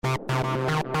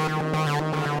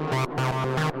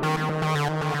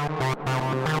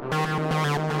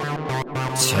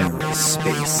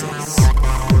TerraSpaces.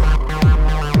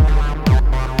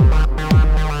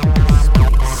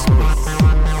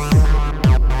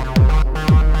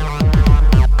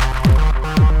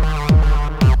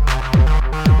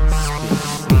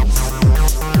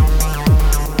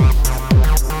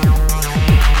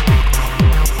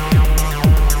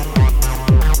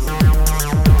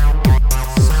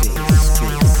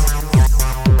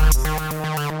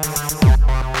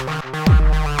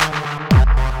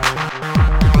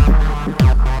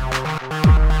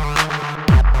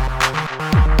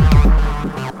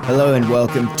 Hello and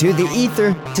welcome to The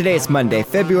Ether. Today is Monday,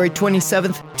 February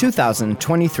 27th,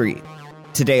 2023.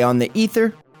 Today on The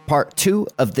Ether, part 2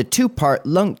 of the two-part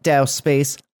LuncDAO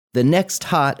space, the next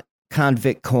hot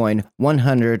Convict coin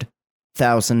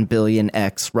 100,000 billion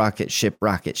X rocket ship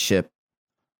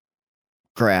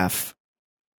graph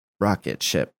rocket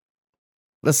ship.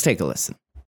 Let's take a listen.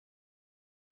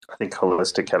 I think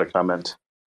Holistic had a comment.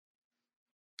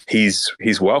 He's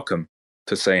welcome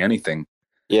to say anything.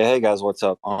 Yeah, hey guys, what's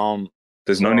up?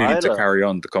 There's no need to carry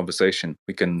on the conversation.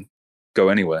 We can go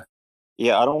anywhere.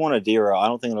 Yeah, I don't want to derail. I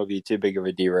don't think it'll be too big of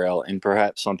a derail, and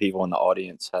perhaps some people in the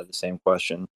audience have the same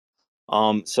question.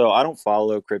 So I don't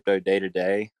follow crypto day to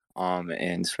day,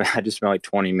 and I just spent like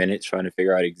 20 minutes trying to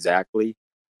figure out exactly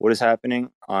what is happening.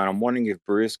 And I'm wondering if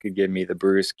Bruce could give me the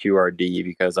Bruce QRD,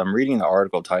 because I'm reading the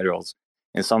article titles,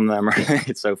 and some of them are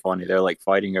it's so funny. They're like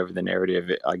fighting over the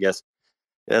narrative. I guess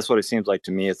that's what it seems like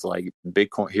to me. It's like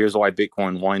Bitcoin. Here's why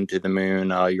Bitcoin won to the moon.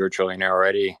 You're a trillionaire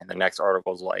already. And the next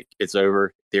article is like, it's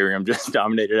over. Ethereum just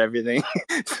dominated everything.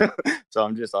 So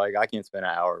I'm just like, I can't spend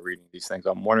an hour reading these things.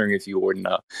 I'm wondering if you would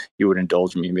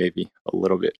indulge me maybe a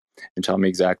little bit and tell me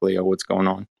exactly what's going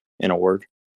on in a word.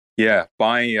 Yeah,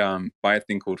 buy a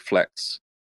thing called Flex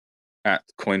at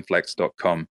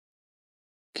coinflex.com.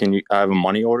 I have a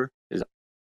money order?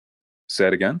 Say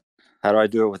it again. How do I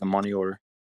do it with a money order?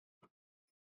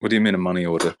 What do you mean a money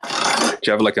order? Do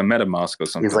you have like a MetaMask or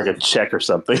something? He's like a check or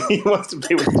something. He wants to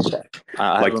pay with a check.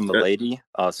 I have a Milady.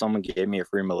 Someone gave me a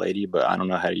free Milady, but I don't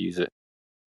know how to use it.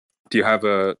 Do you have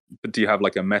like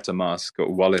a MetaMask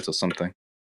or wallet or something?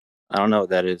 I don't know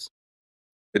what that is.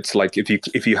 It's like if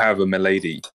you have a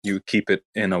Milady, you keep it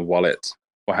in a wallet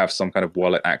or have some kind of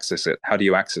wallet access it. How do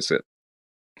you access it?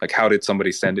 Like, how did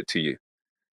somebody send it to you?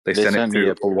 They sent it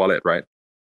through a wallet, right?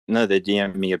 No, they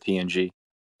DM'd me a PNG.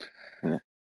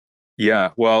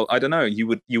 Yeah, well, I don't know. You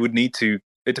would need to.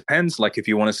 It depends, like if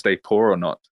you want to stay poor or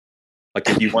not. Like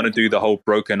if you want to do the whole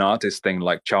broken artist thing,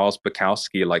 like Charles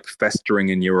Bukowski, like festering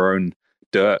in your own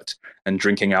dirt and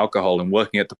drinking alcohol and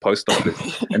working at the post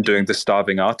office and doing the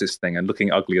starving artist thing and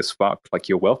looking ugly as fuck, like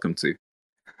you're welcome to.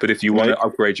 But if you want to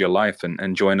upgrade your life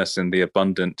and join us in the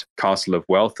abundant castle of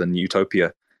wealth and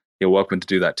utopia, you're welcome to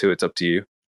do that too. It's up to you.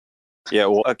 Yeah,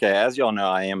 well, okay. As y'all know,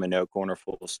 I am a no corner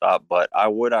full stop, but I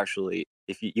would actually,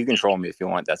 if you can troll me if you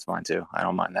want, that's fine too. I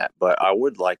don't mind that. But I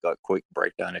would like a quick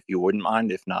breakdown if you wouldn't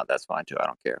mind. If not, that's fine too. I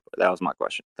don't care. But that was my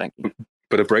question. Thank you.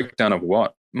 But a breakdown of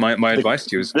what? My advice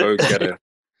to you is go get a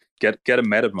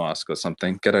MetaMask or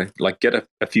something. Get a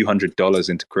few $100s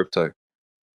into crypto.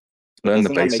 Learn the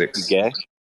basics.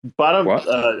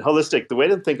 Holistic, the way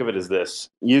to think of it is this.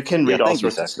 You can read all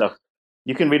sorts of stuff.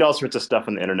 You can read all sorts of stuff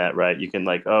on the internet, right? You can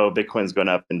Bitcoin's going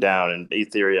up and down and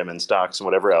Ethereum and stocks and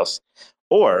whatever else.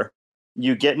 Or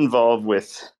you get involved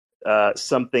with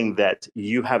something that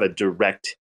you have a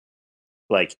direct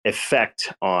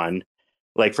effect on.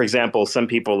 Like, for example, some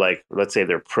people, let's say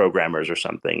they're programmers or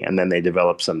something, and then they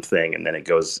develop something and then it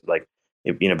goes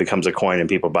it becomes a coin and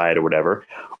people buy it or whatever.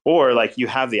 Or you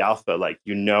have the alpha,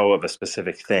 of a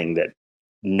specific thing that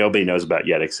nobody knows about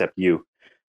yet except you.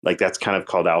 That's kind of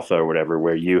called alpha or whatever,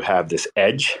 where you have this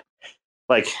edge,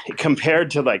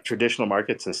 compared to traditional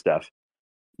markets and stuff.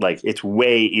 It's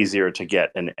way easier to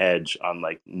get an edge on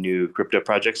new crypto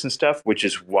projects and stuff, which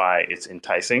is why it's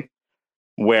enticing,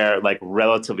 where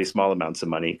relatively small amounts of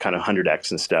money, kind of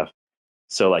 100x and stuff.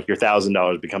 So your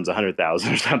 $1,000 becomes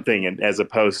 100,000 or something. And as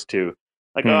opposed to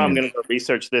oh, I'm going to go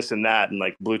research this and that and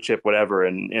blue chip, whatever.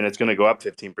 And it's going to go up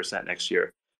 15% next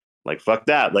year. Fuck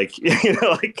that.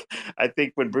 I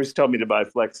think when Bruce told me to buy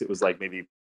Flex, it was maybe,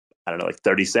 I don't know,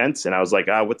 30 cents. And I was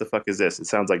what the fuck is this? It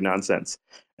sounds like nonsense.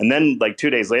 And then 2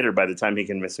 days later, by the time he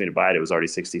convinced me to buy it, it was already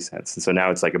 60 cents. And so now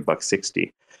it's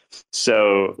 $1.60.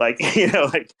 So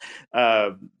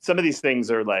some of these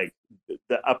things are the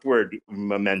upward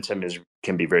momentum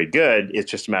can be very good.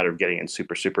 It's just a matter of getting in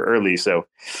super, super early. So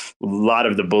a lot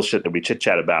of the bullshit that we chit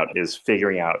chat about is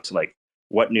figuring out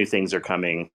what new things are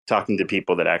coming, talking to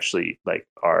people that actually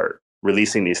are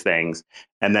releasing these things,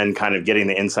 and then kind of getting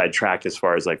the inside track as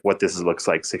far as like what this looks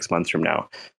like 6 months from now.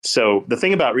 So the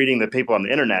thing about reading the people on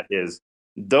the internet is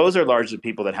those are largely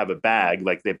people that have a bag,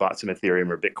 like they bought some Ethereum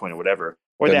or Bitcoin or whatever,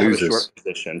 or They're they have losers. a short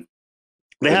position.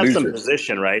 They They're have losers. some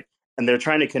position, right? And they're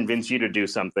trying to convince you to do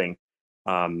something.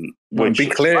 Which be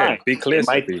clear,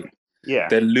 Sophie. Yeah,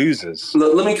 they're losers.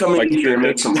 Let me come in here and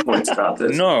make some points about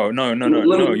this. No.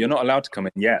 You're not allowed to come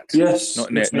in yet. Yes.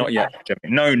 Not yet,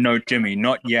 Jimmy. No, Jimmy,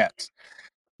 not yet.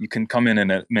 You can come in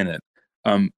a minute.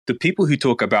 The people who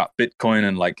talk about Bitcoin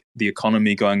and like the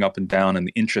economy going up and down and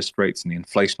the interest rates and the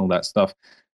inflation, all that stuff,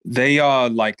 they are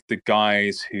like the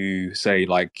guys who say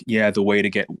like, yeah, the way to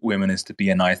get women is to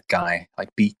be a nice guy, like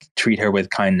treat her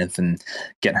with kindness and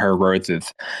get her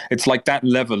roses. It's like that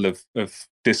level of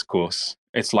discourse.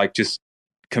 It's like just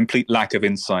complete lack of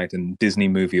insight in Disney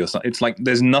movie or something. It's like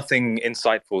there's nothing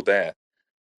insightful there.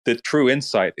 The true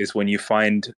insight is when you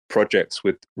find projects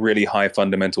with really high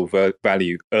fundamental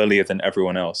value earlier than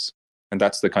everyone else. And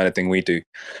that's the kind of thing we do.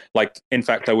 Like, in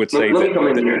fact, I would say let me come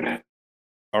in here.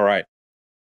 All right.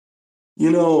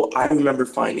 I remember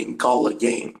finding Gala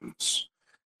Games.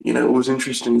 It was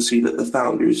interesting to see that the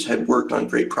founders had worked on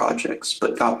great projects,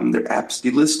 but gotten their apps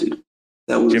delisted.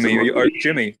 That was Jimmy, are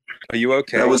you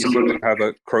okay? That was you have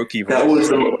a croaky voice. That was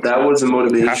the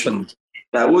motivation.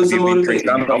 That was the motivation.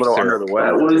 I'm a little under the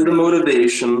weather. That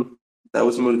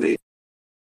was the motivation.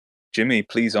 Jimmy,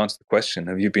 please answer the question.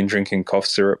 Have you been drinking cough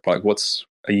syrup? Like,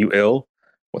 are you ill?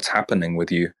 What's happening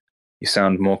with you? You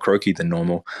sound more croaky than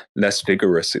normal, less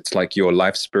vigorous. It's like your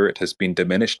life spirit has been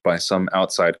diminished by some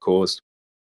outside cause.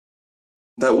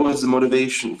 That was the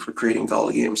motivation for creating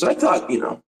Gala Games. I thought,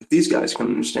 if these guys can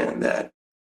understand that,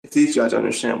 if these guys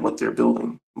understand what they're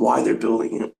building, why they're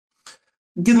building it,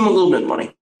 give them a little bit of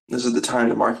money. This is the time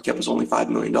the market cap was only $5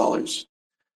 million.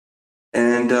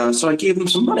 And so I gave them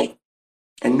some money.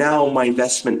 And now my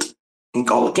investment in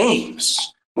Gala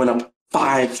Games went up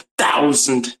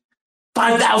 5,000x,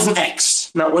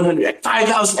 not 100x,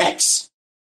 5,000x.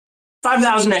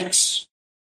 5,000x.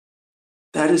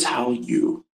 That is how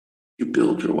you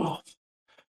build your wealth.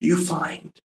 You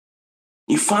find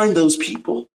those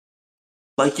people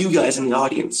like you guys in the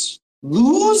audience,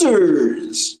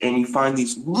 losers, and you find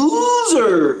these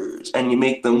losers and you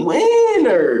make them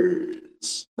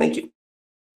winners. Thank you.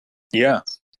 Yeah.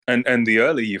 And the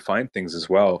earlier you find things as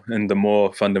well, and the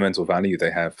more fundamental value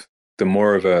they have, the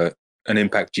more of an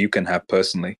impact you can have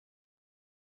personally.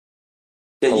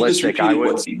 Yeah, holistic,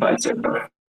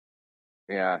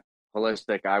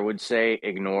 holistic. I would say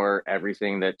ignore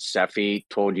everything that Sephi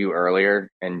told you earlier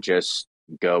and just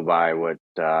go by what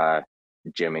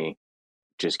Jimmy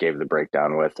just gave the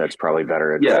breakdown with. That's probably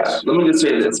better advice. Yeah, let me just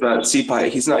say this about CPI.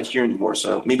 He's not here anymore,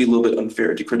 so maybe a little bit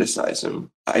unfair to criticize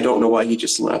him. I don't know why he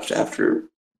just left after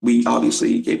we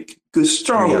obviously gave good,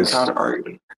 strong counter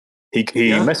argument. He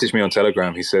messaged me on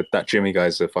Telegram. He said that Jimmy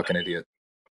guy's a fucking idiot.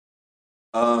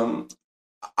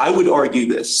 I would argue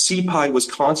this. CPI was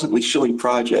constantly shilling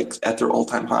projects at their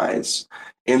all-time highs.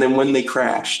 And then when they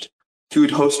crashed, he would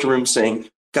host a room saying,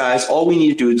 guys, all we need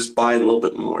to do is just buy a little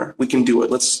bit more. We can do it.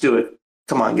 Let's do it.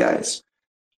 Come on, guys.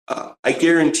 I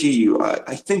guarantee you,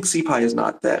 I think CPI is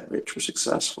not that rich or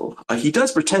successful. He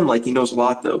does pretend like he knows a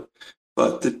lot, though.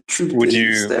 But the truth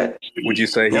is that... Would you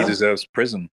say he deserves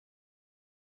prison?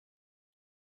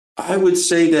 I would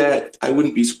say that I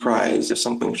wouldn't be surprised if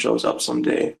something shows up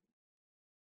someday.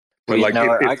 But like,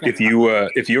 if you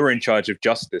were in charge of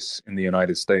justice in the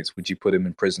United States, would you put him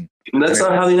in prison? And that's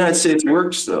not how the United States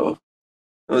works, though.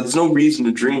 There's no reason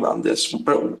to dream on this.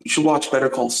 But you should watch Better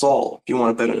Call Saul if you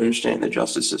want to better understand the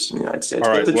justice system in the United States.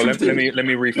 All right. Well, let me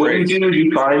rephrase. What you do is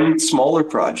you find smaller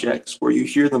projects where you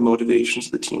hear the motivations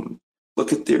of the team.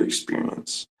 Look at their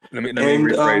experience. Let me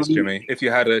rephrase, Jimmy. If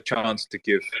you had a chance to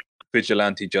give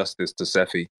vigilante justice to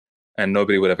Sephi and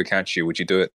nobody would ever catch you, would you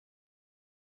do it?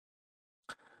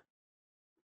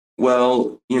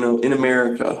 Well, in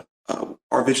America,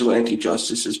 our vigilante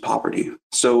justice is poverty.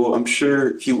 So I'm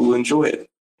sure he will enjoy it,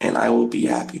 and I will be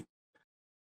happy.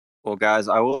 Well, guys,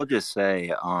 I will just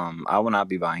say I will not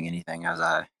be buying anything, as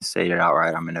I stated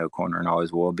outright. I'm in no corner and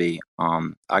always will be.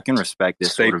 I can respect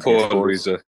this Stay sort of poor, discourse.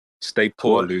 loser. Stay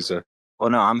poor, loser.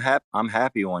 Well, no, I'm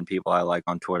happy when people I like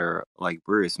on Twitter, like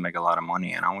Bruce, make a lot of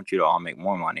money, and I want you to all make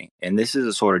more money. And this is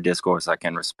a sort of discourse I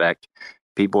can respect.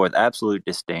 People with absolute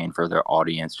disdain for their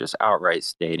audience just outright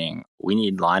stating, we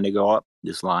need line to go up.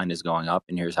 This line is going up,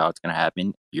 and here's how it's going to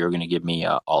happen. You're going to give me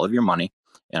all of your money,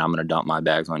 and I'm going to dump my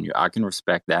bags on you. I can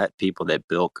respect that. People that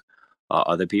bilk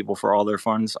other people for all their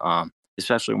funds,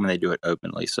 especially when they do it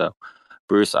openly. So,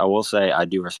 Bruce, I will say I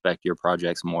do respect your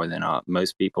projects more than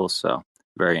most people. So,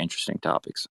 very interesting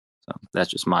topics. So that's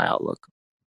just my outlook.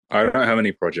 I don't have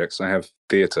any projects. I have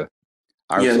theater.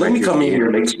 Let me come in here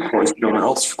and make some points, John.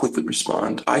 I'll quickly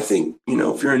respond. I think,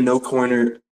 if you're a no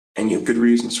coiner and you have good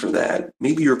reasons for that,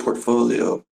 maybe your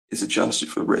portfolio is adjusted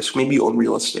for risk. Maybe you own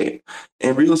real estate.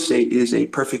 And real estate is a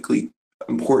perfectly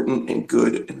important and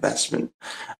good investment.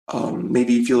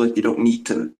 Maybe you feel like you don't need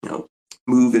to,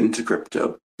 move into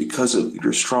crypto because of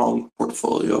your strong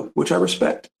portfolio, which I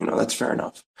respect. That's fair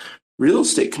enough. Real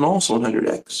estate can also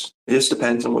 100x. It just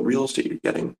depends on what real estate you're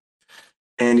getting.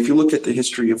 And if you look at the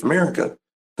history of America,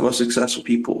 the most successful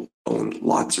people owned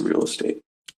lots of real estate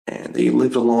and they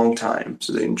lived a long time.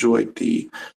 So they enjoyed the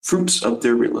fruits of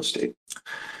their real estate.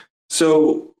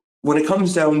 So when it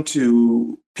comes down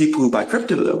to people who buy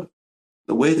crypto, though,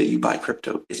 the way that you buy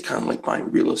crypto is kind of like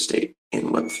buying real estate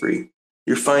in Web3.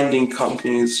 You're finding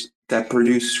companies that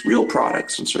produce real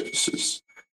products and services,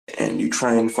 and you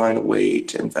try and find a way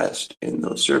to invest in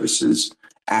those services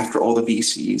after all the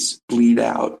VCs bleed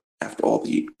out, after all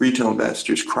the retail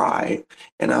investors cry,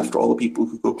 and after all the people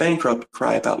who go bankrupt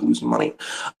cry about losing money.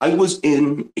 I was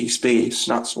in a space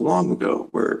not so long ago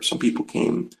where some people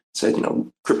came and said,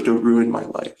 crypto ruined my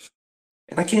life.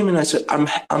 And I came in and I said,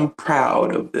 I'm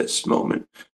proud of this moment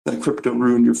that crypto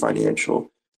ruined your financial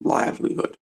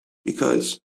livelihood.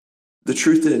 Because the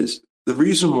truth is, the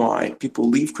reason why people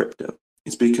leave crypto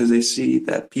is because they see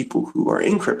that people who are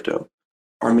in crypto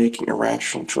are making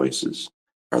irrational choices,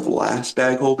 are the last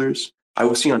bag holders. I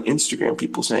will see on Instagram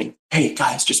people saying, hey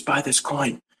guys, just buy this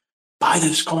coin. Buy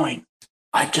this coin.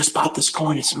 I just bought this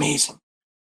coin. It's amazing.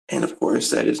 And of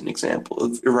course, that is an example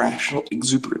of irrational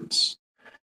exuberance.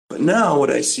 But now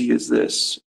what I see is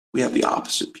this. We have the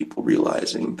opposite, people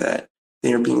realizing that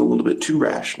they are being a little bit too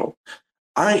rational.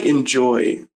 I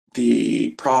enjoy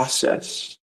the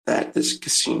process that this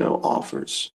casino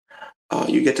offers.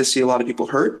 You get to see a lot of people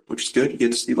hurt, which is good. You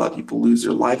get to see a lot of people lose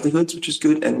their livelihoods, which is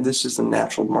good. And this is the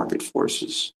natural market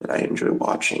forces that I enjoy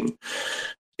watching.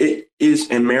 It is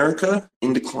America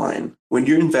in decline. When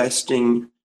you're investing,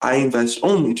 I invest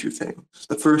only two things.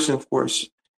 The first, of course,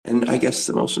 and I guess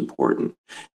the most important,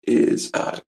 is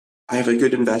I have a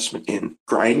good investment in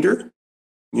Grindr,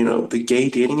 the gay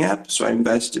dating app. So I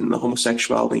invest in the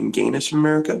homosexuality and gayness of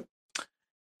America.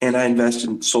 And I invest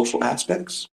in social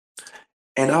aspects.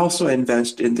 And also I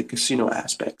invest in the casino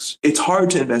aspects. It's hard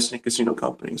to invest in casino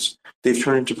companies. They've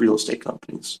turned into real estate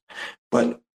companies.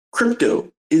 But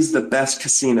crypto is the best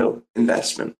casino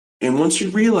investment. And once you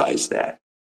realize that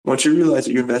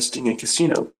you're investing in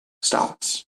casino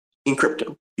stocks in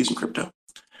crypto, using crypto,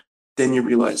 then you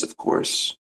realize, of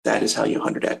course, that is how you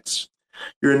 100x.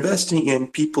 You're investing in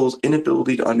people's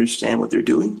inability to understand what they're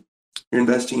doing. You're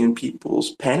investing in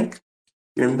people's panic.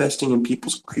 You're investing in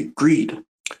people's greed.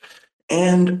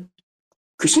 And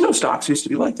casino stocks used to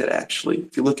be like that, actually.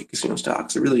 If you look at casino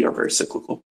stocks, they really are very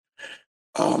cyclical.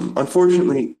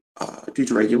 Unfortunately, due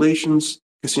to regulations,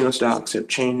 casino stocks have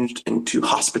changed into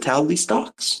hospitality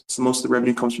stocks. So most of the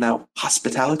revenue comes from now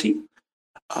hospitality.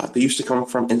 They used to come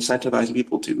from incentivizing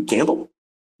people to gamble.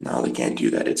 Now they can't do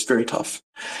that. It's very tough.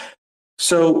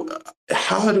 So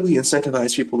how do we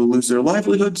incentivize people to lose their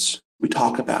livelihoods? We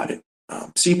talk about it.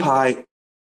 CPI,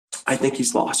 I think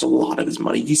he's lost a lot of his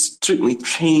money. He's certainly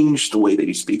changed the way that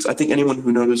he speaks. I think anyone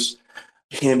who knows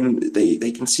him,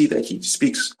 they can see that he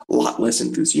speaks a lot less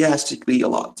enthusiastically, a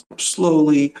lot more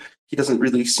slowly. He doesn't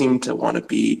really seem to want to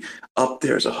be up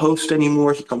there as a host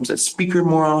anymore. He comes as speaker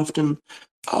more often.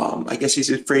 I guess he's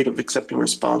afraid of accepting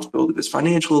responsibility of his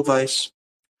financial advice.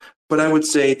 But I would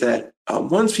say that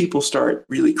once people start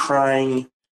really crying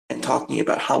and talking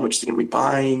about how much they're going to be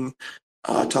buying,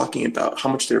 talking about how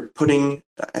much they're putting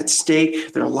at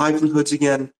stake, their livelihoods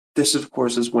again, this, of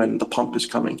course, is when the pump is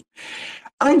coming.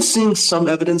 I'm seeing some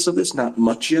evidence of this, not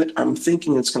much yet. I'm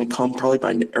thinking it's going to come probably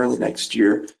by early next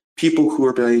year. People who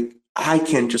are like, I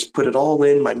can just put it all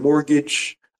in, my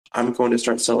mortgage. I'm going to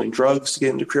start selling drugs to get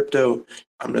into crypto.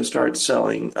 I'm going to start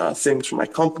selling things for my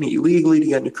company illegally to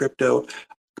get into crypto.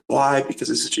 Why? Because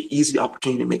it's such an easy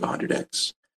opportunity to make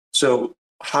 100x. So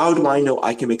how do I know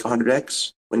I can make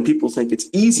 100x? When people think it's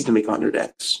easy to make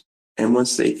 100x, and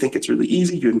once they think it's really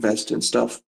easy, you invest in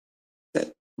stuff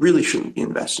that really shouldn't be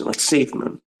invested in, like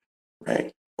SafeMoon,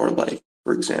 right? Or like,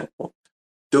 for example,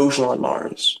 Doge on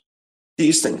Mars.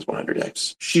 These things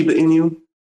 100x. Shiba Inu,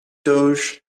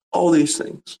 Doge, all these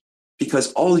things.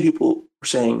 Because all the people are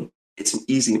saying it's an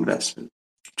easy investment.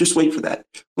 Just wait for that.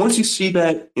 Once you see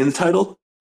that in the title,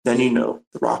 then you know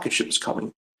the rocket ship is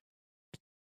coming.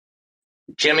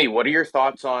 Jimmy, what are your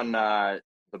thoughts on the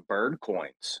bird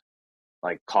coins,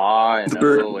 like Ka and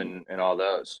O and all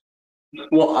those?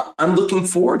 Well, I'm looking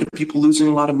forward to people losing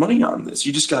a lot of money on this.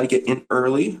 You just got to get in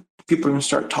early. People are going to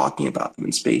start talking about them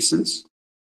in spaces,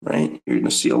 right? You're going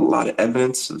to see a lot of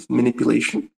evidence of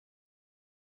manipulation.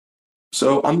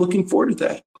 So I'm looking forward to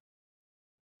that.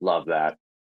 Love that.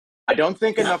 I don't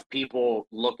think enough people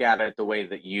look at it the way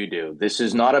that you do. This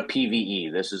is not a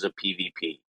PvE. This is a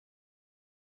PvP.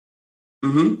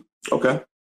 Okay.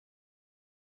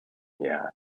 Yeah.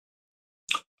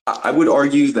 I would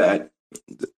argue that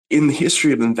in the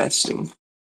history of investing,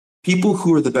 people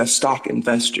who are the best stock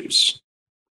investors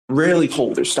rarely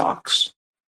hold their stocks.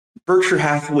 Berkshire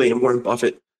Hathaway and Warren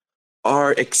Buffett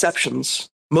are exceptions,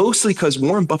 mostly because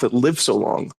Warren Buffett lived so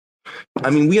long. I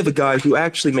mean, we have a guy who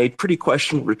actually made pretty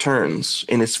questionable returns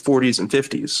in his 40s and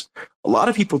 50s. A lot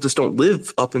of people just don't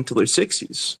live up until their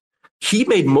 60s. He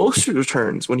made most of his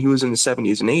returns when he was in the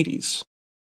 70s and 80s.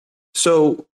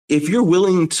 So if you're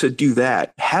willing to do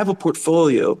that, have a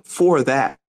portfolio for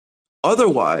that.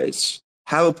 Otherwise,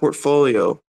 have a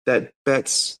portfolio that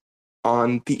bets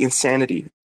on the insanity.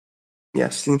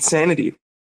 Yes, the insanity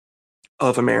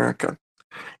of America.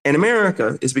 And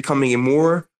America is becoming a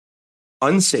more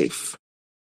unsafe,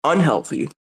 unhealthy,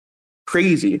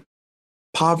 crazy,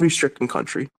 poverty-stricken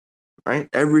country, right?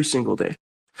 Every single day.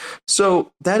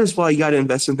 So that is why you got to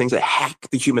invest in things that hack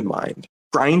the human mind.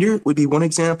 Grindr would be one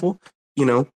example. You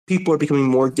know, people are becoming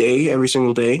more gay every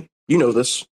single day. You know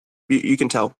this. You can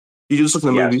tell. You just look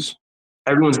in the movies.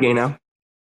 Everyone's gay now.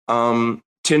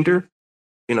 Tinder,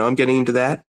 you know, I'm getting into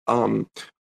that.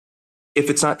 If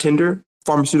it's not Tinder,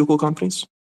 pharmaceutical companies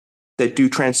that do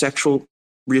transsexual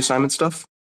reassignment stuff,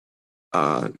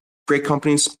 great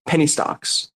companies, penny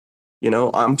stocks. You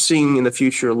know, I'm seeing in the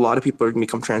future a lot of people are going to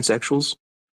become transsexuals,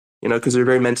 you know, because they're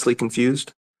very mentally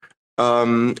confused.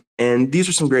 And these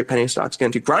are some great penny stocks.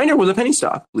 Again, Grindr was a penny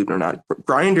stock, believe it or not.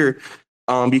 Grindr,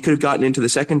 you could have gotten into the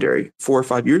secondary 4 or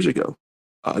 5 years ago.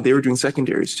 They were doing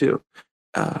secondaries too.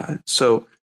 So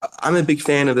I'm a big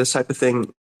fan of this type of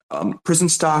thing. Prison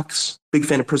stocks, big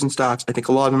fan of prison stocks. I think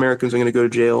a lot of Americans are going to go to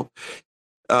jail.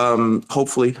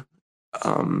 Hopefully.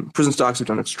 Prison stocks have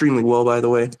done extremely well, by the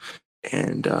way,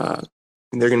 and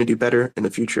they're going to do better in the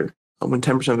future. When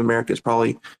 10% of America is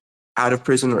probably out of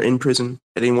prison or in prison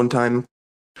at any one time.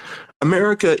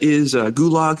 America is a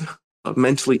gulag of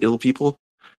mentally ill people.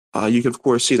 You can, of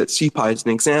course, see that CPI is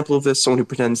an example of this, someone who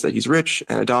pretends that he's rich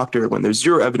and a doctor when there's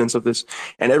zero evidence of this.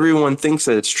 And everyone thinks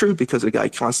that it's true because the guy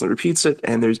constantly repeats it,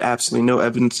 and there's absolutely no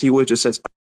evidence. He would just says,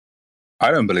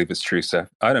 I don't believe it's true, Seth.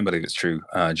 I don't believe it's true,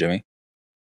 Jimmy.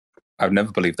 I've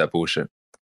never believed that bullshit.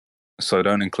 So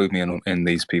don't include me in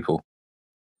these people.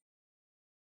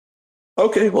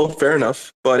 Okay, well, fair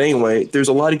enough. But anyway, there's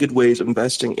a lot of good ways of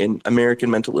investing in American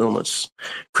mental illness.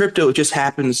 Crypto just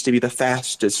happens to be the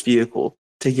fastest vehicle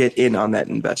to get in on that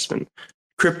investment.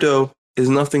 Crypto is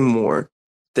nothing more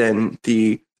than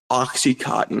the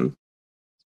Oxycontin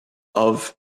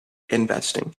of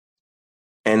investing.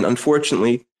 And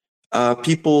unfortunately,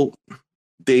 people,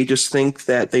 they just think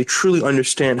that they truly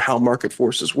understand how market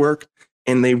forces work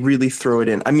and they really throw it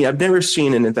in. I mean, I've never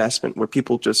seen an investment where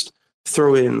people just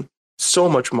throw in so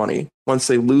much money. Once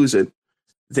they lose it,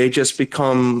 they just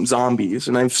become zombies.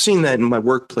 And I've seen that in my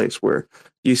workplace where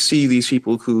you see these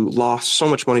people who lost so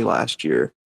much money last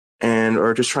year and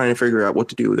are just trying to figure out what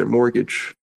to do with their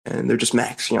mortgage. And they're just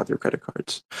maxing out their credit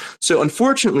cards. So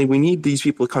unfortunately, we need these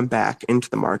people to come back into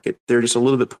the market. They're just a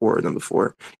little bit poorer than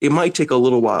before. It might take a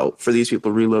little while for these people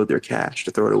to reload their cash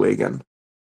to throw it away again.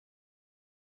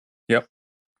 Yep.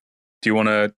 Do you want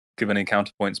to give any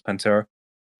counterpoints, Pantera?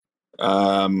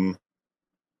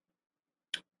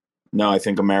 No, I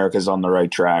think America's on the right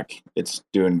track. It's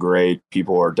doing great.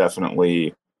 People are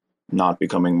definitely not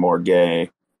becoming more gay.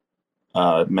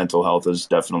 Mental health is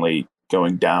definitely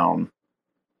going down.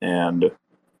 And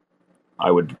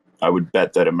I would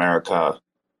bet that America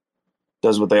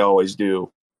does what they always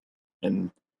do.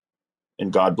 And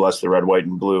God bless the red, white,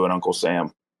 and blue and Uncle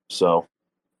Sam. So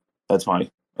that's my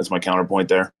counterpoint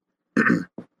there.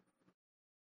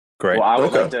 Great.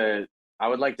 Well, I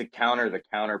would like to counter the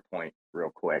counterpoint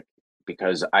real quick,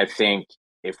 because I think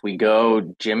if we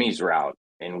go Jimmy's route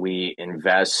and we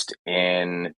invest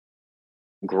in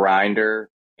Grinder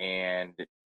and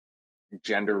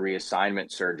gender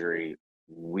reassignment surgery,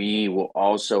 we will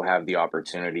also have the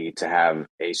opportunity to have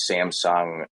a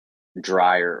Samsung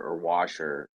dryer or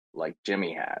washer like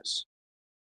Jimmy has.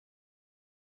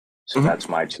 So that's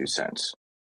my 2 cents.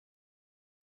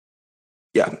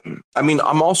 Yeah. I mean,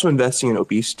 I'm also investing in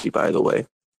obesity, by the way.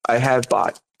 I have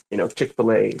bought,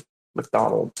 Chick-fil-A,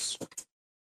 McDonald's.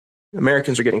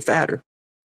 Americans are getting fatter.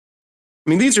 I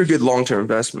mean, these are good long-term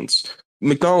investments.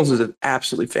 McDonald's is an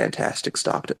absolutely fantastic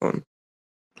stock to own.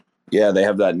 Yeah, they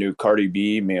have that new Cardi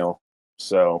B meal.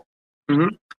 So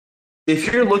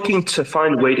if you're looking to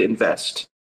find a way to invest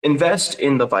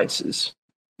in the vices.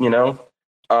 You know,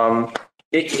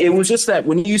 it was just that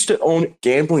when you used to own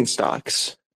gambling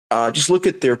stocks, just look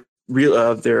at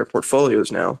their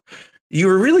portfolios now. You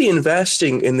were really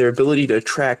investing in their ability to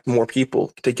attract more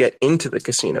people to get into the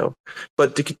casino,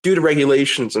 but due to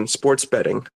regulations and sports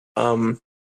betting,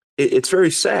 it's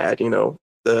very sad. You know,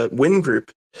 the Win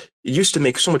Group used to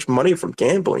make so much money from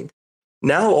gambling.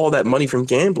 Now all that money from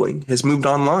gambling has moved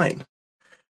online.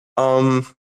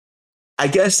 I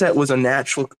guess that was a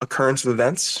natural occurrence of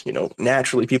events. You know,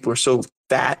 naturally people are so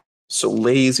fat, so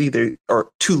lazy. They are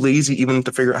too lazy even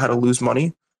to figure out how to lose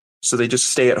money. So they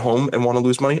just stay at home and want to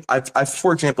lose money. I've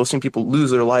for example, seen people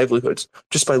lose their livelihoods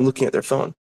just by looking at their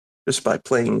phone, just by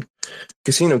playing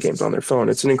casino games on their phone.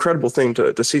 It's an incredible thing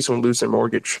to see someone lose their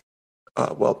mortgage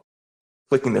while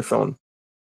clicking their phone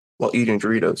while eating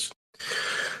Doritos.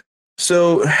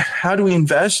 So how do we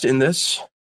invest in this?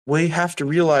 We have to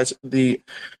realize the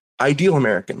ideal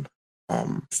American,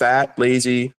 fat,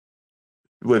 lazy,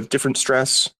 with different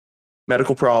stress,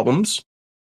 medical problems,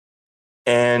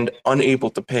 and unable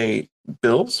to pay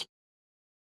bills,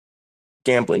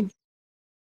 gambling.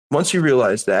 Once you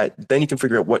realize that, then you can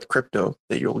figure out what crypto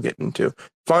that you'll get into.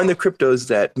 Find the cryptos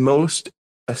that most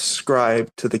ascribe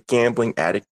to the gambling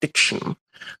addiction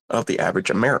of the average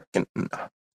American.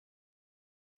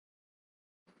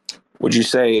 would you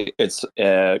say it's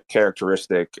a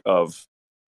characteristic of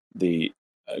the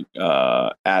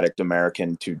addict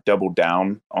American to double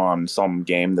down on some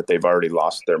game that they've already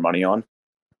lost their money on?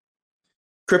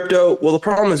 Crypto, well, the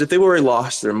problem is if they've already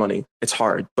lost their money, it's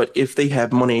hard. But if they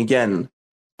have money again,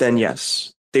 then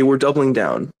yes, they were doubling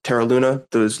down. Terra Luna,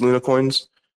 those Luna coins,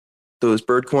 those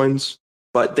bird coins,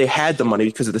 but they had the money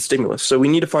because of the stimulus. So we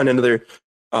need to find another.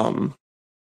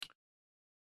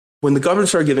 When the government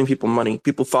started giving people money,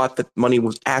 people thought that money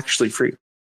was actually free.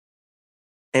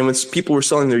 And when people were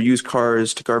selling their used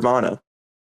cars to Carvana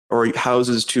or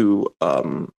houses to,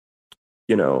 Zillingo,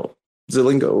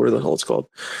 or the hell it's called,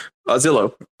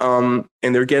 Zillow, and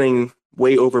they're getting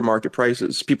way over market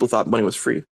prices, people thought money was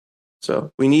free.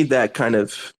 So we need that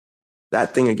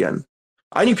thing again.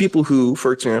 I knew people who,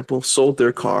 for example, sold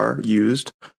their car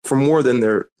used for more than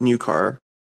their new car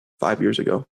 5 years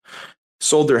ago,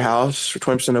 sold their house for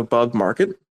 20% above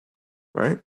market,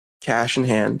 right? Cash in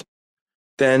hand,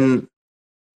 then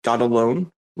got a low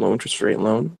interest rate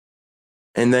loan,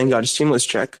 and then got a stimulus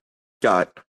check,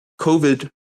 got COVID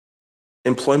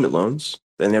employment loans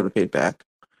that they never paid back,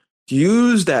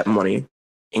 used that money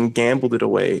and gambled it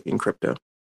away in crypto.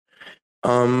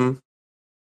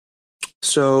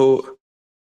 So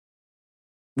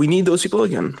we need those people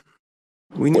again.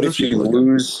 What if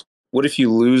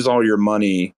you lose all your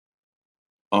money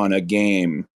on a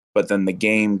game, but then the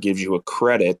game gives you a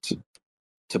credit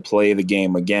to play the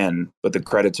game again, but the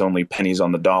credit's only pennies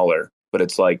on the dollar, but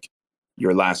it's like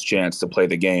your last chance to play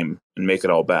the game and make it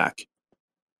all back?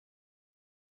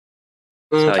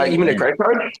 You mean a credit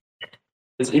card?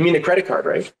 You mean a credit card,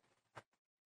 right?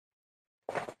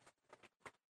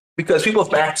 Because people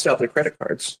have maxed out their credit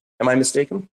cards. Am I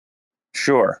mistaken?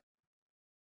 Sure.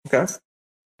 Okay.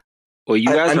 Well, you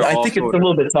guys I think it's a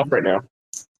little bit tough right now.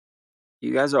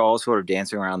 You guys are all sort of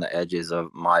dancing around the edges of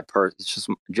it's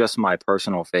just my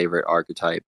personal favorite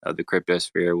archetype of the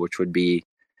cryptosphere, which would be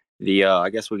the I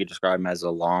guess we could describe them as a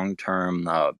long-term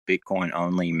Bitcoin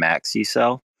only maxi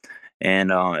sell.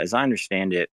 And as I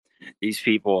understand it, these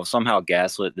people somehow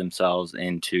gaslit themselves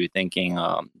into thinking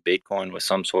Bitcoin was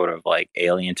some sort of like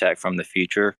alien tech from the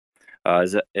future,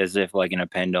 as if like an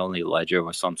append-only ledger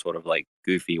was some sort of like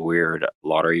goofy, weird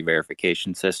lottery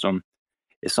verification system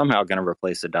is somehow going to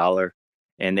replace the dollar.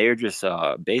 And they're just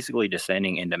basically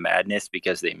descending into madness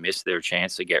because they missed their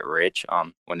chance to get rich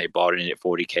when they bought it at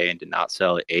 40K and did not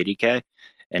sell at 80K.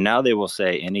 And now they will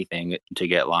say anything to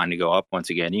get line to go up once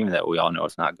again, even though we all know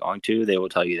it's not going to. They will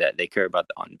tell you that they care about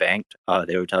the unbanked.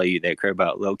 They will tell you they care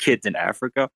about little kids in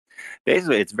Africa.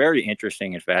 Basically, it's very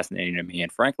interesting and fascinating to me,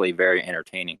 and frankly, very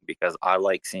entertaining because I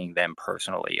like seeing them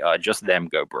personally, just them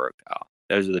go broke.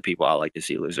 Those are the people I like to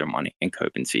see lose their money and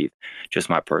cope and seethe. Just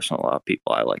my personal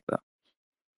people I like, though.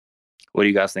 What do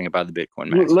you guys think about the Bitcoin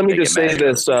Max? Let me just say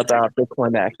this about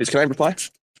Bitcoin Max. Can I reply?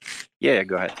 Yeah,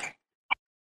 go ahead.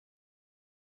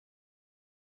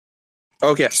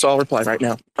 Okay, so I'll reply right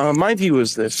now. My view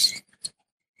is this.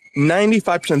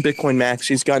 95% Bitcoin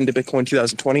Maxis got into Bitcoin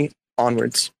 2020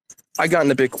 onwards. I got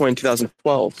into Bitcoin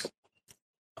 2012.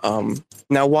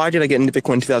 Now, why did I get into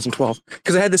Bitcoin 2012?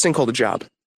 Because I had this thing called a job.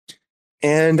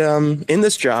 And in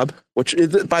this job, which,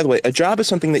 by the way, a job is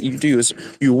something that you do is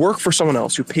you work for someone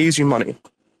else who pays you money.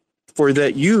 for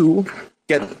that you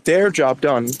get their job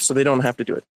done so they don't have to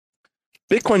do it.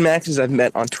 Bitcoin maxes I've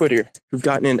met on Twitter who've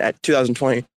gotten in at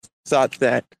 2020 thought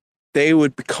that they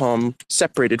would become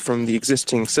separated from the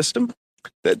existing system,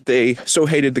 that they so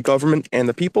hated the government and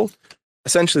the people.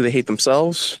 Essentially, they hate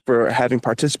themselves for having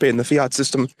participated in the fiat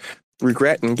system,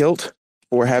 regret and guilt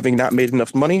for having not made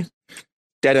enough money,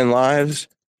 dead-end lives,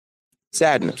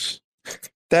 sadness.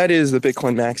 That is the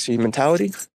Bitcoin maxi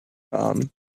mentality.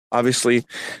 Obviously,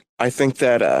 I think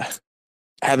that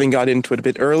having got into it a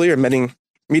bit earlier,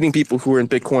 meeting people who were in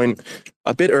Bitcoin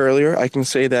a bit earlier, I can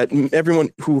say that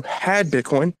everyone who had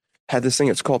Bitcoin had this thing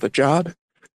that's called a job,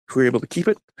 who were able to keep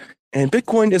it. And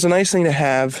Bitcoin is a nice thing to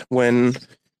have when,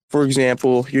 for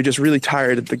example, you're just really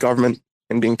tired of the government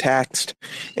and being taxed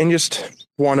and just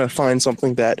want to find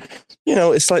something that,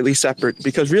 is slightly separate,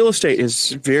 because real estate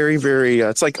is very, very,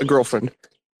 it's like a girlfriend.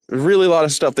 There's really a lot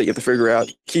of stuff that you have to figure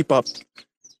out, keep up.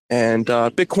 And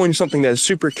Bitcoin is something that is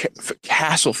super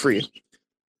hassle-free.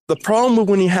 The problem with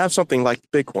when you have something like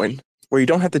Bitcoin, where you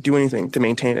don't have to do anything to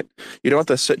maintain it, you don't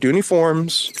have to do any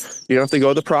forms, you don't have to go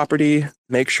to the property,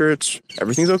 make sure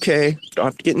everything's okay, you don't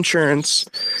have to get insurance,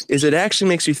 is it actually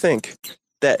makes you think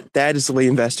that that is the way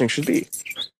investing should be,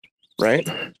 right?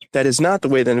 That is not the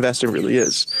way that investing really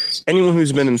is. Anyone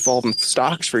who's been involved in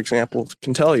stocks, for example,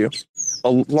 can tell you, a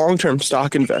long-term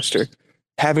stock investor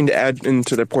having to add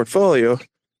into their portfolio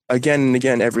again and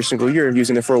again every single year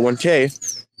using their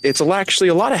 401k, it's actually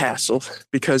a lot of hassle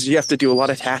because you have to do a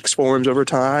lot of tax forms over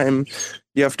time.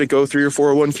 You have to go through your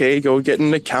 401k, go get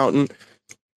an accountant.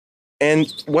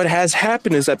 And what has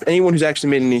happened is that anyone who's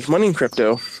actually made any money in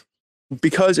crypto,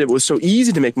 because it was so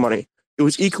easy to make money, it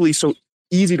was equally so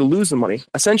easy to lose the money.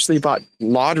 Essentially bought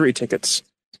lottery tickets,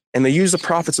 and they use the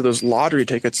profits of those lottery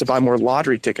tickets to buy more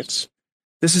lottery tickets.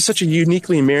 This is such a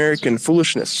uniquely American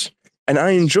foolishness. And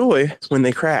I enjoy when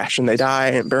they crash and they die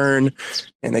and burn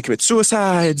and they commit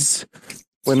suicides,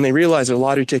 when they realize their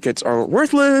lottery tickets are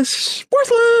worthless.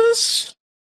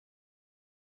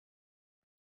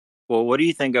 Well, what do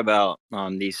you think about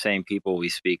these same people we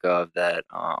speak of that,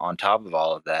 on top of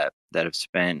all of that, that have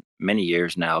spent many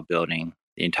years now building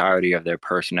the entirety of their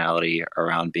personality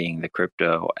around being the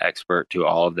crypto expert to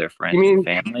all of their friends and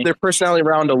family? Their personality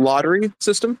around a lottery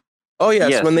system? Oh,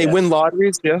 yes, when they win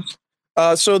lotteries, yes.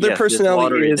 So their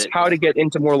personality is how to get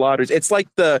into more lotteries. It's like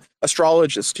the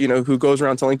astrologist, who goes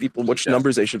around telling people which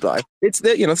numbers they should buy. It's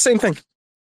the same thing.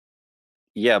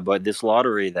 Yeah, but this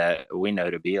lottery that we know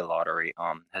to be a lottery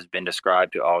has been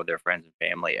described to all of their friends and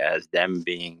family as them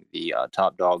being the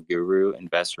top dog guru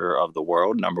investor of the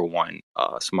world, number one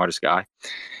smartest guy.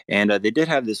 And they did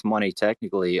have this money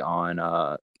technically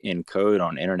on in code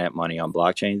on internet money on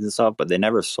blockchains and stuff, but they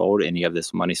never sold any of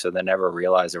this money, so they never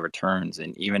realized the returns.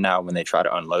 And even now, when they try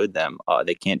to unload them,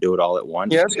 they can't do it all at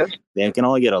once. Yes. They can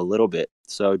only get a little bit.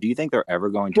 So do you think they're ever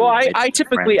going to? Well, I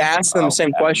typically ask them the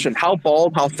same question: how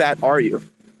bald, how fat are you?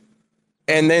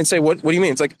 And then say, what do you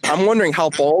mean? It's like, I'm wondering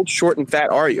how bald, short, and fat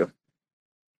are you?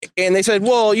 And they said,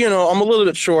 well, I'm a little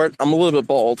bit short, I'm a little bit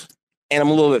bald, and I'm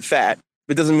a little bit fat.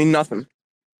 It doesn't mean nothing.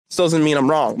 Still doesn't mean I'm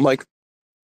wrong. I'm like,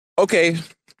 okay,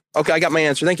 I got my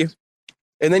answer. Thank you.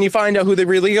 And then you find out who they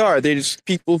really are. They're just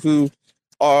people who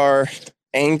are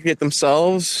angry at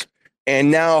themselves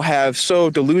and now have so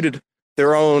diluted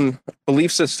their own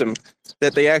belief system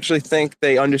that they actually think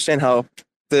they understand how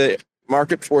the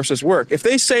market forces work. If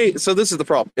they say, so this is the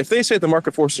problem, if they say the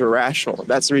market forces are rational,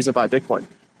 that's the reason to buy Bitcoin,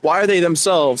 why are they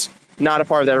themselves not a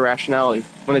part of that irrationality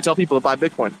when they tell people to buy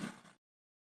Bitcoin?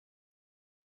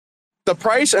 The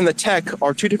price and the tech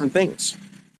are two different things.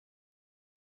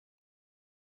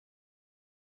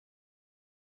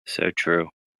 So true.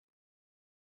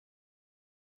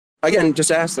 Again,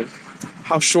 just ask them,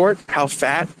 how short, how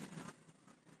fat?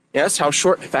 Yes, how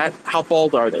short, fat, how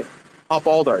bald are they? How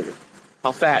bald are you?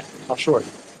 How fat, how short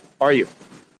are you?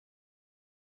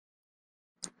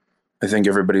 I think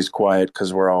everybody's quiet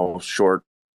because we're all short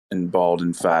and bald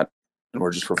and fat, and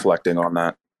we're just reflecting on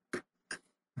that.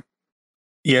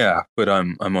 Yeah, but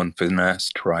I'm on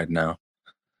finessed right now,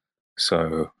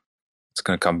 so it's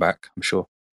going to come back, I'm sure.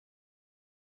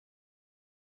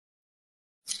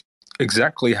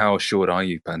 Exactly how short are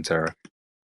you, Pantera?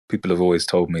 People have always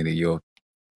told me that you're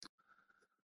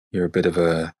a bit of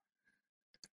a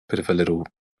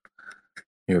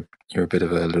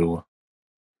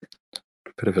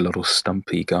little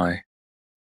stumpy guy.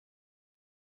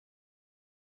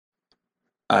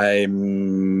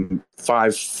 I'm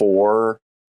 5'4".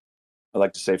 I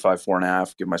like to say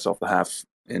 5'4.5". Give myself a half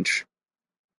inch.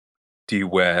 Do you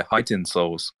wear height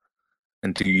insoles?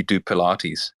 And do you do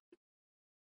Pilates?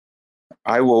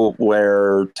 I will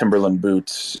wear Timberland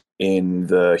boots in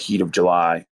the heat of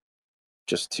July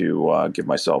just to give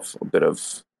myself a bit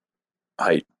of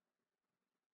height.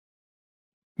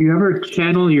 You ever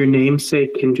channel your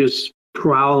namesake and just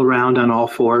prowl around on all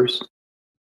fours?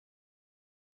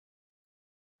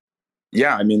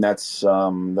 Yeah, I mean that's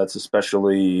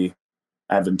especially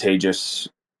advantageous,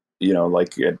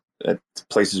 like at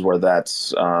places where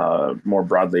that's more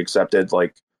broadly accepted,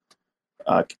 like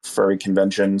furry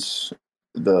conventions.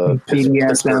 The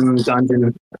BDSM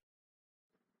dungeon.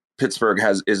 Pittsburgh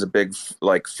is a big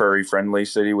like furry friendly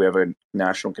city. We have a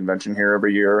national convention here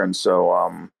every year, and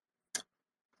so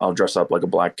I'll dress up like a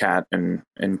black cat and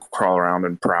crawl around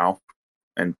and prowl,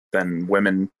 and then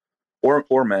women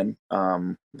or men,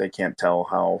 they can't tell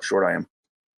how short I am.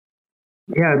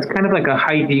 Yeah, it's kind of like a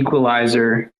height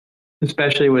equalizer,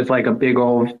 especially with like a big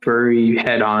old furry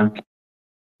head on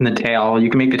and the tail. You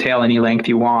can make the tail any length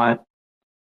you want.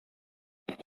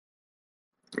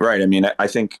 Right. I mean, I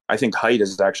think height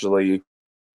is actually,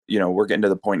 we're getting to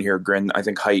the point here, Grin. I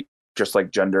think height, just like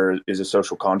gender, is a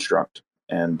social construct,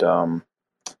 and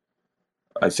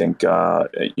I think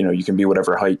you can be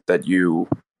whatever height that you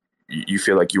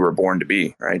feel like you were born to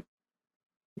be, right?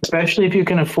 Especially if you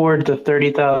can afford the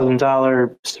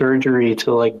 $30,000 surgery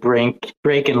to like break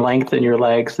and lengthen your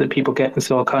legs that people get in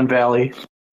Silicon Valley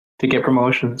to get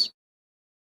promotions.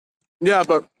 Yeah,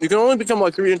 but you can only become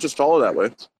like 3 inches taller that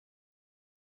way.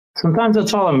 Sometimes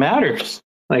that's all that matters.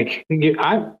 Like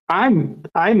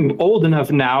I'm old enough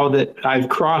now that I've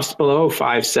crossed below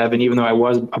 5'7", even though I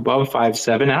was above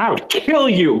 5'7", and I would kill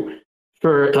you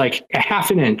for like a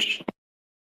half an inch.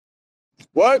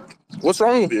 What? What's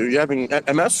wrong with you? You having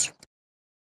MS?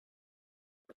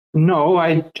 No,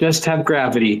 I just have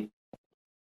gravity.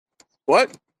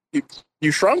 What?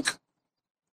 You shrunk?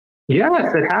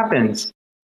 Yes, it happens.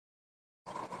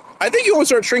 I think you only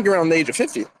start shrinking around the age of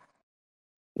 50.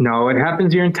 No, it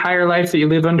happens your entire life that you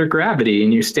live under gravity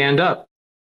and you stand up.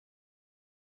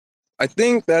 I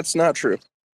think that's not true.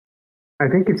 I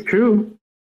think it's true.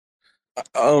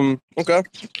 Okay.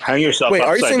 Hang yourself Wait, upside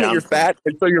are you saying down that you're fat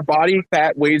and so your body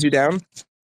fat weighs you down?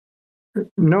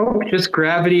 No, just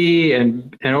gravity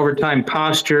and over time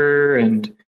posture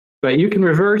but you can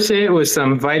reverse it with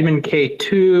some vitamin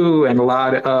K2 and a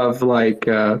lot of like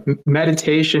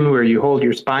meditation where you hold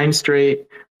your spine straight.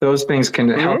 Those things can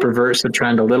help reverse the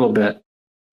trend a little bit.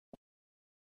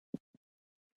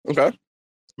 Okay.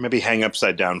 Maybe hang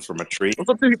upside down from a tree. See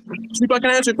if I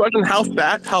can answer your question. How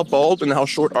fat, how bald, and how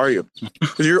short are you?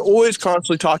 Because you're always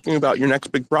constantly talking about your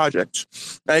next big project.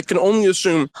 I can only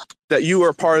assume that you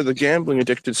are part of the gambling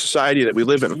addicted society that we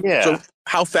live in. Yeah. So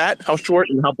how fat, how short,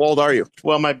 and how bald are you?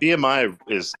 Well, my BMI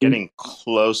is getting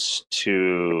close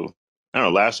to, I don't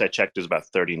know, last I checked it was about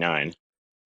 39,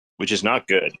 which is not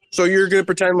good. So you're going to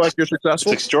pretend like you're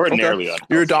successful? It's extraordinarily unhealthy.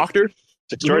 You're a doctor?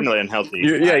 It's extraordinarily unhealthy.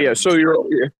 Yeah. So you're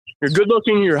good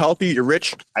looking, you're healthy, you're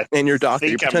rich, and you're a doctor.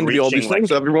 You pretend to be all these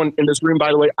things. Everyone in this room, by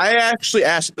the way, I actually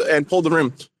asked and pulled the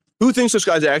room, who thinks this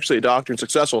guy's actually a doctor and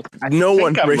successful? No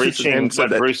one raised his hand and said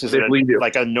that Bruce they believe you.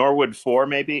 Like a Norwood 4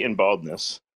 maybe in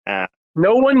baldness.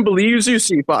 No one believes you,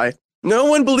 CPI. No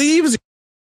one believes you.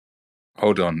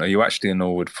 Hold on, are you actually a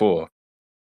Norwood 4?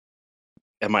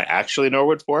 Am I actually a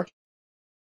Norwood 4?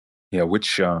 Yeah,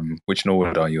 which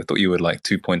Norwood are you? I thought you were like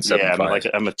 2.75.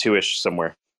 Yeah, I'm a 2-ish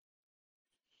somewhere.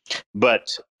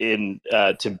 But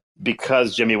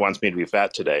because Jimmy wants me to be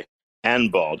fat today and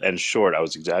bald and short, I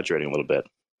was exaggerating a little bit.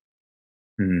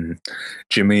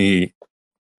 Jimmy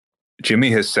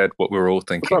has said what we're all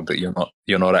thinking, that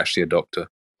you're not actually a doctor.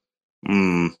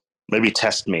 Maybe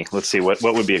test me. Let's see what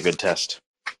would be a good test.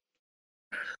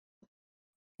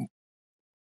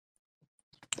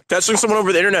 Testing someone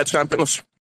over the internet's not business.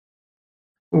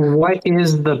 What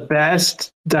is the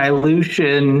best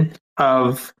dilution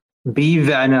of bee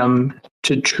venom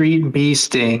to treat bee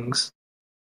stings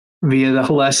via the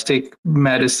holistic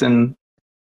medicine?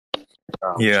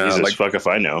 Oh, yeah, Jesus, fuck if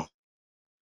I know.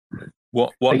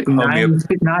 What like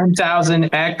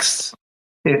 9,000x.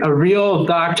 A real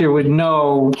doctor would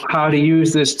know how to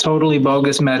use this totally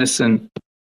bogus medicine.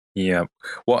 Yeah.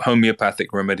 What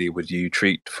homeopathic remedy would you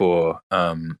treat for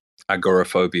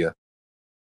agoraphobia?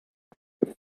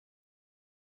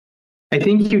 I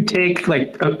think you take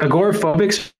like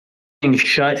agoraphobics being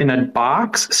shut in a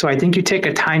box. So I think you take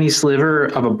a tiny sliver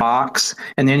of a box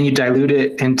and then you dilute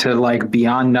it into like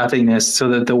beyond nothingness so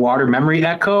that the water memory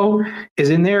echo is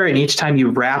in there. And each time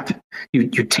you you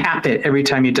tap it every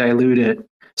time you dilute it.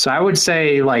 So I would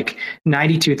say like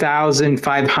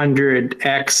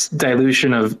 92,500x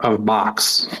dilution of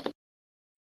box.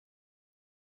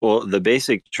 Well, the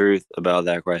basic truth about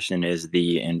that question is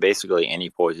in basically any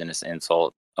poisonous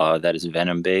insult that is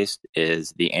venom based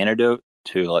is the antidote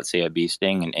to, let's say, a bee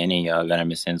sting and any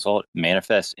venomous insult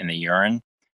manifests in the urine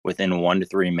within 1 to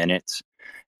 3 minutes,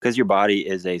 because your body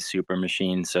is a super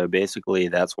machine. So basically,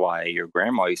 that's why your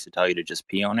grandma used to tell you to just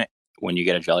pee on it when you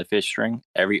get a jellyfish sting.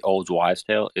 Every old wives'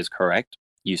 tale is correct.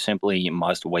 You simply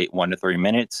must wait 1 to 3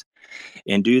 minutes,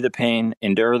 endure the pain,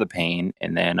 and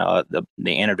then the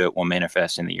antidote will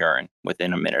manifest in the urine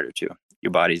within a minute or two. Your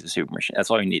body's a super machine.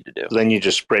 That's all you need to do. So then you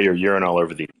just spray your urine all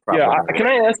over the problem. Yeah, can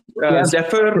I ask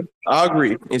Zephyr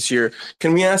Agri is here.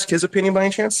 Can we ask his opinion by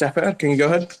any chance? Zephyr, can you go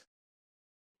ahead?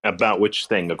 About which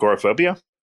thing? Agoraphobia?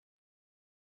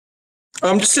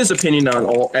 Just his opinion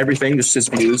on everything, just his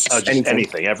views. Just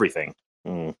anything, everything.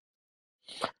 Yeah,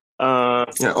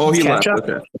 he left.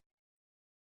 Okay.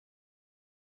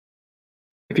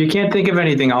 If you can't think of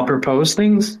anything, I'll propose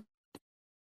things.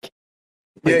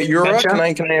 Yeah, you're up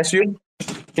tonight. Can I ask you?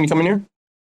 Can you come in here?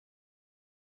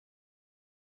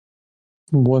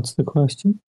 What's the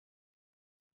question?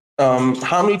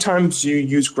 How many times do you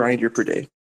use Grindr per day?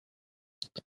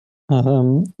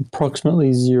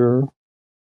 Approximately 0.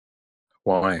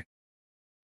 Why?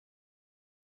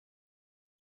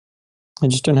 I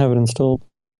just don't have it installed.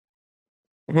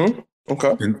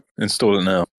 Okay. Install it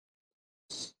now.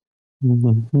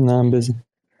 No, I'm busy.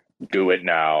 Do it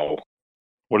now.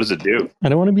 What does it do? I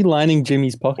don't want to be lining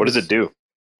Jimmy's pockets. What does it do?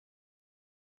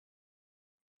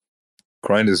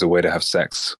 Grindr is a way to have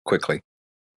sex quickly.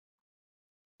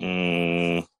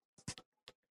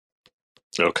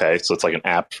 Okay, so it's like an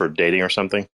app for dating or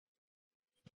something?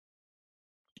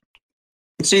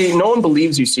 See, no one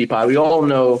believes you, CPI. We all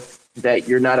know that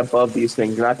you're not above these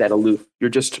things. You're not that aloof. You're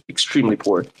just extremely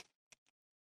poor.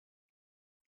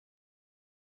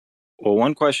 Well,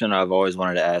 one question I've always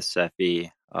wanted to ask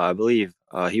Seffi, I believe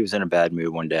he was in a bad mood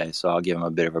one day, so I'll give him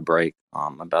a bit of a break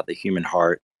about the human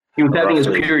heart. He was having his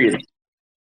period.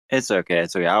 It's okay.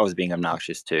 I was being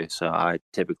obnoxious too, so I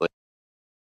typically...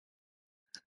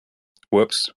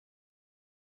 Whoops.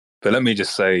 But let me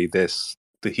just say this.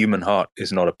 The human heart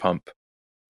is not a pump.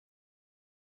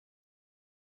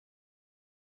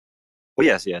 Well,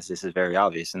 yes, this is very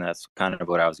obvious, and that's kind of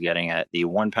what I was getting at. The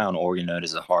 1 pound organ known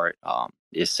as the heart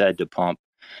is said to pump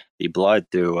the blood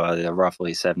through the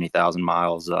roughly 70,000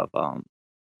 miles of,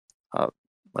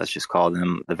 let's just call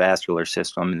them the vascular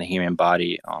system in the human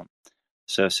body.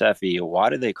 So, Seffi, why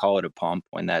do they call it a pump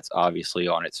when that's obviously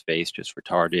on its face just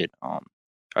retarded?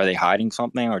 Are they hiding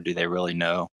something, or do they really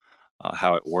know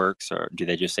how it works, or do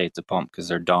they just say it's a pump because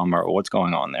they're dumb, or what's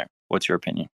going on there? What's your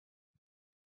opinion?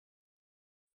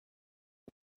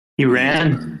 He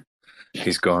ran.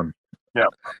 He's gone. Yeah.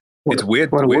 It's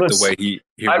weird the way he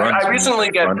runs. I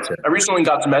recently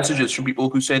got some messages from people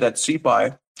who say that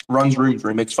CPI runs rooms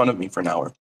where he makes fun of me for an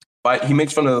hour. But he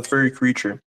makes fun of the furry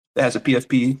creature that has a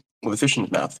PFP with a fish in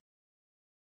his mouth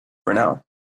for an hour.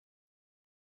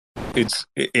 It's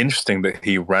interesting that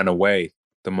he ran away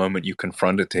the moment you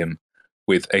confronted him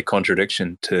with a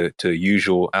contradiction to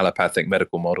usual allopathic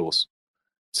medical models.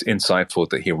 It's insightful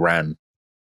that he ran.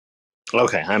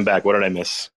 Okay, I'm back. What did I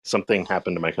miss? Something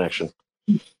happened to my connection.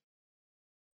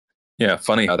 Yeah,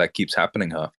 funny how that keeps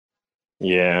happening, huh?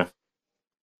 Yeah.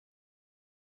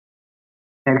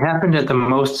 It happened at the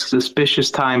most suspicious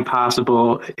time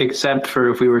possible, except for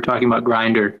if we were talking about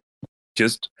Grindr.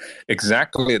 Just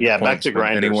exactly. At yeah, the back to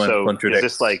Grindr. So contradicts.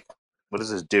 is this like, what does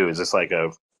this do? Is this like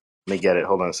a, let me get it.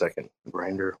 Hold on a second.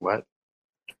 Grindr, what?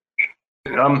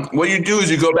 What you do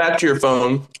is you go back to your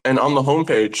phone, and on the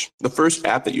homepage, the first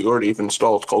app that you already have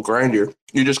installed called Grindr,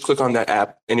 you just click on that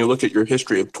app, and you look at your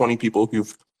history of 20 people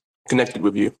who've connected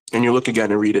with you, and you look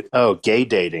again and read it. Oh, gay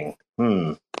dating.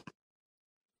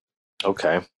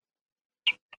 Okay.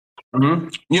 Mm-hmm.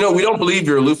 You know, we don't believe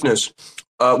your aloofness.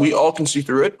 We all can see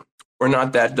through it. We're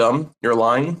not that dumb. You're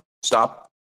lying. Stop.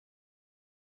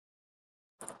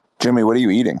 Jimmy, what are you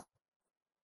eating?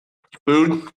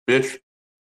 Food, bitch.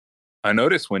 I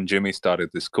noticed when Jimmy started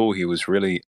this call, he was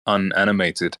really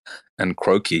unanimated and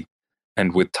croaky.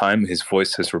 And with time, his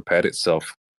voice has repaired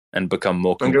itself and become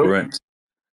more congruent.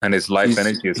 And his life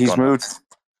energy has gone up.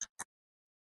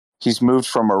 He's moved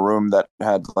from a room that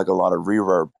had like a lot of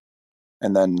reverb.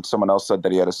 And then someone else said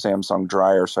that he had a Samsung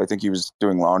dryer. So I think he was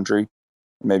doing laundry.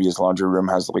 Maybe his laundry room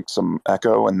has like some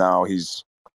echo. And now he's...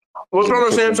 What's wrong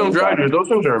with Samsung dryers? Those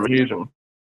things are amazing.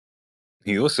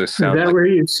 He also sounds like where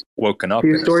he's woken up. Do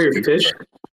you store your fish?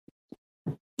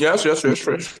 Yes, fish.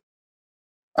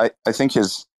 I think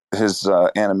his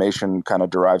animation kind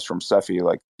of derives from Seffi.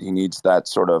 Like he needs that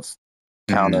sort of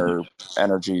counter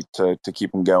energy to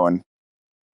keep him going.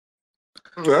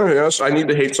 Yes, I need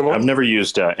to hate someone. I've never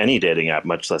used any dating app,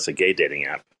 much less a gay dating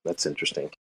app. That's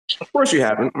interesting. Of course you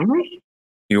haven't. Mm-hmm.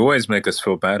 You always make us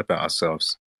feel bad about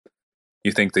ourselves.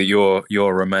 You think that your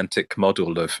romantic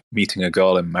model of meeting a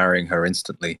girl and marrying her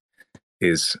instantly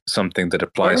is something that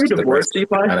applies to the rest of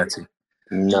humanity?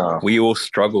 No. We all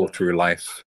struggle through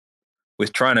life. We're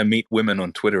trying to meet women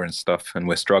on Twitter and stuff, and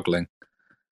we're struggling.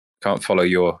 Can't follow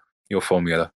your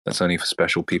formula. That's only for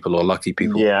special people or lucky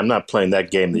people. Yeah, I'm not playing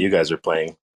that game that you guys are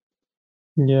playing.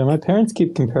 Yeah, my parents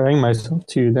keep comparing myself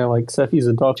to you. They're like, Sephi's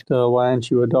a doctor. Why aren't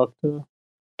you a doctor?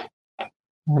 I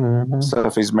don't know, man.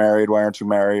 Sephi's married. Why aren't you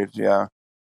married? Yeah.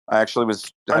 I actually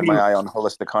had my eye on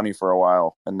Holistic Honey for a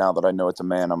while, and now that I know it's a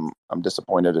man, I'm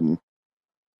disappointed. And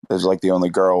there's like the only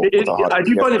girl. With a hot I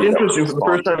do find it PhD interesting for the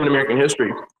first time in American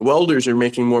history. Welders are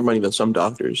making more money than some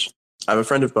doctors. I have a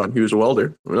friend of mine who's a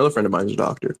welder. Another friend of mine is a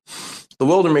doctor. The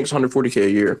welder makes $140K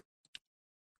a year,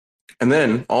 and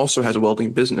then also has a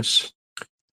welding business.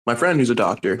 My friend, who's a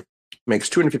doctor, makes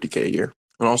 $250K a year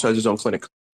and also has his own clinic.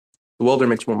 The welder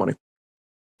makes more money.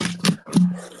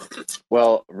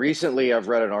 Well, recently I've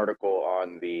read an article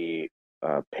on the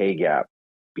pay gap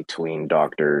between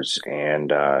doctors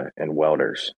and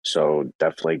welders, so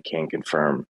definitely can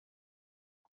confirm.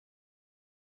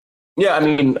 Yeah, I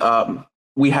mean,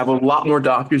 we have a lot more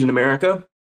doctors in America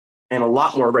and a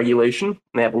lot more regulation, and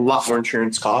they have a lot more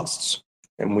insurance costs,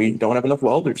 and we don't have enough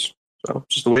welders. So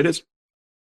it's just the way it is.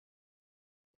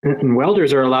 And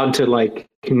welders are allowed to like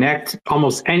connect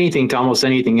almost anything to almost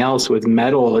anything else with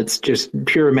metal. It's just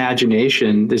pure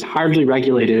imagination. It's hardly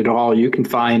regulated at all. You can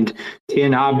find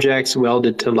tin objects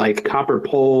welded to like copper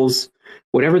poles,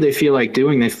 whatever they feel like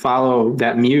doing, they follow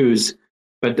that muse.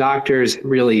 But doctors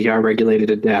really are regulated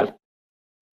to death.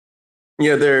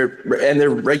 Yeah, they're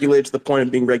regulated to the point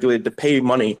of being regulated to pay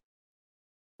money,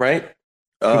 right?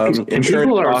 And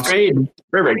people are afraid.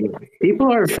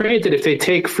 People are afraid that if they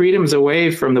take freedoms away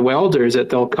from the welders,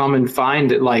 that they'll come and find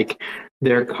that like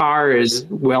their car is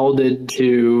welded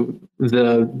to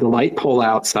the light pole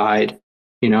outside,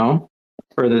 you know,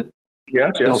 or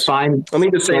they'll find. Let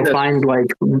me just say that find like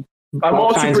I'm all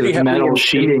also kinds pretty of metal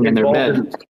sheeting in their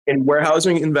bed. In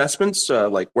warehousing investments,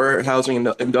 like warehousing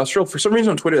and industrial. For some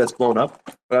reason on Twitter that's blown up,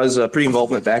 but I was pretty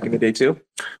involved in it back in the day too.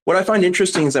 What I find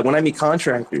interesting is that when I meet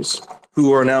contractors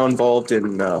who are now involved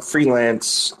in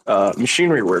freelance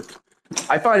machinery work,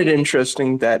 I find it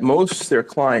interesting that most of their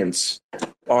clients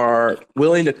are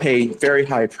willing to pay very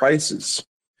high prices,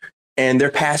 and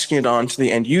they're passing it on to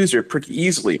the end user pretty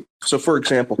easily. So for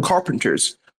example,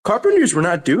 carpenters were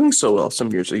not doing so well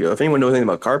some years ago. If anyone knows anything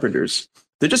about carpenters,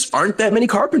 there just aren't that many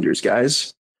carpenters,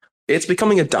 guys. It's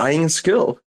becoming a dying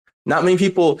skill. Not many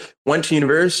people went to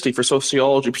university for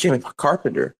sociology, became a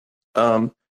carpenter.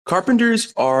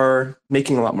 Carpenters are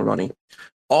making a lot more money.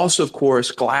 Also, of course,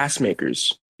 glass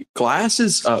makers. Glass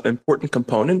is an important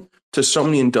component to so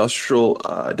many industrial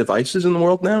devices in the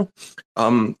world now.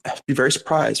 I'd be very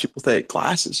surprised. People say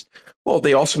glasses. Well,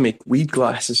 they also make weed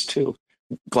glasses too.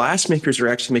 Glass makers are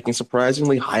actually making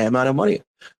surprisingly high amount of money.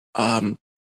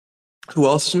 Who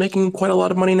else is making quite a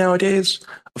lot of money nowadays?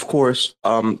 Of course,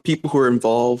 people who are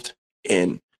involved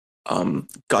in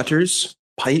gutters,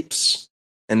 pipes,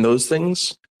 and those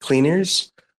things,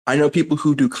 cleaners. I know people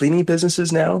who do cleaning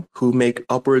businesses now who make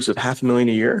upwards of $500,000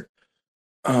 a year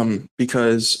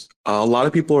because a lot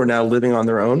of people are now living on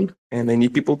their own and they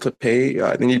need people to pay.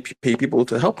 They need to pay people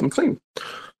to help them clean.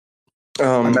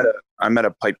 I met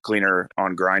a pipe cleaner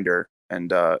on Grindr,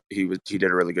 and he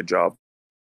did a really good job.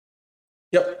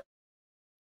 Yep.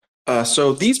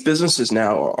 So these businesses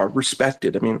now are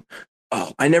respected. I mean,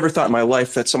 I never thought in my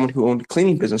life that someone who owned a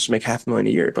cleaning business would make $500,000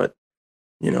 a year. But,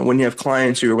 you know, when you have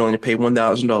clients who are willing to pay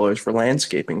 $1,000 for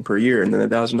landscaping per year and then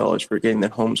 $1,000 for getting their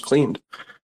homes cleaned,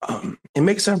 it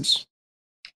makes sense.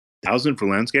 $1,000 for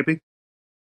landscaping?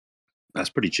 That's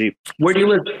pretty cheap. Where do you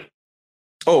live?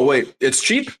 Oh, wait, it's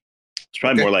cheap? It's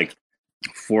probably more like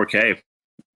 $4K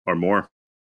or more.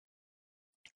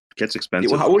 It gets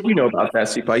expensive. Well, what do you know about that,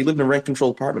 CPI? You live in a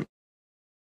rent-controlled apartment.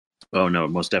 Oh, no,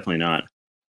 most definitely not.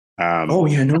 No,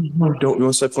 don't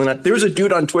most definitely not. There was a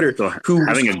dude on Twitter who was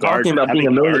talking about being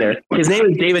a millionaire. His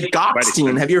name is David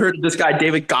Gockstein. Have you heard of this guy,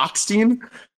 David Gockstein?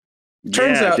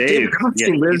 Turns out David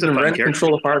Gockstein lives in a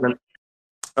rent-controlled apartment.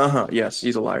 Yes,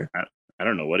 he's a liar. I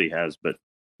don't know what he has, but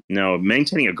no,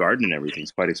 maintaining a garden and everything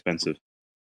is quite expensive.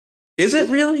 Is it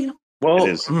really? Well, it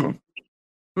is.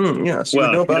 Yeah. So well,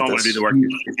 you know about if you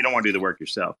don't want to do the work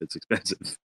yourself, it's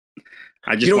expensive.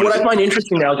 What I find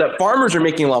interesting now is that farmers are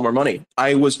making a lot more money.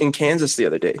 I was in Kansas the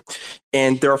other day,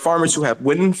 and there are farmers who have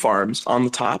wind farms on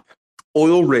the top,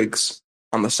 oil rigs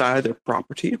on the side of their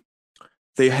property.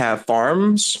 They have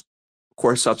farms, of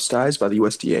course, subsidized by the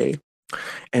USDA,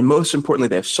 and most importantly,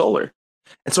 they have solar.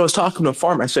 And so I was talking to a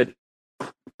farmer. I said,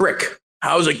 "Brick,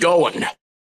 how's it going?"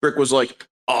 Brick was like,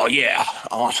 "Oh yeah,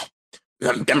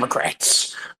 them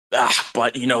Democrats.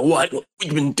 But you know what?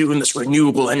 We've been doing this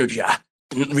renewable energy. I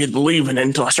didn't really believe in it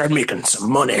until I started making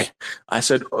some money. I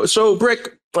said, so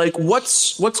Brick, like,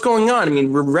 what's going on? I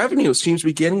mean, revenue seems to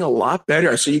be getting a lot better.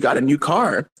 I see you got a new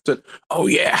car. I said, oh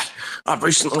yeah, I've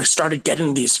recently started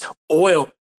getting these oil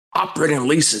operating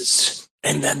leases,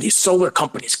 and then these solar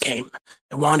companies came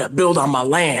and wanted to build on my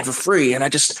land for free, and I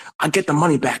get the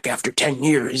money back after 10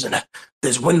 years, and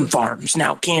there's wind farms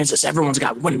now. Kansas, everyone's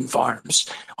got wind farms.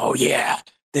 Oh yeah,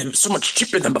 they're so much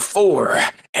cheaper than before,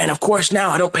 and of course now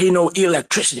I don't pay no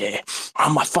electricity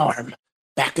on my farm.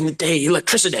 Back in the day,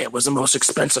 electricity was the most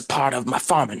expensive part of my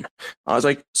farming. I was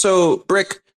like, so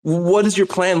Brick, what is your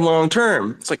plan long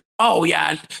term? It's like, oh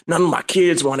yeah, none of my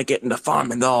kids want to get into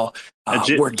farming. They're all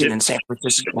working in San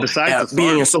Francisco,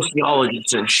 being a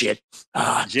sociologist and shit.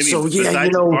 Jimmy, so yeah,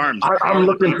 you know, I'm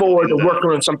looking forward to working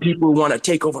with some people who want to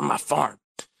take over my farm.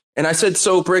 And I said,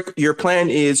 so Brick, your plan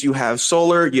is you have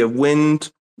solar, you have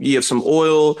wind, you have some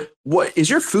oil. What is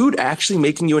your food actually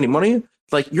making you any money?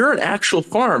 Like, you're an actual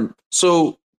farm.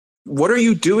 So what are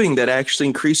you doing that actually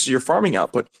increases your farming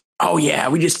output? Oh, yeah,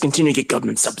 we just continue to get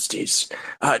government subsidies.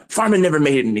 Farming never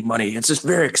made any money. It's just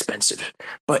very expensive.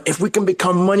 But if we can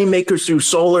become money makers through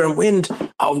solar and wind,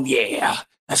 oh, yeah,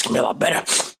 that's going to be a lot better.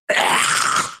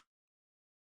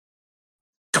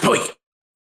 Kapooey.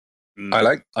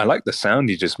 I like the sound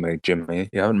you just made, Jimmy.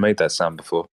 You haven't made that sound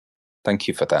before. Thank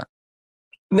you for that.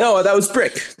 No, that was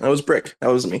Brick. That was Brick. That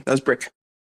was me. That was Brick.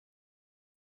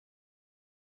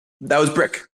 That was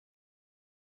Brick.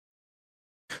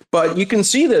 But you can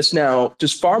see this now.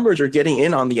 Just farmers are getting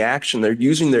in on the action. They're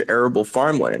using their arable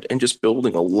farmland and just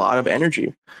building a lot of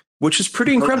energy, which is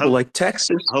pretty incredible. Like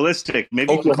Texas. Holistic.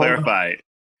 Maybe you can clarify.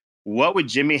 What would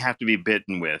Jimmy have to be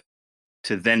bitten with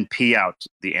to then pee out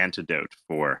the antidote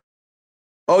for?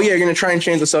 Oh, yeah, you're going to try and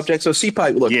change the subject. So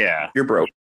CPI, look, you're broke.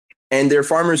 And they're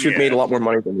farmers who've made a lot more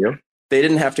money than you. They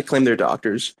didn't have to claim their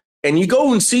doctors. And you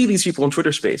go and see these people in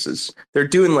Twitter spaces. They're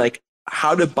doing like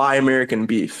how to buy American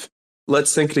beef.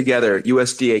 Let's think together,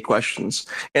 USDA questions.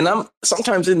 And I'm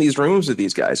sometimes in these rooms with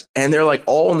these guys, and they're like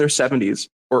all in their 70s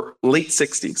or late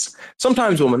 60s.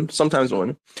 Sometimes women.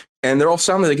 And they're all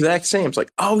sounding the exact same. It's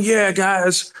like, oh, yeah,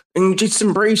 guys, and just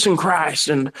embracing Christ.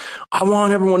 And I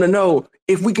want everyone to know,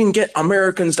 if we can get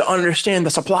Americans to understand the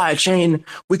supply chain,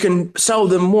 we can sell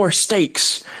them more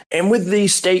steaks. And with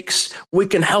these steaks, we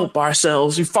can help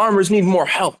ourselves. You farmers need more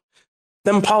help.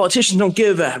 Them politicians don't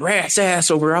give a rat's ass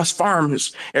over us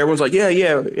farmers. Everyone's like, yeah,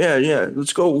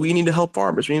 let's go. We need to help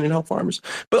farmers.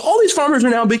 But all these farmers are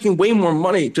now making way more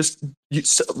money just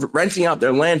renting out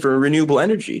their land for renewable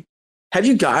energy. Have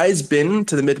you guys been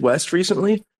to the Midwest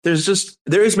recently? There has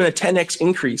been a 10x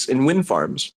increase in wind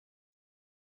farms.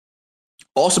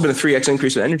 Also been a 3x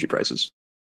increase in energy prices.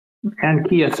 And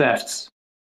Kia thefts.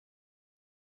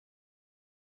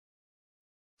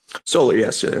 Solar,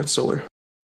 yes, solar.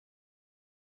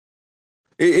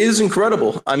 It is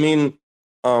incredible. I mean,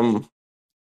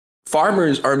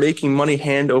 farmers are making money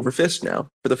hand over fist now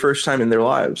for the first time in their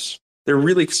lives.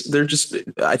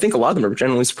 I think a lot of them are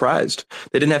genuinely surprised.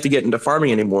 They didn't have to get into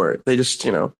farming anymore. They just,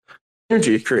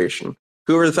 energy creation.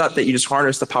 Whoever thought that you just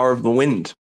harness the power of the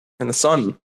wind and the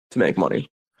sun to make money?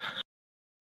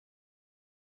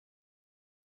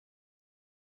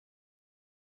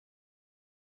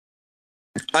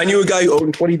 I knew a guy who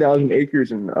owned 20,000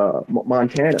 acres in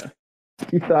Montana.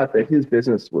 He thought that his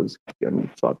business was going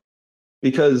to fuck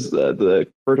because the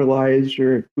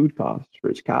fertilizer and food costs for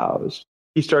his cows.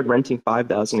 He started renting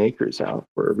 5,000 acres out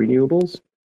for renewables,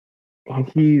 and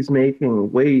he's making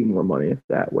way more money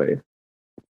that way.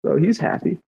 So he's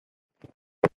happy.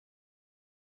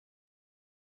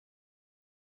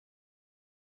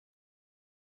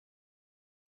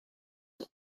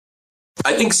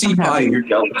 I think CPI, you're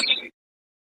jealous.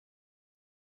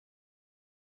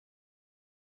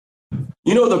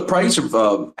 The price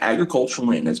of agricultural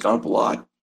land has gone up a lot.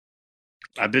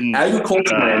 I've been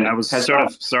agricultural land. I was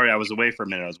sorry. I was away for a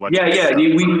minute. I was watching. Yeah.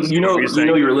 You know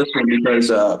you're listening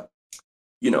because I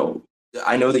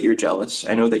know that you're jealous.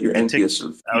 I know that you're envious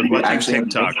of. I was watching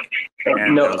TikTok.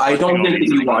 No, I don't think that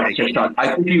you watch TikTok.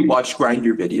 I think you watch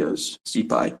Grindr videos,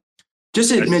 CPI.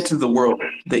 Just admit to the world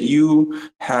that you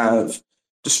have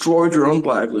destroyed your own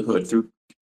livelihood through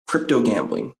crypto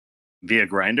gambling. Via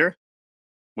Grindr?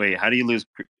 Wait, how do you lose?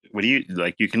 What do you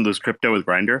like? You can lose crypto with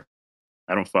Grindr?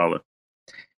 I don't follow.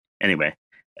 Anyway,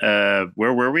 where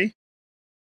were we?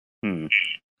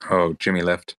 Oh, Jimmy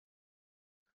left.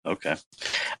 Okay.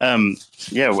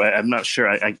 Yeah, well, I'm not sure.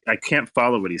 I can't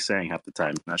follow what he's saying half the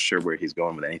time. Not sure where he's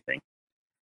going with anything.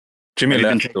 Jimmy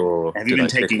left, have you been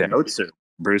taking notes, or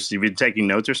Bruce? You've been taking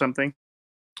notes or something?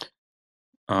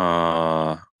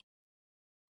 Either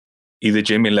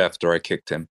Jimmy left or I kicked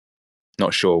him.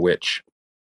 Not sure which.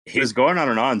 He was going on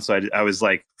and on, so I was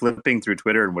like flipping through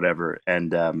Twitter and whatever,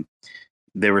 and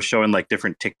they were showing like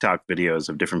different TikTok videos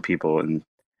of different people, and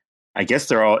I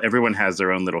guess everyone has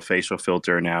their own little facial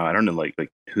filter now. I don't know like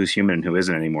who's human and who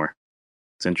isn't anymore.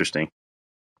 It's interesting.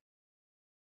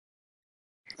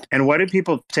 And why do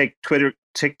people take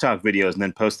TikTok videos and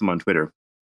then post them on Twitter?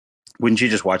 Wouldn't you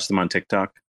just watch them on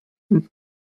TikTok?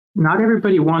 Not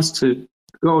everybody wants to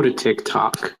go to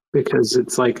TikTok because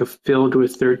it's like filled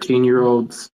with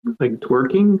 13-year-olds like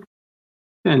twerking.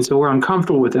 And so we're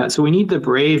uncomfortable with that. So we need the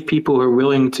brave people who are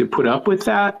willing to put up with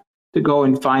that to go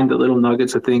and find the little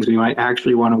nuggets of things we might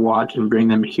actually want to watch and bring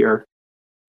them here.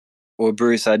 Well,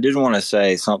 Bruce, I did want to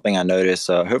say something I noticed.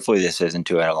 Hopefully this isn't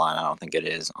too out of line. I don't think it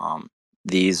is.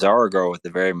 The Zara girl with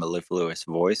the very mellifluous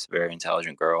voice, very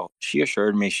intelligent girl, she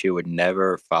assured me she would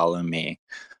never follow me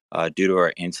due to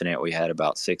our incident we had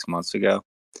about 6 months ago.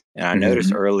 And I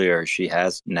noticed earlier she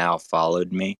has now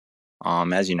followed me.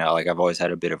 As you know, like I've always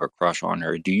had a bit of a crush on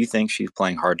her. Do you think she's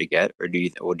playing hard to get, or do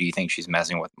you think she's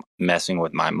messing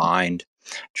with my mind,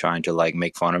 trying to like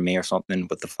make fun of me or something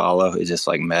with the follow? Is this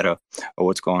like meta, or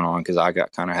what's going on? Because I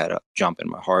got kind of had a jump in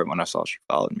my heart when I saw she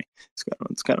followed me.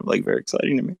 It's kind of like very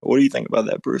exciting to me. What do you think about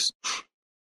that, Bruce?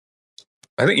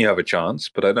 I think you have a chance,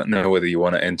 but I don't know whether you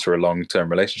want to enter a long-term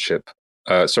relationship.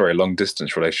 A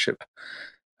long-distance relationship.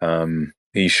 Are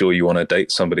you sure you want to date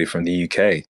somebody from the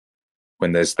UK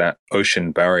when there's that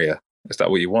ocean barrier? Is that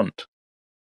what you want?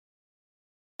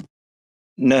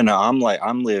 No,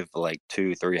 I'm live like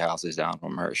 2-3 houses down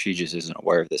from her. She just isn't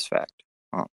aware of this fact.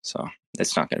 So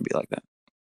it's not going to be like that.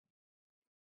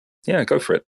 Yeah, go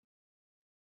for it.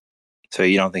 So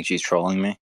you don't think she's trolling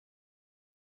me?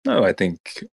 No, I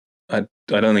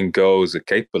don't think girls are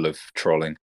capable of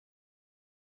trolling.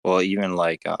 Well, even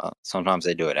like sometimes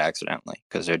they do it accidentally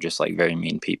because they're just like very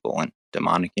mean people and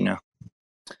demonic, you know?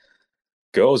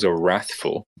 Girls are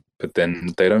wrathful, but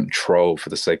then they don't troll for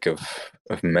the sake of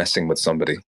messing with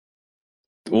somebody.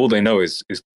 All they know is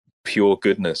pure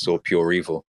goodness or pure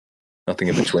evil. Nothing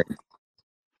in between.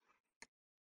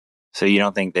 So you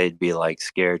don't think they'd be like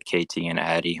scared KT and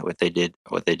Addie what they did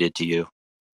to you?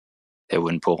 They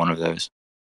wouldn't pull one of those?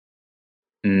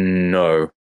 No.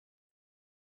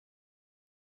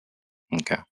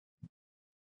 Okay.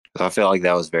 I feel like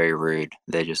that was very rude.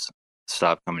 They just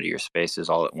stopped coming to your spaces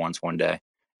all at once one day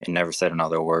and never said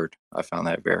another word. I found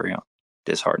that very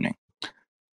disheartening.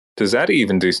 Does Addie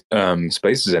even do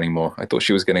spaces anymore? I thought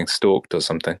she was getting stalked or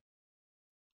something.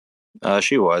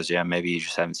 She was, yeah. Maybe you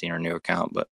just haven't seen her new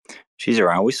account, but she's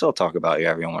around. We still talk about you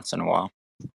every once in a while.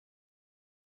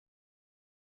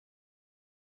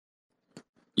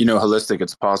 You know, Holistic,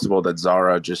 it's possible that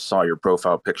Zara just saw your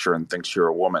profile picture and thinks you're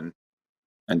a woman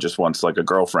and just wants like a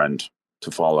girlfriend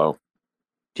to follow.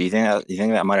 Do you think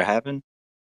that might have happened?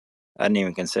 I didn't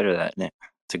even consider that.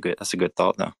 That's a good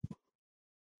thought though.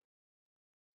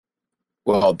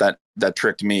 Well, that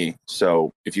tricked me.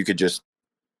 So if you could just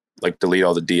like delete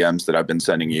all the DMs that I've been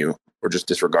sending you or just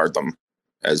disregard them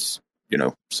as, you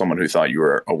know, someone who thought you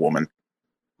were a woman,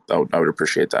 I would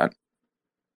appreciate that.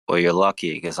 Well, you're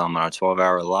lucky because I'm on a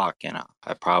 12-hour lock and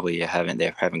I probably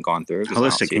haven't gone through.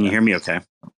 Holistic, can you hear me okay?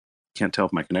 Can't tell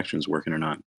if my connection is working or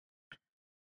not.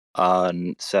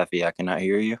 Sephi, I cannot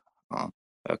hear you. Oh,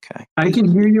 okay. I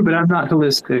can hear you, but I'm not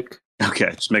Holistic.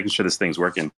 Okay, just making sure this thing's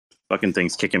working. Fucking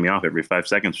thing's kicking me off every 5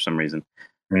 seconds for some reason.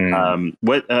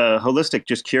 What Holistic,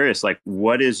 just curious, like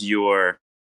what is your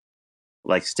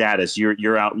like status?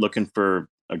 You're out looking for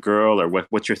a girl, or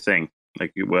what's your thing?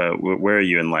 Like where are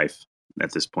you in life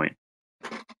at this point?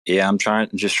 Yeah, I'm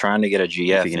just trying to get a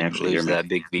GF and lose that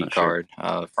big V card.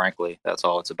 Sure. Frankly, that's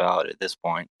all it's about at this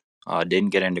point.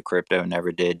 Didn't get into crypto,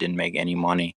 never didn't make any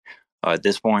money. At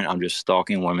this point, I'm just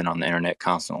stalking women on the internet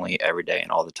constantly, every day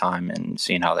and all the time, and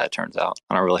seeing how that turns out.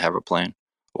 I don't really have a plan.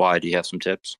 Why? Do you have some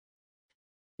tips?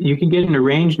 You can get an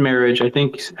arranged marriage. I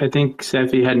think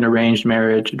Sephi had an arranged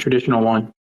marriage, a traditional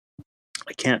one.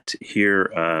 I can't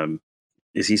hear.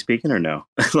 Is he speaking or no?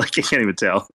 Like I can't even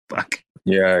tell. Fuck.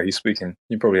 Yeah, he's speaking.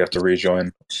 You probably have to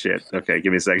rejoin. Shit. Okay,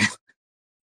 give me a second.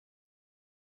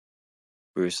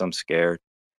 Bruce, I'm scared.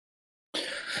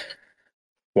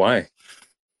 Why?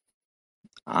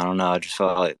 I don't know. I just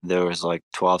felt like there was like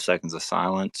 12 seconds of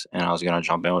silence and I was going to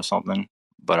jump in with something.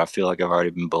 But I feel like I've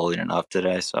already been bullied enough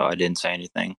today, so I didn't say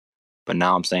anything. But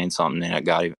now I'm saying something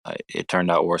and it turned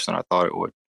out worse than I thought it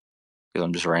would because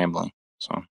I'm just rambling.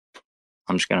 So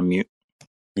I'm just going to mute.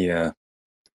 Yeah.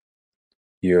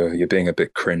 You're being a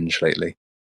bit cringe lately.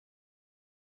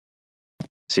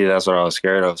 See, that's what I was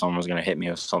scared of. Someone was going to hit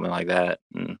me with something like that.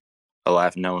 And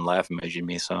a known laugh emoji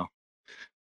me, so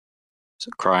it's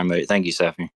a cry emoji. Thank you,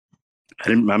 Seffi.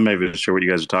 I'm not even sure what you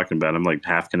guys are talking about. I'm like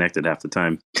half connected half the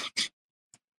time.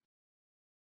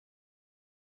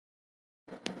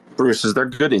 Bruce, is there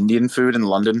good Indian food in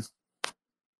London?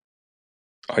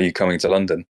 Are you coming to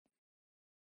London?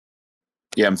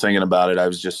 Yeah, I'm thinking about it. I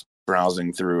was just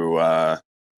browsing through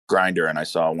Grindr, and I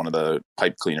saw one of the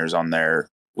pipe cleaners on there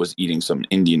was eating some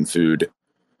Indian food,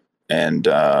 and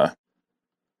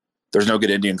there's no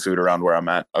good Indian food around where I'm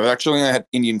at. I've actually only had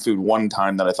Indian food one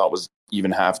time that I thought was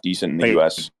even half decent in the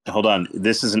US. Hold on.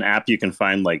 This is an app you can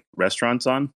find like restaurants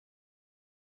on?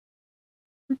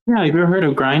 Yeah, have you ever heard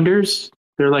of Grinders?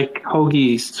 They're like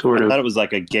hoagies, sort of. I thought it was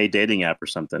like a gay dating app or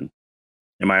something.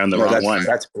 Am I on the wrong one?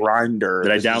 That's Grindr.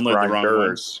 Did I download the wrong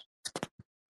one?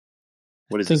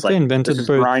 What is I think they invented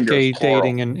both gay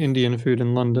dating and Indian food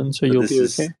in London, so you'll be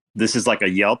okay. This is like a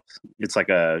Yelp. It's like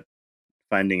a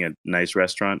finding a nice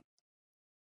restaurant.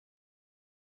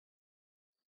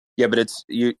 Yeah, but it's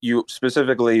you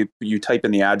specifically you type in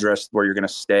the address where you're going to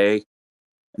stay,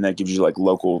 and that gives you like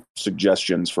local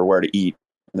suggestions for where to eat.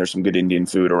 And there's some good Indian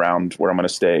food around where I'm going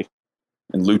to stay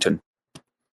in Luton.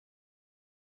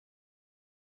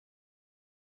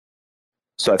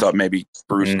 So I thought maybe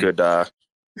Bruce could confirm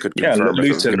if it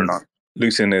was good or not.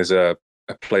 Luton is a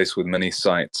place with many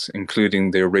sites,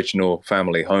 including the original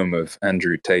family home of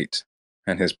Andrew Tate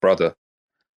and his brother,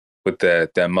 with their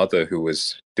mother, who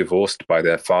was divorced by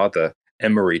their father,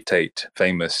 Emery Tate,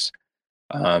 famous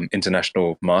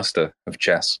international master of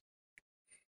chess.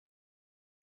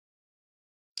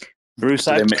 Bruce,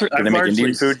 do they make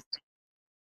Indian food?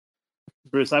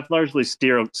 Bruce, I've largely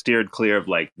steered clear of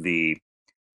like like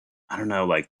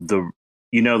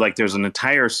there's an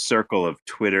entire circle of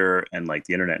Twitter and like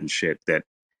the internet and shit that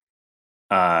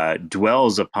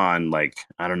dwells upon like,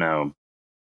 I don't know,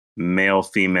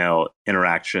 male-female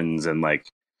interactions and like,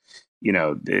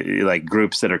 like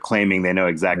groups that are claiming they know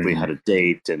exactly how to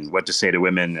date and what to say to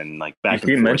women and like back and forth.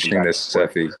 You keep mentioning this,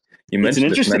 Seffi. You mentioned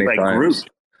it's an interesting like group.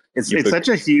 It's such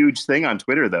a huge thing on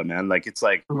Twitter though, man. Like it's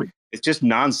just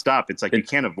nonstop. It's like you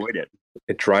can't avoid it.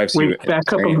 It drives you.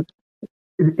 Back up.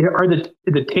 Are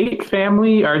the Tate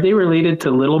family, are they related to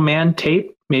Little Man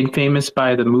Tate, made famous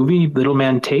by the movie Little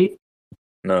Man Tate?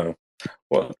 No.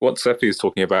 What Seffi is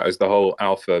talking about is the whole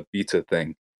alpha beta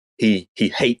thing. He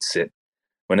hates it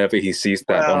whenever he sees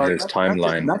that on his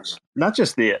timeline.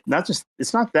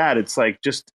 It's not that. It's like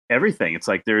just everything. It's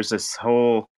like there's this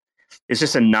whole. It's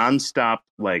just a nonstop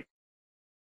like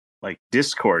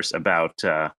discourse about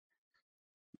I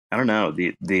don't know,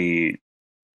 the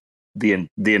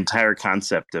entire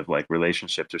concept of like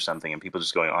relationships or something, and people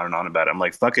just going on and on about it. I'm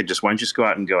like, fuck it, just why don't you just go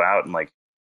out and like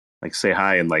say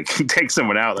hi and like take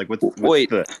someone out? Like what's all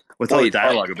the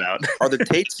dialogue about? Are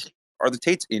the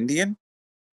Tates Indian?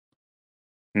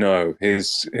 No,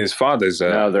 his father's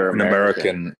they're an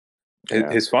American.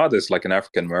 His father's like an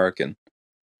African American,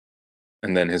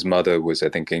 and then his mother was, I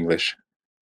think, English.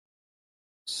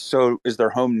 So is their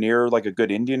home near like a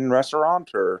good Indian restaurant,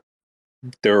 or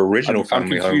their original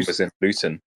family home was in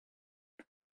Luton?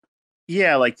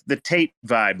 Yeah, like the Tate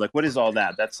vibe. Like, what is all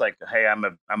that? That's like, hey,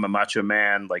 I'm a macho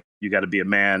man. Like, you got to be a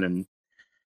man, and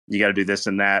you got to do this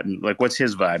and that. And like, what's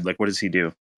his vibe? Like, what does he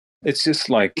do? It's just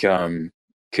like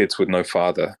kids with no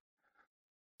father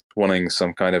wanting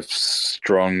some kind of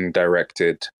strong,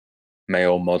 directed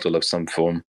male model of some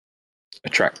form,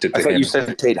 attracted to him. I thought you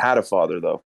said Tate had a father,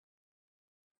 though.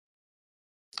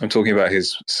 I'm talking about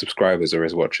his subscribers or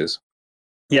his watchers.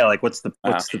 Yeah, like what's the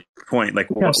point? Like,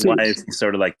 why is he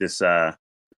sort of like this?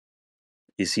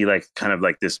 Is he like kind of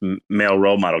like this male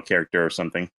role model character or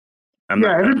something?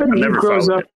 Everybody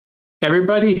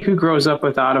who grows up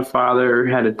without a father,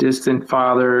 had a distant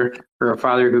father, or a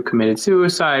father who committed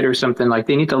suicide or something, like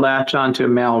they need to latch onto a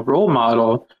male role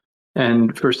model.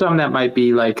 And for some, that might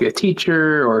be like a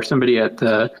teacher or somebody at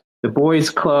the boys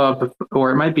club,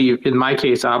 or it might be, in my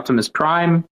case, Optimus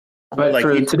Prime. But like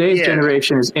for today's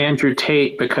generation is Andrew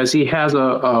Tate, because he has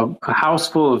a house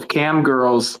full of cam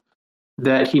girls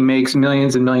that he makes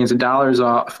millions and millions of dollars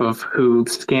off of, who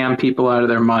scam people out of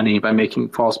their money by making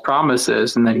false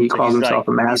promises, and then he calls himself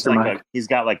a mastermind. He's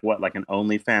got like what, like an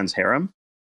OnlyFans harem?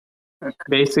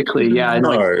 Basically, yeah,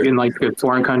 in like a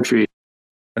foreign country.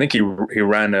 I think he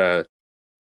ran a.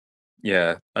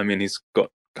 Yeah, I mean, he's got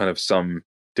kind of some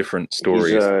different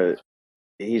stories.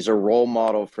 He's a role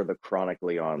model for the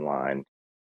chronically online.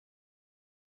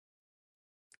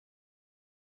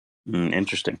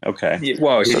 Interesting. Okay. Yeah,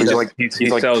 well, he's like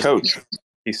Coach.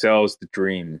 He sells the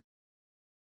dream.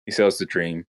 He sells the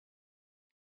dream.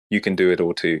 You can do it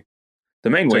all too.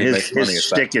 The main way he makes money his is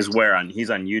shtick is where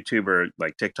he's on YouTube or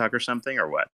like TikTok or something, or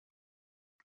what?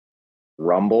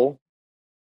 Rumble,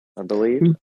 I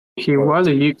believe. He was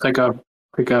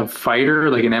like a fighter,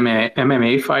 like an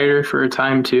MMA fighter for a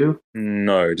time too.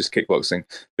 No, just kickboxing.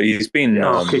 But he's been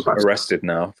arrested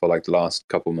now for like the last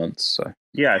couple months. So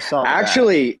yeah, I saw.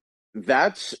 Actually,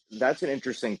 that's an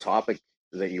interesting topic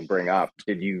that you bring up.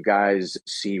 Did you guys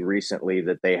see recently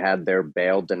that they had their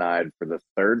bail denied for the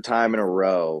third time in a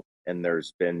row, and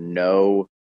there's been no,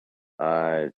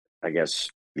 I guess,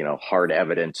 hard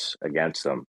evidence against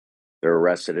them? They're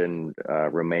arrested in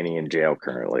Romanian jail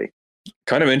currently.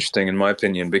 Kind of interesting, in my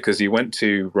opinion, because he went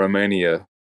to Romania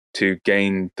to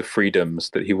gain the freedoms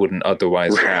that he wouldn't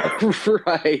otherwise have.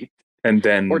 Right. And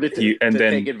then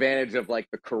take advantage of like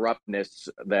the corruptness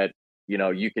that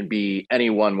you can be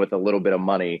anyone with a little bit of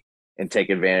money and take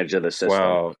advantage of the system.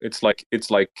 Wow, it's like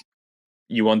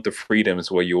you want the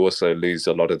freedoms where you also lose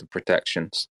a lot of the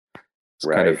protections. It's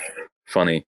kind of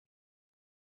funny.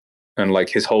 And like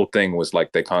his whole thing was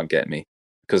like, they can't get me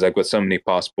because I've got so many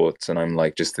passports, and I'm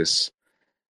like just this.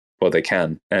 Well, they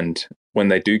can, and when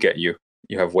they do get you,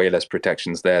 you have way less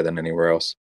protections there than anywhere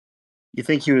else. You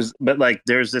think he was, but like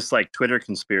there's this like Twitter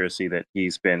conspiracy that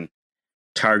he's been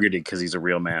targeted because he's a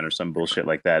real man or some bullshit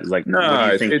like that. It's like, no, what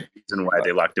do you think the reason why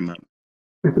they locked him up?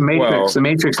 The Matrix. The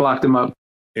Matrix locked him up.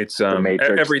 It's the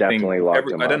Matrix everything. Definitely locked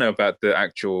him I don't up. know about the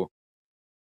actual.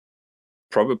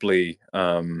 Probably,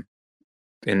 in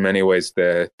many ways,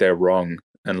 they're wrong,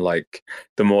 and like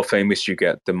the more famous you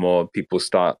get, the more people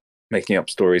start making up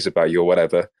stories about you or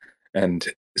whatever. And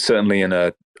certainly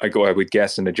I would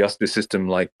guess in a justice system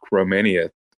like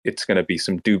Romania, it's going to be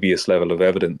some dubious level of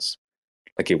evidence.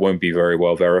 Like it won't be very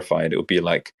well verified. It'll be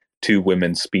like two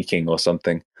women speaking or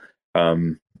something.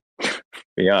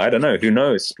 Yeah, I don't know. Who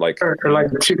knows? Like, or like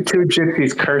two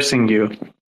gypsies cursing you.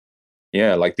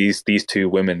 Yeah, like these two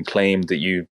women claimed that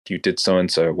you did so and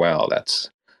so. Wow,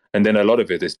 and then a lot of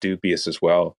it is dubious as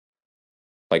well.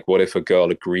 Like, what if a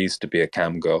girl agrees to be a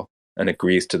cam girl and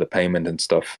agrees to the payment and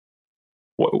stuff?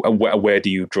 Where do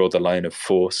you draw the line of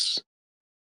force?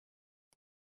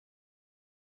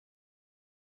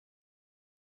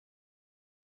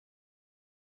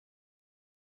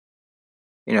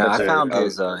 I found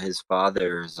his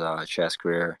father's chess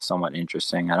career somewhat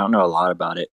interesting. I don't know a lot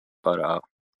about it, but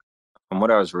from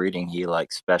what I was reading, he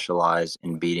like specialized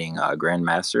in beating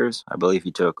grandmasters. I believe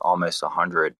he took almost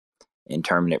 100 in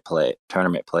tournament play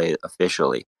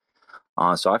officially.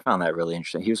 So I found that really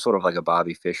interesting. He was sort of like a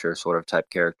Bobby Fischer sort of type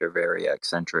character, very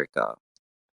eccentric,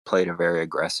 played a very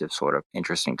aggressive sort of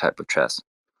interesting type of chess.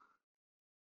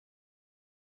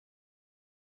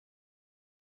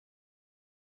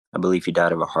 I believe he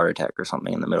died of a heart attack or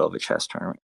something in the middle of a chess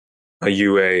tournament. Are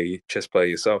you a chess player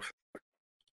yourself?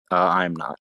 I am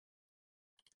not.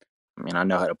 I mean, I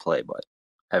know how to play, but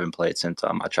I haven't played since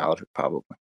my childhood,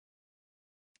 probably.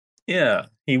 Yeah,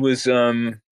 he was.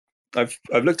 I've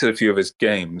looked at a few of his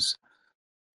games.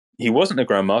 He wasn't a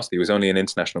grandmaster. He was only an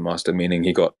international master, meaning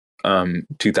he got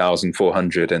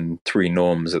 2,403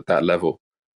 norms at that level.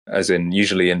 As in,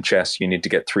 usually in chess, you need to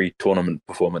get 3 tournament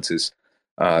performances,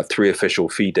 3 official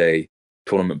FIDE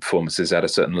tournament performances at a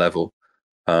certain level.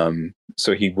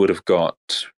 So he would have got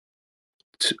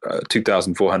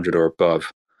 2,400 or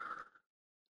above.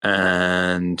 But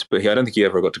I don't think he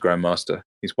ever got to grandmaster.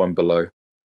 He's one below.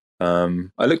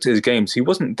 I looked at his games. He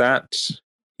wasn't that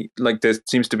like. There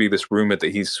seems to be this rumor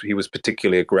that he was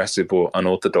particularly aggressive or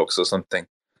unorthodox or something.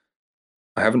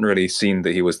 I haven't really seen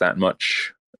that he was that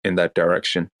much in that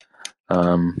direction.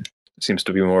 It seems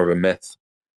to be more of a myth.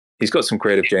 He's got some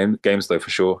creative games though, for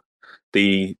sure.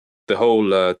 The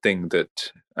whole thing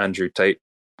that Andrew Tate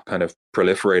kind of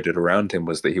proliferated around him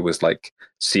was that he was like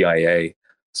CIA,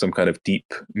 some kind of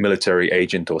deep military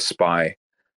agent or spy.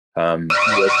 Working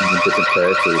in different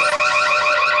territories.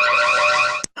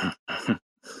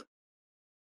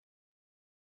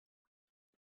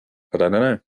 But I don't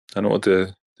know. I don't know what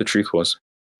the truth was.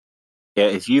 Yeah,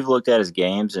 if you've looked at his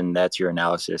games and that's your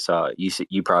analysis,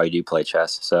 you probably do play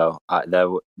chess. So that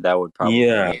would probably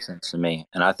make sense to me.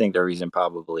 And I think the reason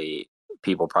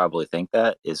people probably think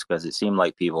that is because it seemed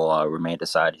like people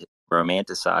romanticized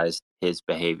his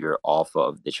behavior off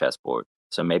of the chessboard.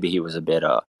 So maybe he was a bit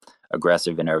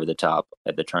aggressive and over the top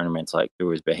at the tournaments, like through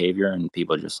his behavior, and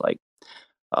people just like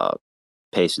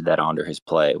pasted that onto his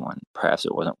play when perhaps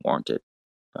it wasn't warranted.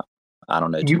 I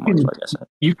don't know too much, like I said.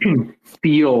 You can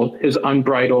feel his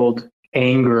unbridled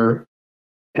anger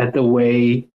at the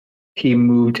way he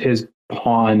moved his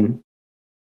pawn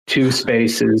 2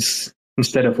 spaces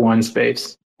instead of 1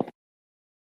 space.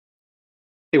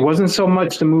 It wasn't so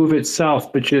much the move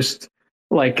itself, but just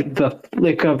like the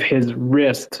flick of his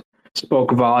wrist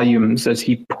spoke volumes as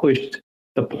he pushed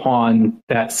the pawn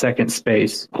that 2nd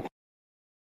space.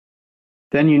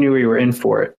 then you knew you were in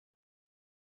for it.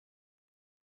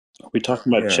 Are we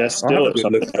talking about chess I'll still have or a good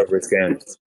something? look over his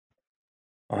games.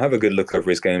 I'll have a good look over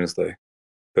his games though,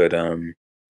 but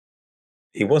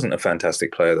he wasn't a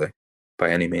fantastic player though, by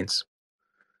any means.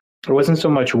 It wasn't so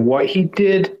much what he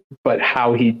did, but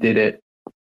how he did it.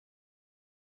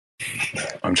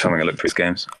 I'm just having a look through his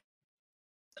games.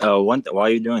 While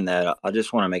you're doing that, I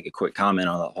just want to make a quick comment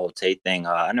on the whole Tate thing.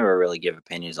 I never really give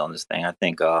opinions on this thing. I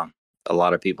think a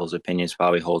lot of people's opinions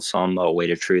probably hold some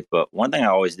weight of truth. But one thing I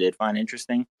always did find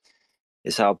interesting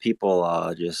is how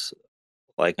people just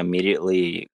like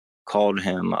immediately called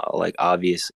him like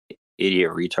obvious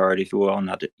idiot retard, if you will,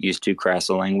 not to use too crass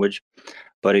a language.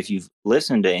 But if you've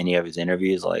listened to any of his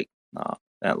interviews, like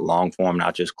that long form,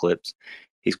 not just clips,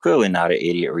 he's clearly not an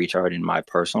idiot retard, in my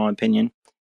personal opinion.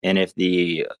 And if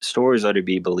the stories are to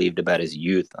be believed about his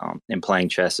youth and playing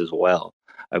chess as well,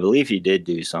 I believe he did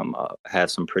do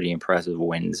have some pretty impressive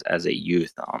wins as a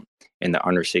youth in the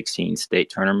under 16 state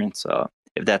tournaments.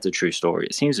 If that's a true story,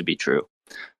 it seems to be true.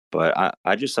 But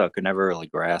I just could never really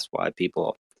grasp why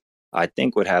people, I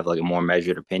think, would have like a more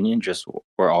measured opinion, just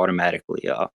were automatically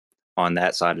on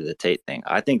that side of the Tate thing.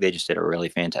 I think they just did a really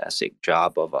fantastic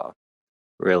job of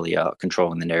really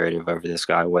controlling the narrative over this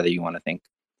guy, whether you want to think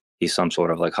he's some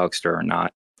sort of like huckster or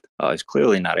not. He's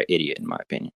clearly not an idiot, in my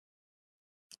opinion.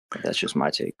 But that's just my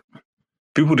take.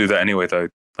 People do that anyway, though.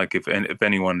 Like if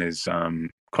anyone is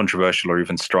controversial or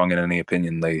even strong in any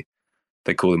opinion, they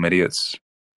call them idiots.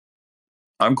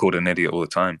 I'm called an idiot all the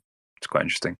time. It's quite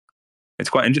interesting. It's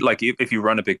quite like if you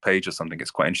run a big page or something, it's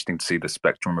quite interesting to see the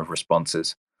spectrum of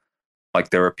responses. Like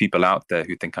there are people out there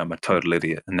who think I'm a total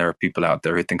idiot, and there are people out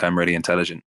there who think I'm really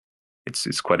intelligent.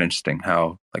 It's quite interesting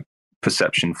how like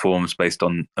perception forms based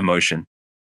on emotion.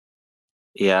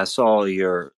 Yeah, I saw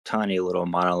your tiny little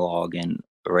monologue in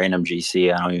Random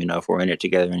GC. I don't even know if we're in it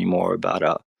together anymore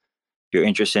about you're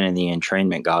interested in the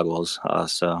entrainment goggles.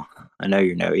 So I know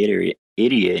you're no idiot,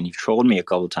 and you've trolled me a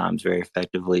couple times very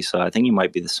effectively. So I think you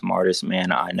might be the smartest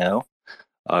man I know.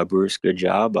 Bruce, good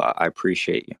job. I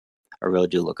appreciate you. I really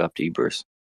do look up to you, Bruce.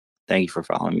 Thank you for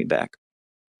following me back.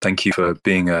 Thank you for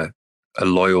being a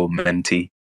loyal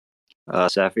mentee.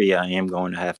 Safi, I am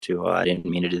going to have to, I didn't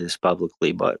mean to do this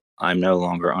publicly, but I'm no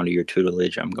longer under your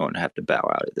tutelage. I'm going to have to bow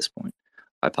out at this point.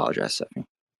 I apologize, Safi.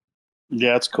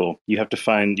 Yeah, it's cool. You have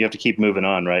to keep moving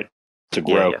on, right? To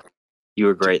grow. Yeah. You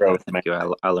were great, though. Thank you.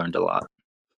 I learned a lot.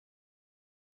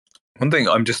 One thing,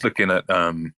 I'm just looking at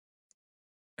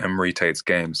Emery Tate's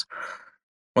games.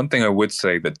 One thing I would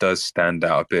say that does stand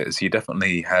out a bit is he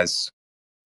definitely has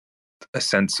a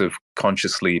sense of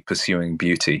consciously pursuing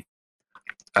beauty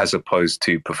as opposed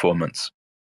to performance,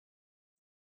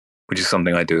 which is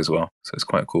something I do as well. So it's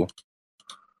quite cool.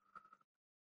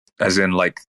 As in,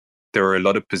 like, there are a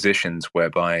lot of positions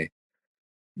whereby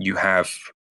you have,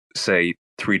 say,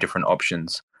 3 different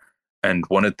options, and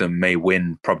one of them may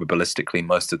win probabilistically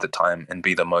most of the time and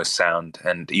be the most sound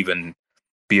and even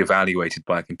be evaluated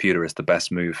by a computer as the best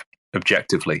move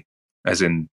objectively, as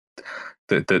in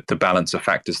the balance of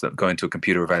factors that go into a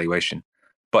computer evaluation.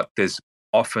 But there's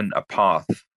often a path,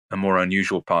 a more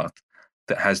unusual path,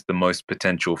 that has the most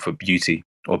potential for beauty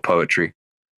or poetry.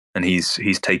 And he's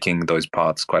taking those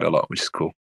paths quite a lot, which is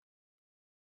cool.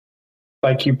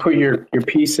 Like you put your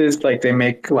pieces, like they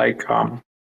make like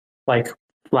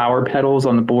flower petals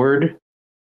on the board.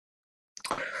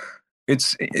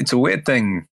 It's a weird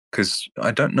thing because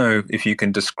I don't know if you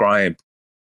can describe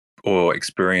or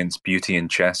experience beauty in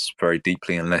chess very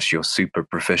deeply unless you're super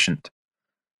proficient.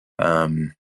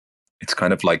 It's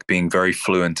kind of like being very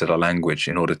fluent at a language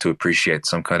in order to appreciate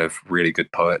some kind of really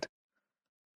good poet.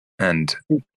 And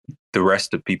the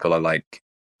rest of people are like,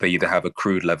 they either have a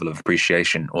crude level of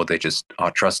appreciation or they just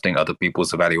are trusting other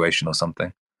people's evaluation or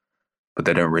something, but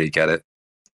they don't really get it.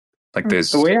 Like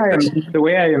there's the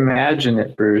way I imagine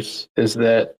it, Bruce, is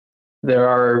that there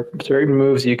are certain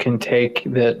moves you can take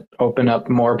that open up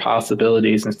more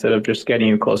possibilities instead of just getting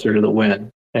you closer to the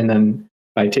win. And then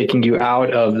by taking you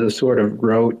out of the sort of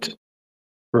rote,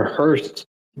 rehearsed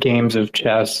games of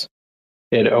chess,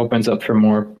 it opens up for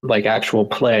more like actual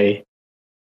play.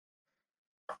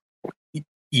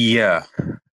 Yeah.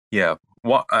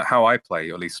 How I play,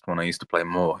 or at least when I used to play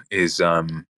more, is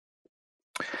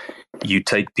you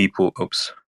take people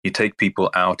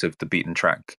out of the beaten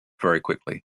track very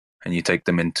quickly, and you take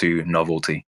them into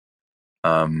novelty.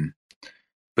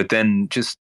 But then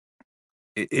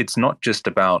it's not just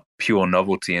about pure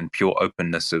novelty and pure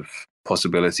openness of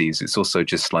possibilities. It's also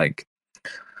just like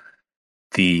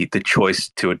the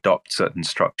choice to adopt certain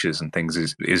structures and things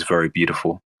is very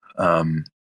beautiful.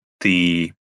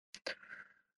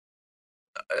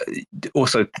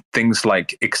 also things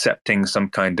like accepting some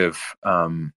kind of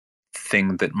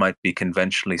thing that might be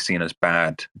conventionally seen as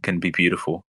bad can be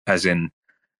beautiful, as in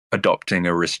adopting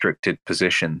a restricted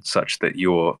position such that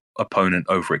your opponent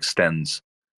overextends.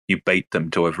 You bait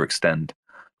them to overextend.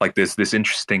 Like there's this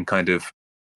interesting kind of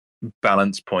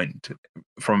balance point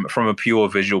from a pure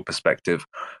visual perspective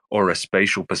or a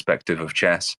spatial perspective of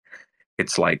chess.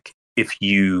 It's like if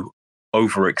you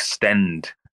overextend,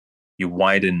 you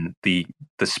widen the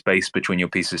space between your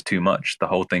pieces too much, the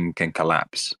whole thing can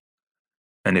collapse.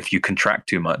 And if you contract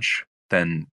too much,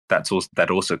 then that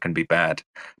also can be bad,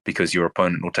 because your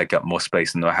opponent will take up more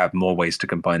space and they'll have more ways to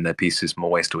combine their pieces,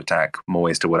 more ways to attack, more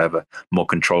ways to whatever, more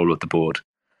control of the board.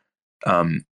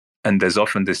 And there's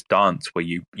often this dance where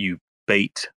you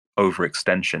bait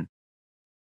overextension.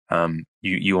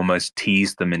 You almost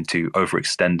tease them into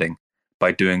overextending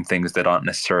by doing things that aren't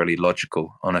necessarily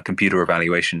logical on a computer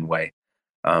evaluation way,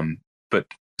 but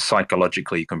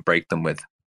psychologically you can break them with.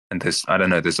 And there's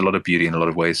a lot of beauty in a lot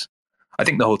of ways. I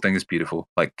think the whole thing is beautiful.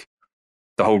 Like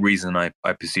the whole reason I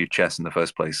pursued chess in the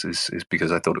first place is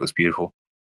because I thought it was beautiful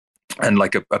and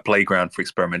like a playground for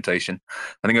experimentation.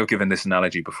 I think I've given this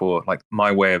analogy before. Like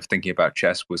my way of thinking about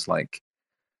chess was like,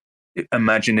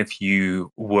 imagine if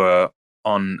you were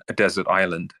on a desert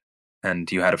island and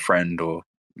you had a friend or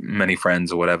many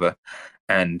friends or whatever,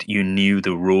 and you knew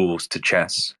the rules to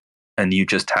chess and you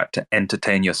just had to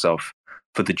entertain yourself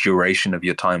for the duration of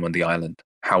your time on the island.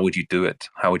 How would you do it?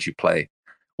 How would you play?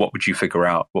 What would you figure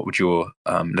out? What would your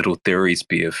little theories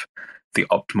be of the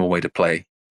optimal way to play?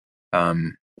 I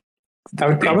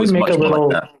would probably make a little.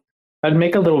 Like I'd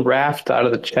make a little raft out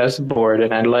of the chessboard,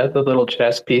 and I'd let the little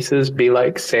chess pieces be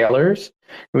like sailors.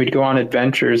 And we'd go on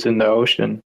adventures in the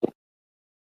ocean.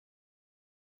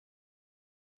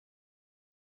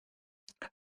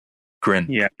 Grin.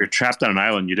 Yeah, if you're trapped on an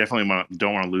island, you definitely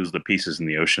don't want to lose the pieces in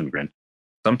the ocean, Grin.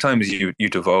 Sometimes you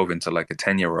devolve into like a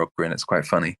 10-year-old, Grin. It's quite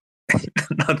funny.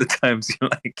 Other times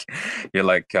you're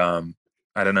like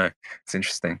I don't know. It's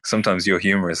interesting. Sometimes your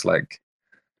humor is like,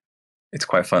 it's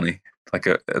quite funny. Like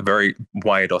a very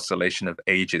wide oscillation of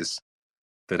ages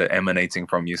that are emanating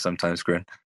from you sometimes, Grin.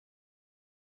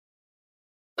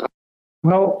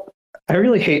 Well, I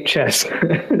really hate chess,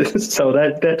 so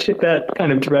that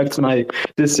kind of directs my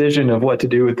decision of what to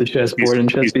do with the chessboard and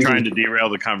chess. He's trying to derail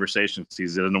the conversation because he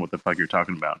doesn't know what the fuck you're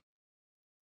talking about.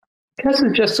 Chess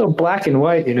is just so black and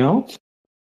white, you know.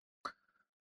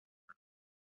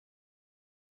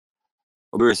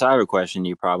 Well, Bruce, I have a question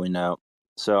you probably know.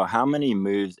 So, how many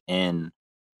moves in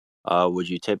would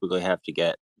you typically have to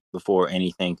get before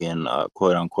anything can,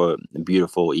 quote unquote,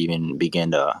 beautiful even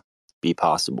begin to be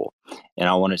possible? And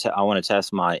I want to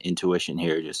test my intuition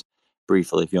here, just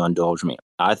briefly, if you indulge me.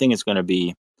 I think it's going to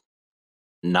be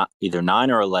not either 9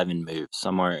 or 11 moves,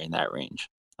 somewhere in that range.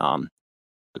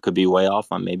 It could be way off.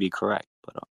 I may be correct,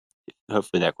 but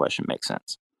hopefully that question makes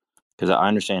sense, because I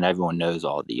understand everyone knows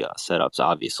all the setups,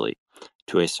 obviously,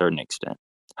 to a certain extent.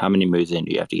 How many moves in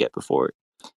do you have to get before it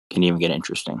can even get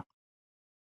interesting?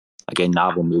 Like a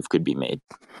novel move could be made.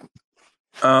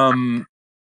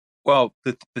 Well,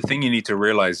 the thing you need to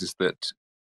realize is that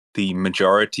the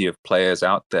majority of players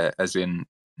out there, as in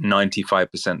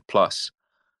 95% plus,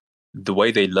 the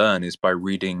way they learn is by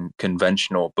reading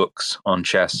conventional books on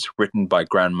chess written by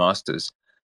grandmasters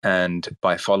and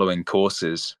by following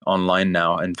courses online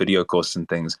now and video courses and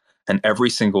things. And every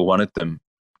single one of them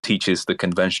teaches the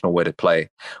conventional way to play,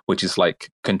 which is like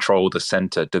control the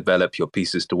center, develop your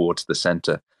pieces towards the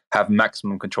center, have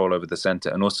maximum control over the center.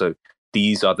 And also,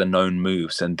 these are the known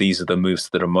moves, and these are the moves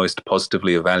that are most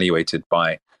positively evaluated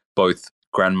by both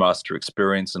grandmaster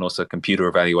experience and also computer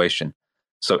evaluation.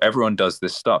 So everyone does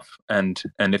this stuff. And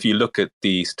if you look at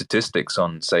the statistics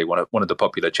on, say, one of the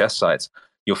popular chess sites,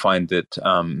 you'll find that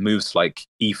moves like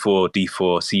E4,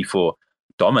 D4, C4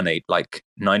 dominate like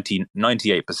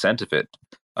 98% of it.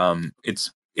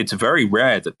 It's very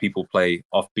rare that people play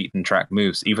off beaten track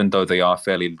moves, even though they are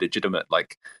fairly legitimate.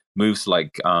 Like moves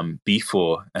like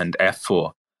B4 and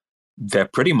F4, they're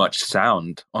pretty much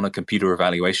sound on a computer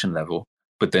evaluation level,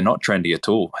 but they're not trendy at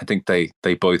all. I think they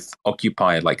both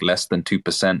occupy like less than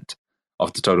 2%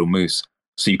 of the total moves.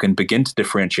 So you can begin to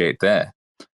differentiate there.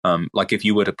 Like if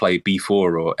you were to play B4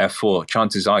 or F4,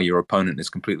 chances are your opponent is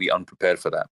completely unprepared for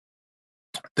that.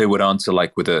 They would answer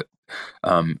like with a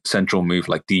central move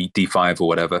like D5 or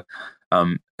whatever.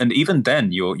 And even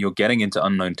then, you're getting into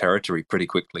unknown territory pretty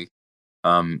quickly.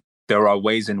 There are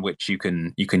ways in which you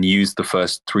can use the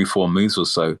first 3-4 moves or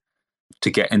so to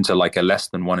get into like a less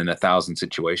than 1 in 1,000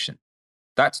 situation.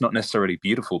 That's not necessarily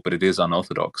beautiful, but it is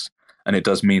unorthodox. And it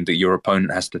does mean that your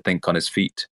opponent has to think on his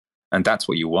feet. and that's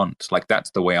what you want. Like,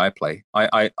 that's the way I play.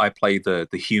 I play the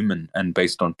human and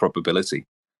based on probability.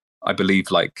 I believe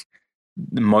like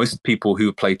most people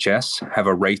who play chess have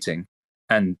a rating,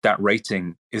 and that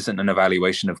rating isn't an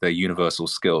evaluation of their universal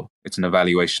skill. It's an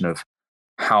evaluation of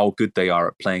how good they are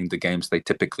at playing the games they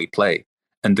typically play.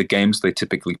 And the games they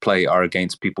typically play are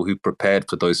against people who prepared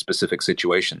for those specific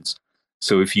situations.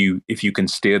 So if you can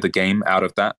steer the game out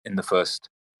of that in the first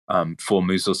 4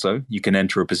 moves or so, you can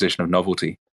enter a position of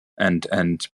novelty and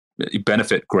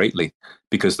benefit greatly,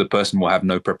 because the person will have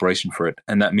no preparation for it.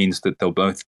 And that means that they'll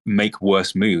both make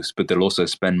worse moves, but they'll also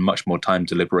spend much more time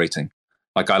deliberating.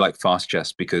 Like, I like fast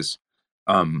chess because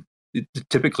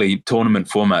typically tournament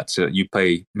formats, you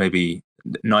play maybe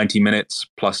 90 minutes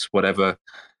plus whatever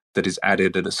that is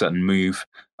added at a certain move.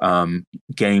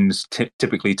 Games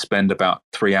typically spend about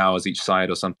 3 hours each side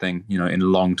or something, in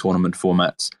long tournament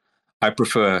formats. I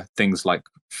prefer things like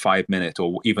 5-minute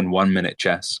or even 1-minute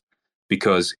chess,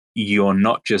 because you're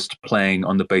not just playing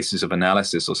on the basis of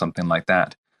analysis or something like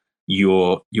that.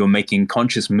 You're making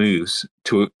conscious moves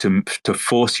to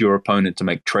force your opponent to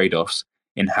make trade-offs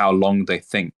in how long they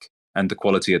think and the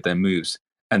quality of their moves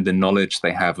and the knowledge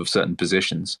they have of certain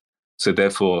positions. So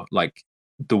therefore, like,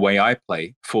 the way I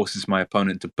play forces my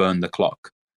opponent to burn the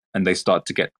clock, and they start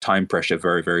to get time pressure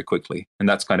very, very quickly. And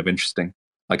that's kind of interesting.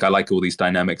 Like, I like all these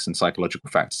dynamics and psychological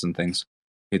factors and things.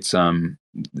 It's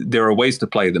there are ways to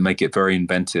play that make it very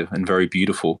inventive and very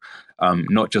beautiful,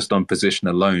 not just on position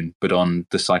alone, but on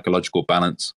the psychological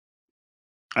balance.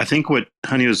 I think what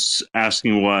Honey was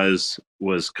asking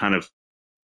was kind of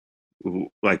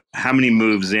like, how many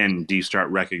moves in do you start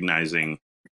recognizing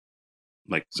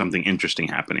like something interesting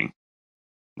happening,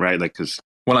 right? Like, because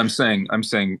I'm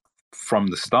saying from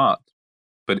the start,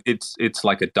 but it's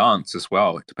like a dance as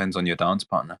well. It depends on your dance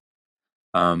partner.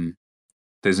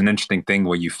 There's an interesting thing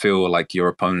where you feel like your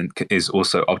opponent is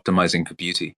also optimizing for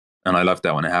beauty, and I love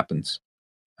that when it happens.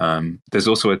 There's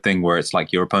also a thing where it's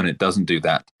like your opponent doesn't do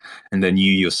that, and then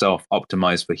you yourself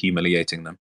optimize for humiliating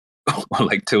them or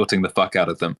like tilting the fuck out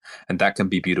of them, and that can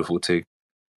be beautiful too.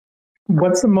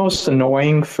 What's the most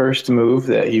annoying first move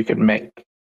that you could make?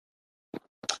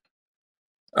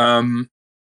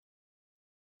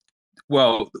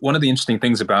 Well, one of the interesting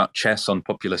things about chess on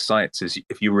popular sites is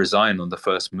if you resign on the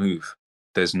first move,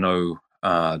 there's no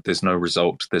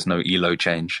result, there's no elo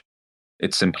change.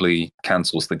 It simply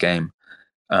cancels the game.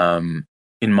 In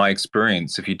my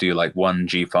experience, if you do like 1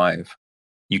 G5,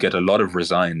 you get a lot of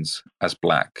resigns as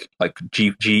black. Like 1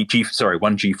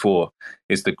 G4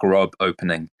 is the grob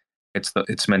opening.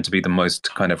 It's meant to be the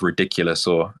most kind of ridiculous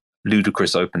or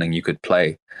ludicrous opening you could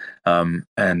play.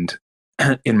 And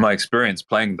in my experience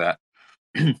playing that,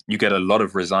 you get a lot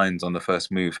of resigns on the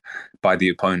first move by the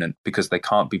opponent because they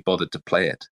can't be bothered to play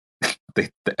it.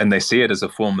 They see it as a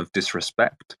form of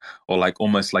disrespect, or like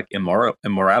almost like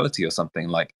immorality or something.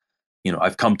 Like,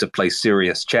 I've come to play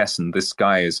serious chess, and this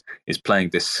guy is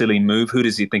playing this silly move. Who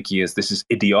does he think he is? This is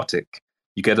idiotic.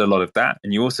 You get a lot of that,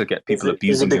 and you also get people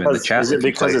abusing you in the chat. Is it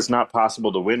because it's not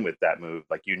possible to win with that move?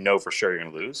 Like, for sure you're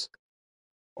going to lose,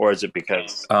 or is it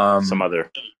because some other?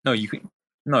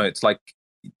 No, it's like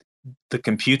the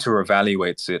computer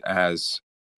evaluates it as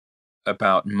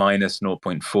about minus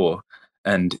 0.4,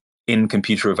 and in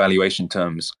computer evaluation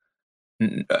terms,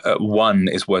 1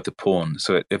 is worth a pawn.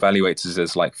 So it evaluates it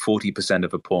as like 40%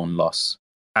 of a pawn loss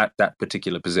at that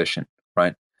particular position,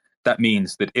 right? That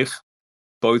means that if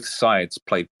both sides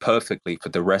played perfectly for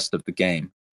the rest of the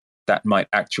game, that might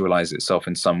actualize itself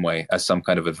in some way as some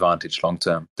kind of advantage long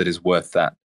term that is worth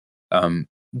that.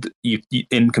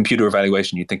 In computer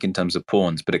evaluation, you think in terms of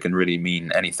pawns, but it can really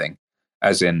mean anything,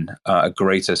 as in a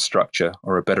greater structure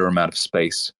or a better amount of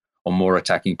space or more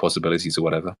attacking possibilities or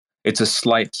whatever. It's a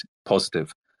slight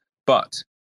positive, but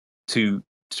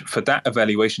for that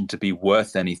evaluation to be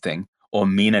worth anything or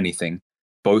mean anything,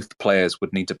 both players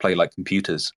would need to play like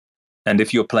computers. And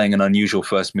if you're playing an unusual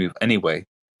first move anyway,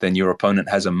 then your opponent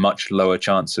has a much lower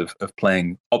chance of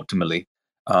playing optimally,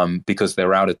 because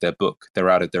they're out of their book, they're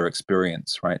out of their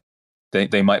experience, right?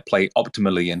 They might play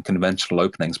optimally in conventional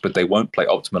openings, but they won't play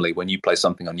optimally when you play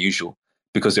something unusual,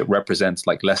 because it represents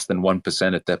like less than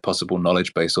 1% of their possible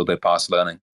knowledge base or their past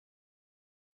learning.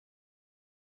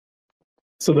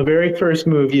 So the very first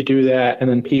move you do that, and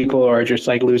then people are just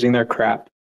like losing their crap.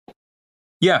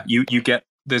 Yeah, you get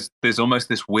there's almost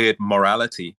this weird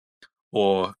morality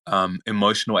or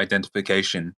emotional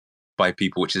identification by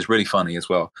people, which is really funny as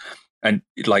well. And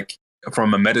like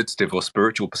from a meditative or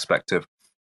spiritual perspective,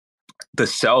 the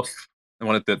self, and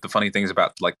one of the funny things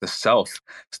about like the self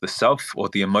or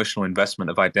the emotional investment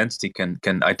of identity can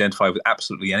identify with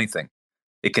absolutely anything.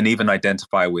 It can even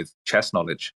identify with chess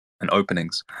knowledge. and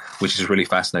openings, which is really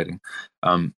fascinating.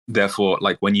 Therefore,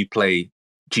 like when you play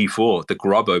G4, the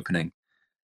grub opening,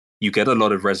 you get a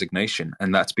lot of resignation,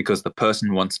 and that's because the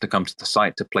person wants to come to the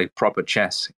site to play proper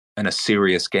chess and a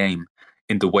serious game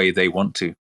in the way they want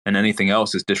to, and anything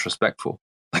else is disrespectful.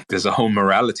 Like there's a whole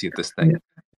morality of this thing.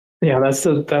 Yeah, that's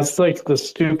like the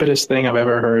stupidest thing I've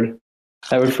ever heard.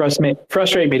 That would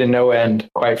frustrate me to no end,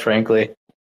 quite frankly.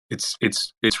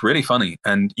 It's really funny,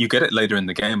 and you get it later in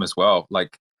the game as well.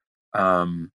 Like,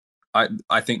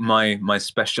 I think my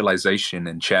specialization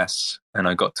in chess, and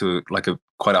I got to like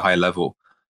quite a high level,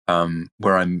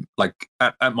 where I'm like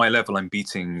at my level, I'm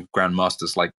beating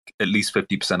grandmasters like at least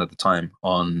 50% of the time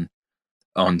on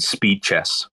speed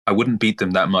chess. I wouldn't beat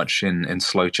them that much in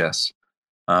slow chess,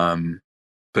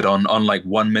 but on like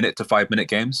 1 minute to 5 minute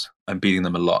games, I'm beating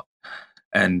them a lot.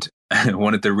 And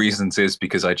one of the reasons is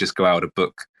because I just go out a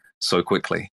book so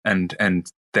quickly, and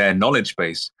their knowledge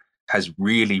base has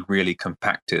really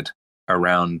compacted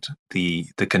around the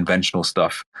conventional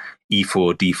stuff,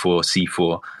 E4,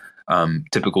 D4, C4,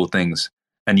 typical things.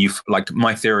 And you've like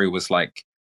my theory was like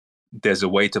there's a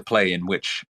way to play in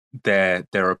which their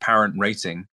apparent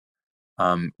rating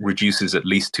reduces at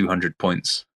least 200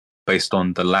 points based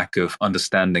on the lack of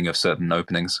understanding of certain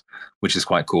openings, which is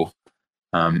quite cool.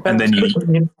 And then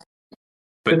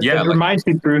it reminds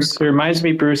me, Bruce. It reminds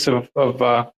me, Bruce, of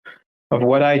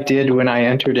what I did when I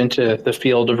entered into the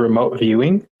field of remote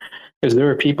viewing. Because there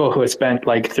were people who had spent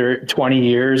like 20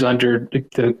 years under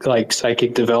the like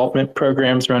psychic development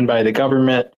programs run by the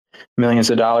government, millions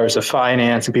of dollars of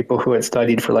finance, and people who had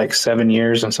studied for like 7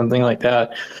 years and something like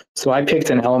that. So I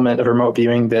picked an element of remote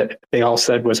viewing that they all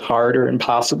said was hard or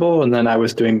impossible, and then I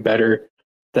was doing better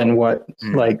than what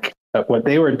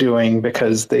they were doing,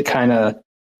 because they kind of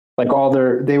like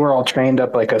they were all trained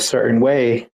up like a certain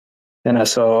way. And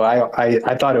so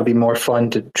I thought it would be more fun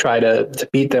to try to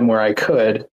beat them where I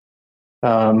could,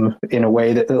 in a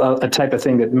way that a type of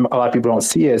thing that a lot of people don't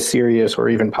see as serious or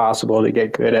even possible to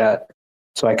get good at.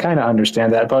 So I kind of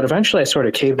understand that, but eventually I sort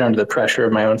of caved under the pressure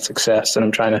of my own success, and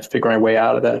I'm trying to figure my way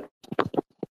out of that.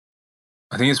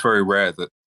 I think it's very rare that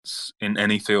in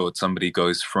any field somebody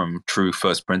goes from true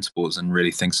first principles and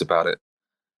really thinks about it.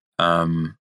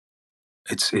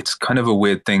 It's kind of a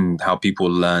weird thing how people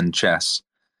learn chess.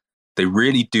 They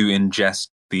really do ingest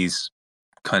these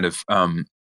kind of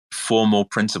formal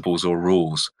principles or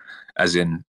rules, as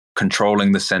in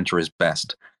controlling the center is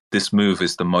best. This move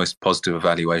is the most positive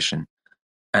evaluation.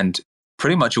 And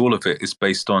pretty much all of it is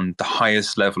based on the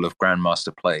highest level of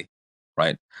grandmaster play,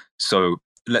 right? So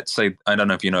let's say, I don't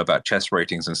know if you know about chess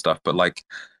ratings and stuff, but like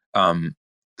an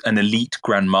elite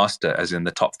grandmaster, as in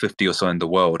the top 50 or so in the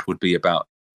world, would be about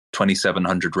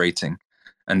 2,700 rating.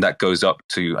 And that goes up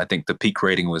to, I think the peak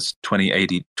rating was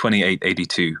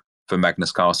 2882 for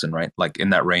Magnus Carlsen, right? Like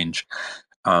in that range.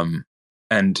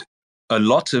 And a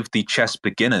lot of the chess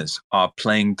beginners are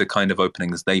playing the kind of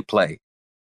openings they play,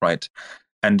 right?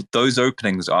 And those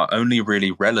openings are only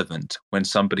really relevant when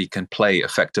somebody can play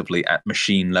effectively at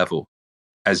machine level,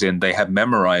 as in they have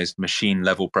memorized machine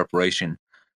level preparation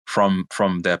from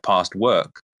their past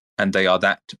work, and they are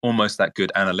almost that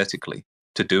good analytically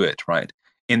to do it, right?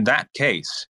 In that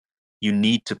case, you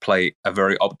need to play a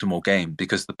very optimal game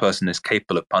because the person is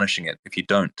capable of punishing it if you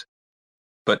don't.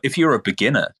 But if you're a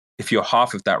beginner, if you're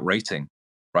half of that rating,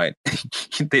 right,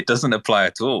 it doesn't apply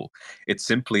at all. It's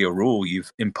simply a rule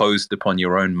you've imposed upon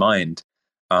your own mind,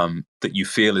 that you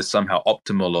feel is somehow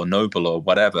optimal or noble or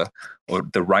whatever, or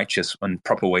the righteous and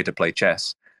proper way to play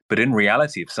chess. But in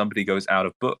reality, if somebody goes out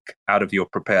of book, out of your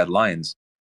prepared lines,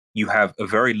 you have a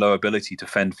very low ability to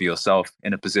fend for yourself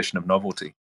in a position of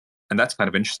novelty. And that's kind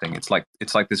of interesting. It's like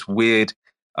this weird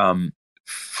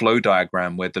flow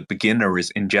diagram where the beginner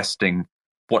is ingesting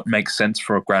what makes sense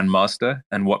for a grandmaster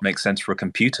and what makes sense for a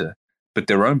computer, but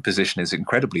their own position is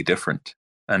incredibly different,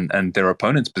 and their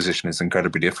opponent's position is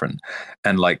incredibly different.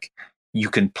 And like you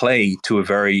can play to a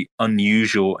very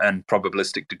unusual and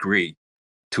probabilistic degree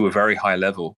to a very high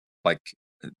level. Like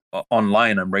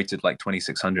online, I'm rated like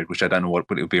 2,600, which I don't know what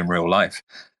it would be in real life,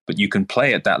 but you can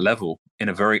play at that level in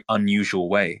a very unusual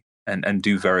way and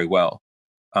do very well.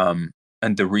 And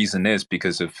the reason is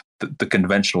because of the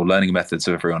conventional learning methods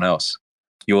of everyone else.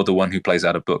 You're the one who plays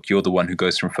out a book. You're the one who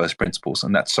goes from first principles.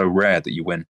 And that's so rare that you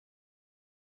win.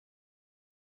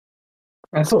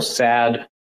 It's so sad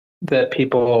that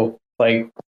people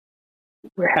like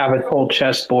have a whole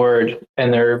chessboard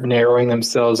and they're narrowing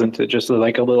themselves into just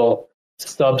like a little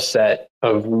subset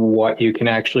of what you can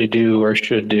actually do or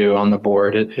should do on the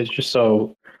board. It's just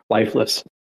so lifeless.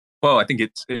 Well, I think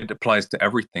it applies to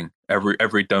everything.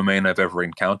 Every domain I've ever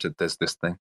encountered, there's this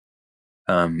thing.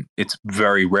 It's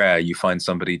very rare you find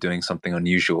somebody doing something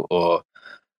unusual or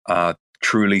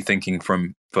truly thinking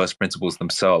from first principles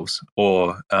themselves,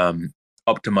 or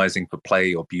optimizing for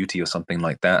play or beauty or something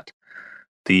like that.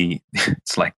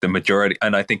 It's like the majority,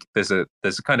 and I think there's a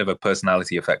kind of a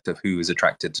personality effect of who is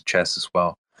attracted to chess as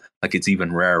well. Like it's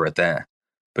even rarer there,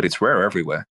 but it's rare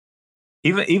everywhere.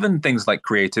 Even things like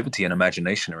creativity and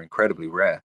imagination are incredibly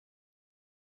rare.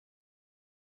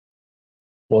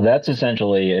 Well, that's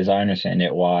essentially, as I understand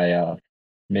it, why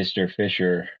Mr.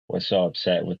 Fisher was so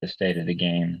upset with the state of the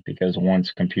game, because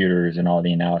once computers and all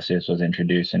the analysis was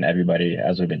introduced and everybody,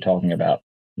 as we've been talking about,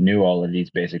 knew all of these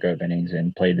basic openings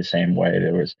and played the same way,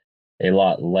 there was a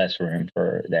lot less room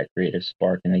for that creative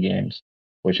spark in the games,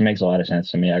 which makes a lot of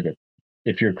sense to me.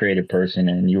 If you're a creative person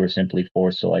and you were simply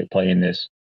forced to like play in this,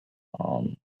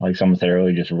 like someone said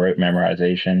earlier, just rote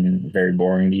memorization, very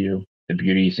boring to you. The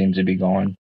beauty seems to be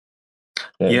gone.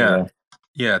 But,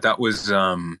 yeah, that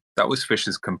was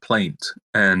Fisher's complaint,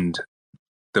 and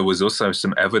there was also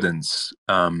some evidence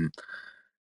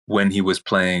when he was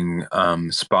playing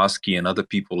Spassky and other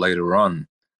people later on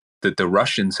that the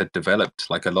Russians had developed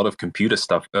like a lot of computer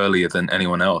stuff earlier than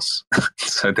anyone else.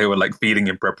 So they were like feeding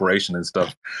in preparation and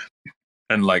stuff,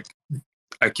 and like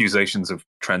accusations of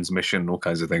transmission, all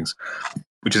kinds of things,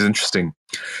 which is interesting.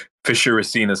 Fisher is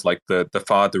seen as like the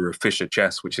father of Fisher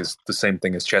chess, which is the same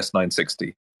thing as chess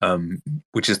 960,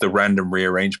 which is the random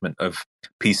rearrangement of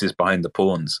pieces behind the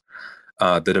pawns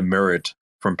that are mirrored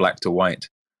from black to white.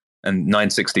 And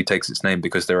 960 takes its name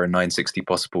because there are 960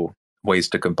 possible ways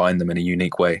to combine them in a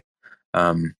unique way.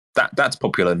 That's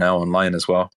popular now online as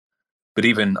well. But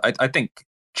even I think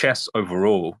chess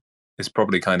overall is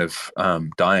probably kind of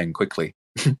dying quickly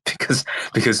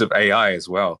because of AI as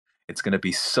well. It's going to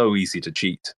be so easy to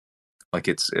cheat. Like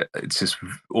it's just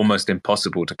almost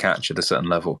impossible to catch at a certain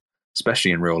level,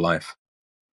 especially in real life.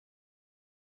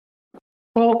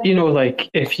 Well, like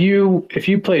if you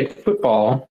played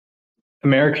football,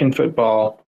 American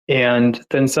football, and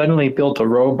then suddenly built a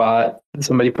robot,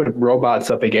 somebody put robots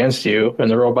up against you, and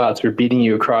the robots were beating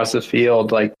you across the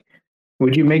field, like,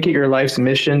 would you make it your life's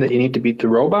mission that you need to beat the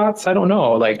robots? I don't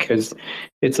know, like, because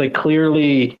it's like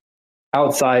clearly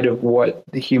outside of what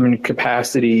the human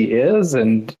capacity is,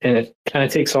 and it kind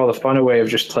of takes all the fun away of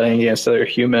just playing against other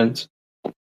humans.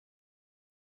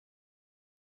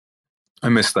 I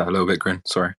missed that a little bit, Grin.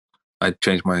 Sorry. I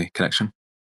changed my connection.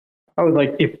 I was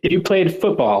like, if you played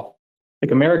football,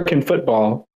 like American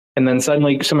football, and then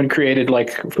suddenly someone created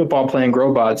like football playing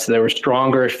robots that were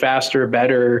stronger, faster,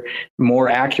 better, more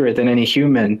accurate than any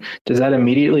human, does that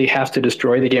immediately have to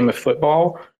destroy the game of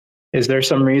football? Is there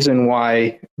some reason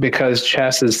why, because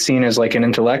chess is seen as like an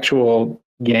intellectual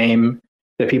game,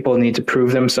 that people need to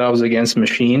prove themselves against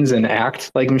machines and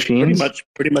act like machines?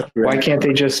 Pretty much. Why can't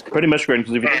they just? Pretty much,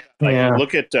 because if you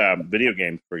look at video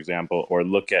games, for example, or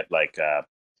look at like,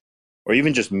 or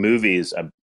even just movies,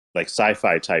 like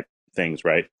sci-fi type things,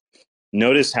 right?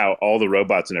 Notice how all the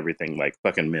robots and everything like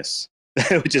fucking miss,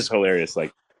 which is hilarious.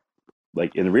 Like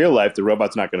in real life, the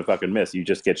robot's not going to fucking miss. You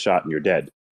just get shot and you're dead.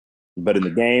 But in the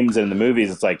games and in the movies,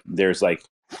 it's like there's like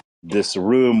this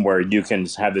room where you can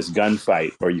have this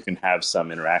gunfight or you can have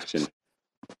some interaction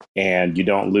and you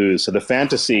don't lose. So the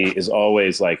fantasy is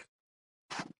always like,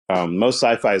 most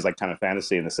sci-fi is like kind of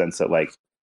fantasy in the sense that like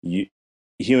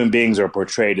human beings are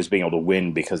portrayed as being able to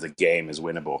win because the game is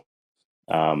winnable.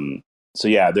 So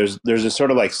yeah, there's a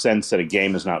sort of like sense that a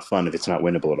game is not fun if it's not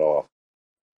winnable at all.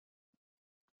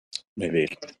 Maybe.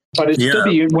 But it's still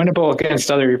be winnable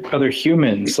against other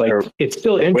humans. Like it's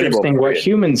still interesting what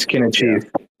humans can achieve.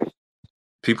 Yeah.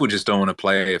 People just don't want to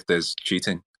play if there's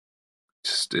cheating.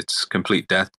 It's complete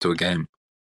death to a game.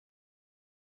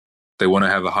 They want to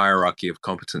have a hierarchy of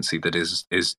competency that is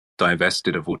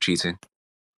divested of all cheating.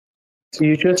 So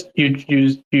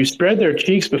you spread their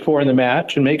cheeks before the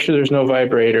match and make sure there's no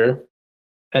vibrator,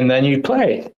 and then you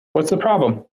play. What's the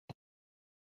problem?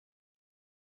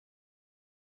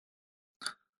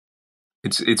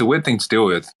 It's a weird thing to deal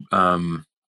with.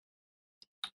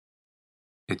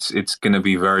 It's going to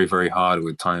be very, very hard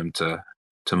with time to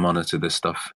monitor this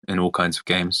stuff in all kinds of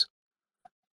games.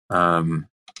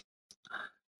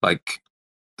 Like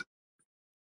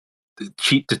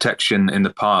cheat detection in the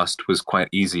past was quite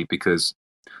easy because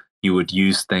you would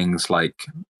use things like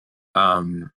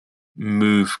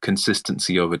move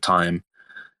consistency over time,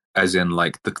 as in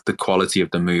like the quality of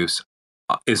the moves.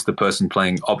 Is the person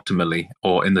playing optimally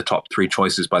or in the top 3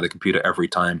 choices by the computer every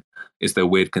time? Is there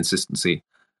weird consistency?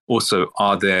 Also,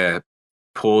 are there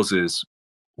pauses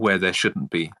where there shouldn't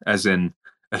be? As in,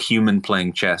 a human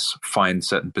playing chess finds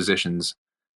certain positions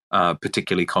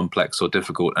particularly complex or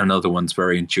difficult, and other ones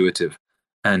very intuitive.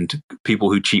 And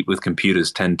people who cheat with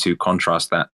computers tend to contrast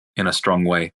that in a strong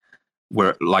way,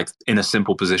 where like in a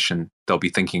simple position, they'll be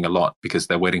thinking a lot because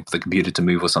they're waiting for the computer to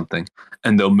move or something,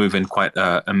 and they'll move in quite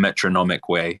a metronomic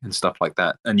way and stuff like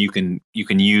that. And you can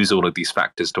use all of these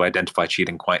factors to identify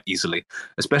cheating quite easily,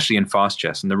 especially in fast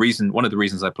chess. And one of the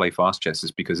reasons I play fast chess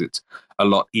is because it's a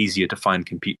lot easier to find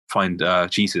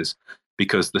cheaters,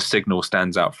 because the signal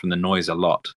stands out from the noise a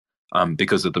lot,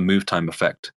 because of the move time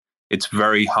effect. It's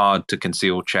very hard to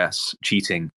conceal chess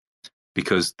cheating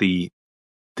because the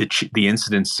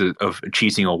incidents of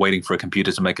cheating or waiting for a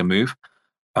computer to make a move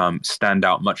stand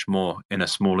out much more in a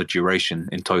smaller duration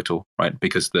in total, right?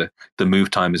 Because the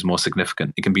move time is more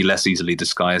significant. It can be less easily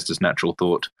disguised as natural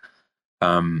thought.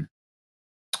 But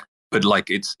like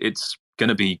it's going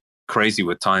to be crazy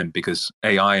with time, because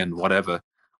AI and whatever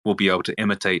will be able to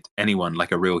imitate anyone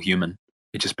like a real human.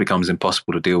 It just becomes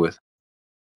impossible to deal with.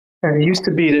 And it used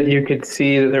to be that you could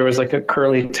see that there was like a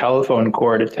curly telephone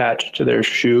cord attached to their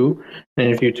shoe.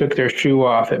 And if you took their shoe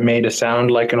off, it made a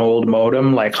sound like an old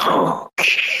modem, like,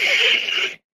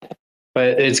 but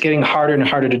it's getting harder and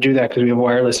harder to do that because we have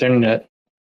wireless internet.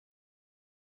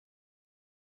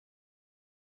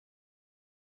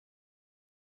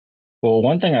 Well,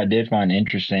 one thing I did find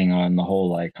interesting on the whole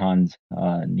like Hans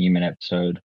Niemann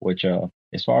episode, which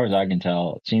as far as I can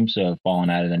tell, it seems to have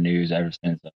fallen out of the news ever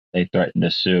since they threatened to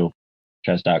sue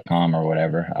chess.com or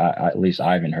whatever. At least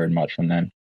I haven't heard much from them.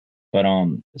 But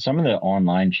some of the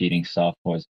online cheating stuff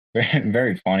was very,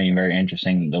 very funny and very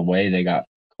interesting, the way they got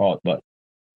caught. But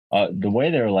the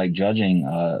way they're like judging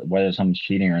whether someone's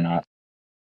cheating or not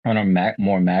on a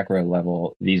more macro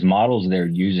level, these models they're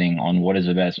using on what is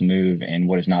the best move and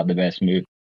what is not the best move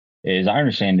is, I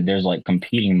understand that there's like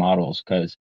competing models,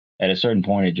 because at a certain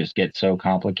point it just gets so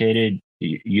complicated.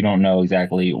 You don't know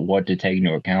exactly what to take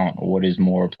into account, what is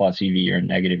more plus EV or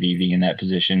negative EV in that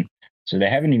position. So they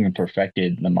haven't even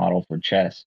perfected the model for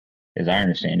chess, as I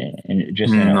understand it. And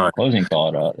just in a closing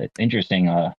thought, it's interesting.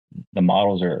 The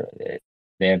models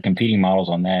they have competing models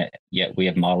on that, yet we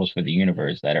have models for the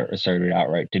universe that are asserted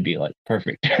outright to be like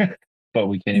perfect, but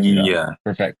we can't even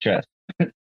perfect chess.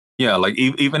 Yeah, like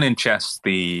even in chess,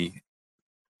 the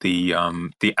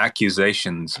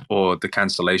accusations or the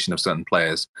cancellation of certain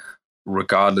players,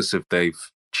 regardless if they've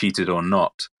cheated or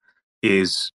not,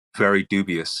 is very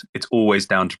dubious. It's always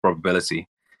down to probability.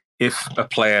 If a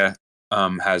player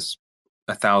has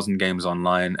 1,000 games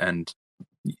online and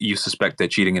you suspect they're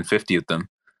cheating in 50 of them,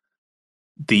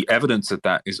 the evidence of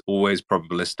that is always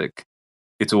probabilistic.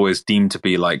 It's always deemed to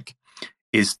be like,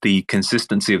 is the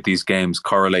consistency of these games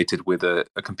correlated with a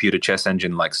computer chess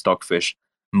engine like Stockfish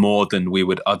more than we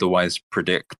would otherwise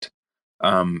predict?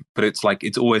 But it's like,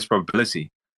 it's always probability.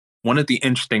 One of the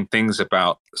interesting things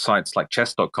about sites like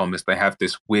chess.com is they have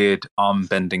this weird arm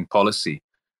bending policy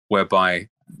whereby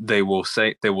they will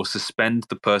suspend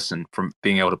the person from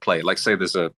being able to play. Like, say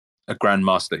there's a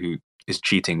grandmaster who is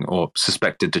cheating or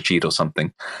suspected to cheat or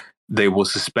something. They will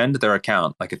suspend their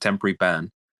account, like a temporary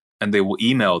ban, and they will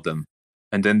email them.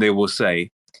 And then they will say,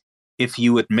 if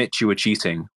you admit you were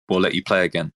cheating, we'll let you play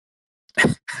again.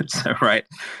 So, right.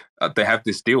 They have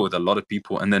this deal with a lot of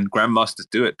people, and then grandmasters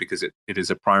do it because it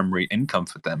is a primary income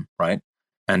for them, right?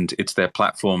 And it's their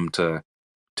platform to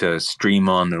stream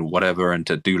on or whatever, and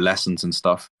to do lessons and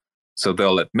stuff. So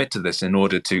they'll admit to this in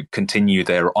order to continue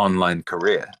their online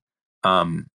career.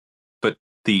 But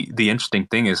the interesting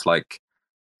thing is, like,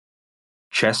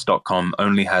 chess.com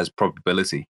only has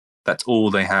probability. That's all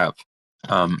they have.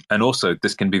 And also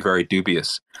this can be very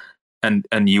dubious. And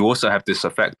you also have this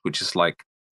effect, which is like,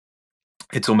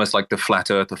 it's almost like the flat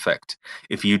earth effect.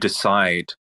 If you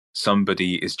decide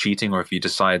somebody is cheating, or if you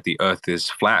decide the earth is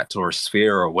flat or a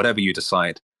sphere or whatever you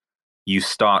decide, you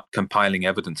start compiling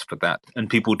evidence for that. And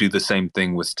people do the same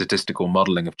thing with statistical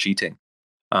modeling of cheating.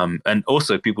 And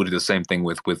also people do the same thing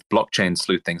with blockchain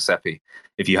sleuthing, Seppi.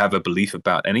 If you have a belief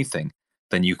about anything,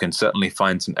 then you can certainly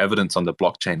find some evidence on the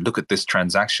blockchain. Look at this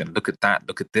transaction, look at that,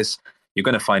 look at this. You're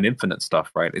going to find infinite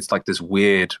stuff, right? It's like this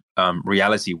weird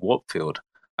reality warp field.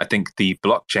 I think the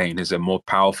blockchain is a more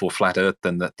powerful flat earth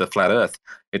than the flat earth.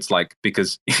 It's like,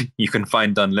 because you can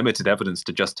find unlimited evidence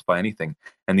to justify anything.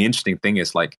 And the interesting thing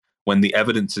is, like, when the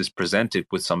evidence is presented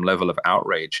with some level of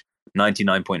outrage,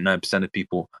 99.9% of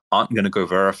people aren't going to go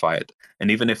verify it. And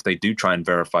even if they do try and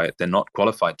verify it, they're not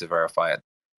qualified to verify it.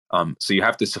 So you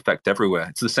have this effect everywhere.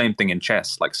 It's the same thing in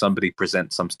chess. Like, somebody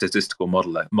presents some statistical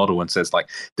model and says, like,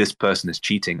 this person is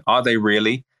cheating. Are they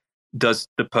really? Does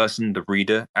the person, the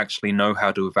reader, actually know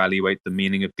how to evaluate the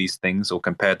meaning of these things, or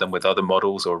compare them with other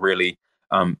models, or really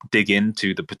dig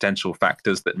into the potential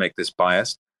factors that make this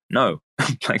biased? No,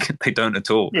 like, they don't at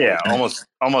all. Yeah,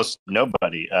 almost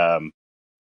nobody.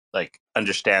 like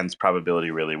understands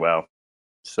probability really well.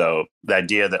 So the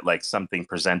idea that like something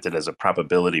presented as a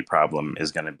probability problem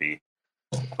is going to be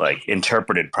like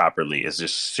interpreted properly is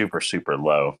just super, super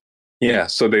low. Yeah.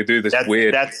 So they do this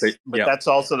weird. That's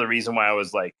also the reason why I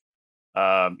was like,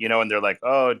 and they're like,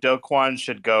 oh, Do Kwon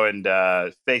should go and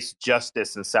face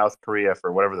justice in South Korea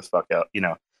for whatever the fuck else,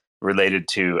 related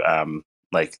to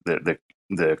like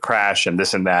the crash and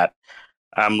this and that.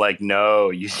 I'm like, no,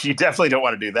 you definitely don't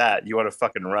want to do that. You want to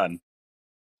fucking run,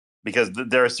 because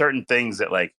there are certain things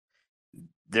that like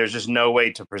there's just no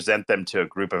way to present them to a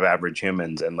group of average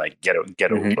humans and like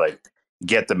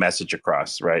get the message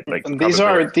across, right? Like these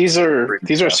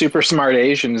are super smart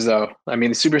Asians, though. I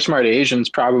mean, the super smart Asians,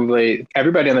 probably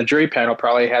everybody on the jury panel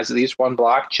probably has at least one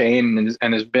blockchain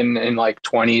and has been in like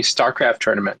 20 StarCraft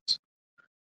tournaments.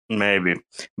 Maybe,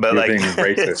 but You're like, being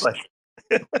racist. like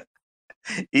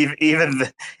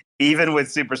even with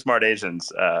super smart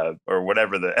Asians, or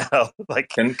whatever the hell, like,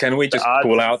 can we just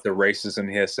call out the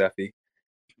racism here, Sephi?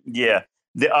 Yeah,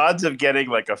 the odds of getting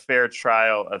like a fair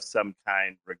trial of some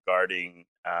kind regarding,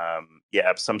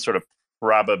 some sort of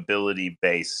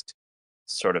probability-based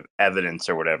sort of evidence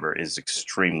or whatever is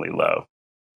extremely low.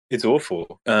 It's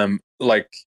awful.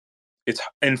 It's,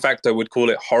 in fact, I would call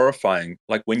it horrifying.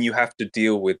 Like when you have to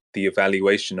deal with the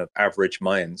evaluation of average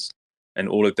minds and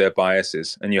all of their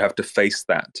biases, and you have to face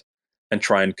that and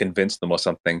try and convince them or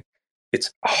something.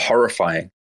 It's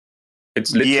horrifying.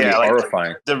 It's literally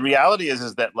horrifying. The reality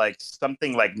is that like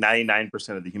something like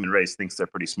 99% of the human race thinks they're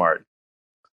pretty smart.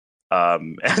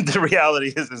 And the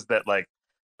reality is that like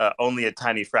only a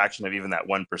tiny fraction of even that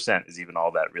 1% is even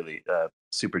all that really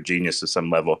super genius to some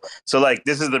level. So like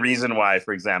this is the reason why,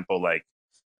 for example, like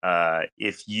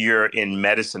if you're in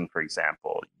medicine, for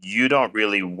example, you don't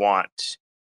really want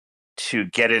to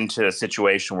get into a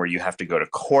situation where you have to go to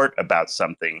court about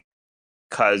something,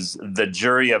 because the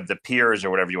jury of the peers,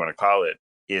 or whatever you want to call it,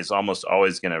 is almost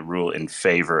always going to rule in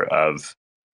favor of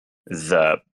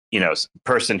the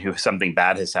person who something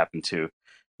bad has happened to,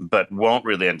 but won't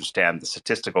really understand the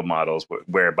statistical models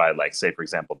whereby, like, say, for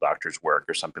example, doctors work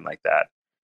or something like that.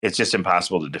 It's just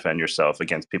impossible to defend yourself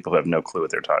against people who have no clue what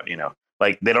they're talking.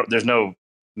 Like there's no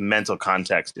mental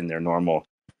context in their normal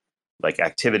like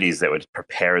activities that would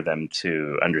prepare them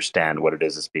to understand what it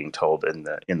is that's being told in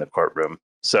the courtroom.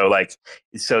 So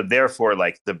therefore,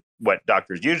 like what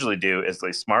doctors usually do, is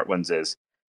the smart ones, is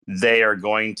they are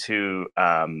going to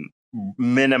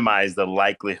minimize the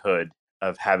likelihood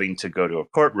of having to go to a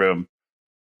courtroom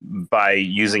by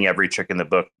using every trick in the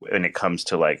book when it comes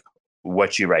to like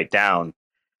what you write down,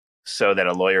 so that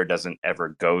a lawyer doesn't ever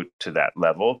go to that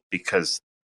level, because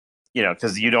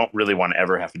you don't really want to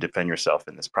ever have to defend yourself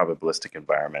in this probabilistic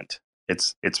environment.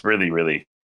 It's really, really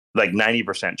like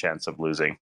 90% chance of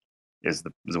losing is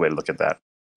the way to look at that.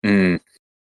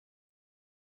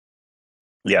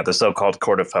 Yeah, the so-called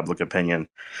court of public opinion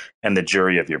and the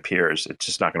jury of your peers, it's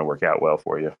just not going to work out well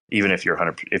for you, even if you're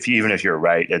even if you're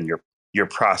right and your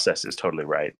process is totally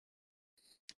right.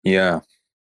 Yeah,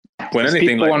 when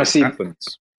anything like this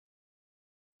happens.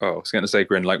 Oh, I was going to say,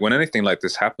 Grin, like when anything like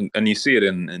this happens, and you see it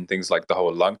in things like the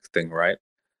whole Lunk thing, right?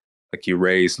 Like you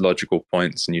raise logical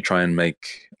points and you try and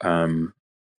make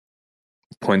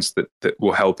points that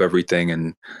will help everything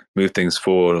and move things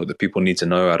forward, or that people need to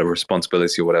know out of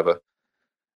responsibility or whatever.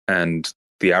 And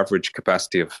the average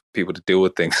capacity of people to deal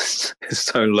with things is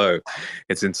so low.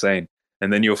 It's insane.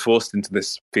 And then you're forced into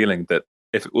this feeling that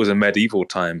if it was a medieval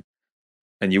time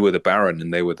and you were the baron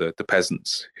and they were the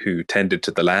peasants who tended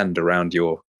to the land around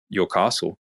your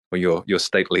castle or your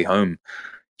stately home,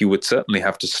 you would certainly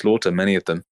have to slaughter many of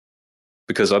them,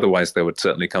 because otherwise they would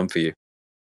certainly come for you.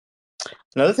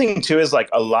 Another thing too is like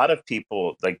a lot of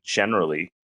people, like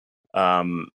generally,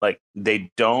 like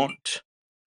they don't,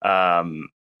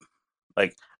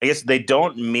 like I guess they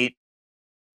don't meet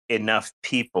enough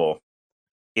people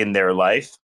in their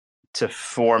life to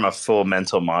form a full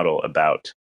mental model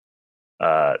about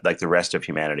like the rest of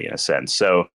humanity in a sense.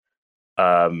 So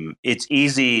it's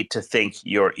easy to think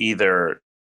you're either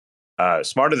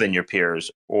smarter than your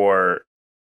peers or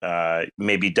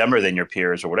maybe dumber than your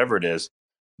peers or whatever it is,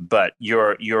 but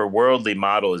your worldly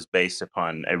model is based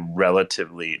upon a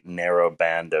relatively narrow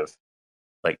band of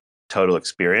like total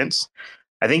experience.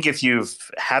 I think if you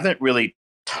haven't really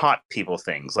taught people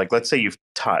things, like let's say you've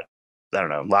taught, I don't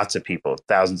know, lots of people,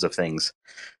 thousands of things,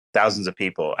 thousands of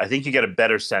people, I think you get a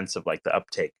better sense of like the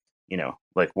uptake,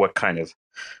 like what kind of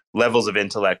levels of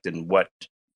intellect and what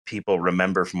people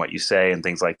remember from what you say and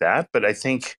things like that. But I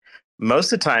think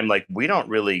most of the time, like we don't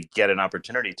really get an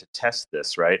opportunity to test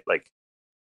this, right? Like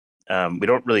we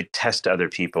don't really test other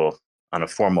people on a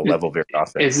formal level very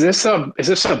often. Is this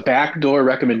a backdoor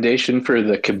recommendation for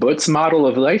the kibbutz model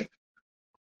of life?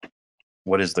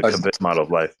 What is the kibbutz model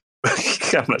of life?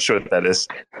 I'm not sure what that is.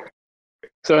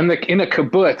 So in a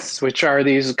kibbutz, which are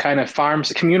these kind of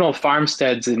communal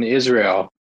farmsteads in Israel,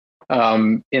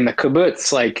 in the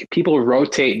kibbutz, like people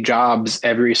rotate jobs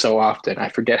every so often. I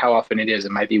forget how often it is.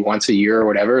 It might be once a year or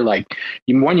whatever. Like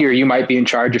one year you might be in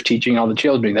charge of teaching all the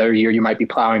children. The other year you might be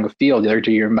plowing a field. The other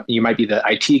year you might be the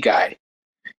IT guy.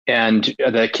 And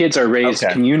the kids are raised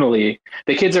communally.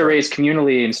 The kids are raised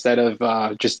communally instead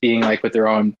of just being like with their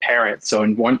own parents. So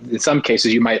in some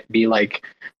cases, you might be like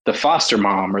the foster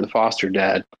mom or the foster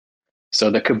dad. So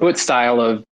the kibbutz style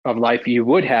of life, you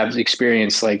would have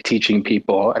experience like teaching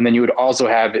people, and then you would also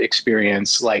have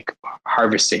experience like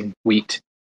harvesting wheat.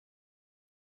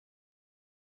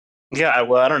 Yeah,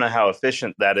 well, I don't know how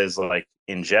efficient that is, like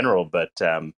in general, but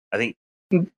I think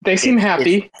they seem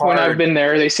happy. When I've been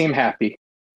there, they seem happy.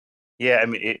 Yeah, I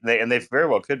mean, they very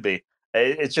well could be.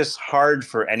 It's just hard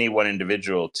for any one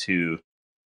individual to,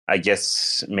 I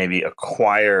guess, maybe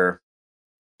acquire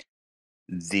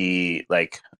the,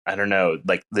 like, I don't know,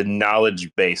 like the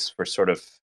knowledge base for sort of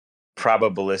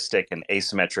probabilistic and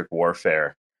asymmetric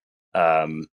warfare.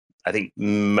 I think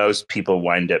most people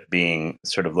wind up being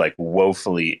sort of like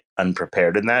woefully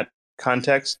unprepared in that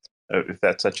context, if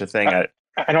that's such a thing.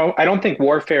 I don't think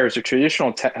warfare is a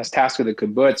traditional task of the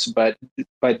kibbutz,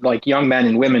 but like young men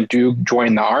and women do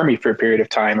join the army for a period of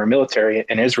time, or military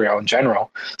in Israel in general.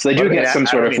 So they do get some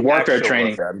sort of warfare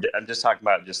training. Warfare. I'm just talking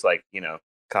about just like,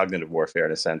 cognitive warfare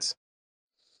in a sense.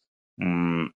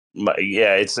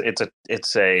 Yeah, I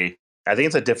think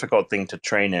it's a difficult thing to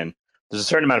train in. There's a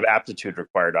certain amount of aptitude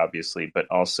required, obviously, but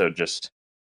also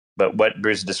but what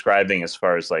Bruce is describing as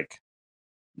far as like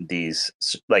these,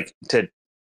 like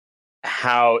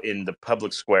how in the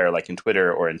public square, like in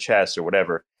Twitter or in chess or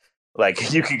whatever,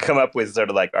 like you can come up with sort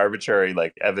of like arbitrary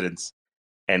like evidence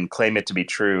and claim it to be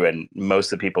true, and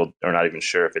most of the people are not even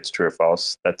sure if it's true or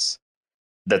false.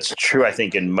 That's true, I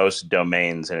think, in most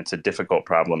domains, and it's a difficult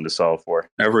problem to solve for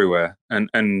everywhere. And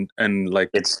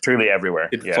like it's truly everywhere.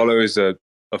 It follows a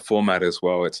format as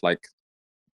well. It's like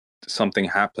something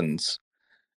happens,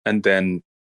 and then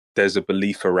there's a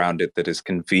belief around it that is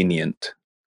convenient.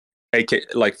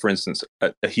 Like, for instance,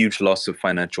 a huge loss of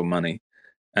financial money,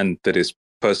 and that is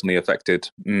personally affected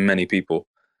many people.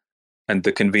 And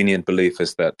the convenient belief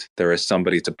is that there is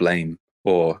somebody to blame,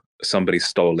 or somebody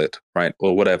stole it, right,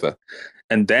 or whatever.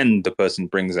 And then the person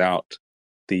brings out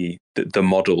the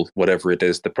model, whatever it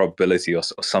is, the probability or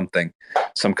something,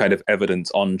 some kind of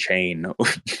evidence on chain,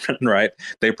 right?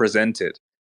 They present it.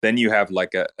 Then you have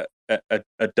like a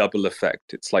double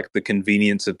effect. It's like the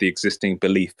convenience of the existing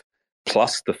belief,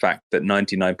 plus the fact that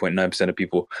 99.9% of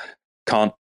people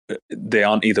they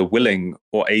aren't either willing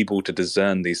or able to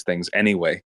discern these things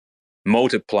anyway,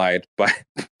 multiplied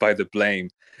by the blame.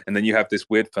 And then you have this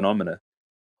weird phenomena.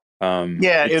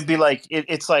 It would be like,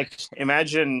 it's like,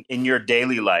 imagine in your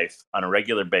daily life on a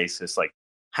regular basis, like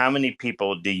how many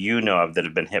people do you know of that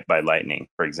have been hit by lightning,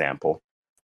 for example?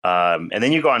 And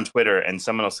then you go on Twitter and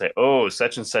someone will say, oh,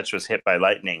 such and such was hit by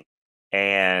lightning,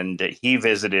 and he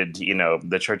visited,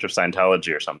 the Church of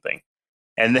Scientology or something.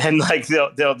 And then like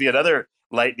there'll be another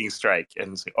lightning strike,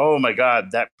 and it's like, oh my God,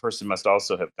 that person must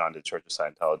also have gone to Church of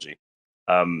Scientology.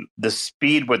 The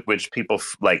speed with which people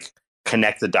like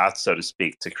connect the dots, so to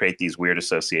speak, to create these weird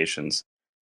associations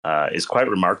is quite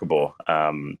remarkable.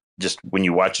 Just when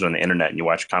you watch it on the internet and you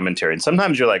watch commentary, and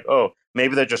sometimes you're like, oh,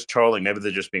 maybe they're just trolling, maybe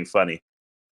they're just being funny.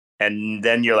 And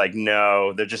then you're like,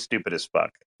 no, they're just stupid as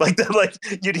fuck. Like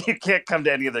you can't come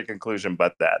to any other conclusion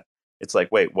but that. It's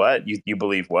like, wait, what? You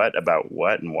believe what about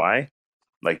what and why?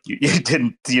 Like you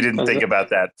didn't think about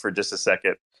that for just a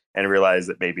second and realize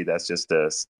that maybe that's just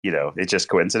it's just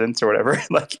coincidence or whatever.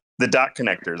 Like the dot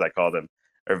connectors, I call them,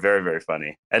 are very, very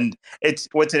funny. And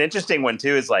what's an interesting one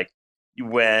too is like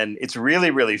when it's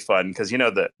really, really fun, because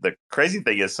the crazy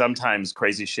thing is sometimes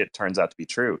crazy shit turns out to be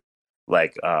true.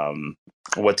 Like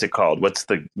what's it called? What's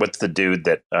the dude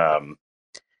that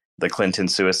the Clinton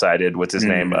suicided? What's his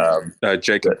name?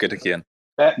 Jacob Gitakian.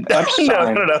 No.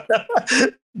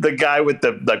 The guy with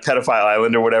the pedophile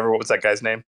island or whatever. What was that guy's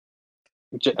name?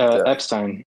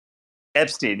 Epstein.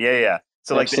 Epstein. Yeah.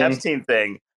 So like the Epstein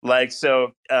thing, like,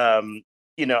 so,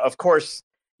 of course,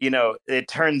 it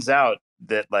turns out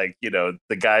that like,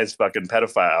 the guy's fucking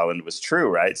pedophile island was true.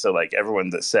 Right. So like everyone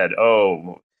that said,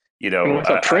 oh, with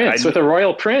a prince, with a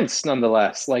royal prince,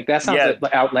 nonetheless. Like that sounds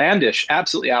outlandish,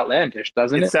 absolutely outlandish,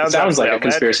 doesn't it? It sounds like a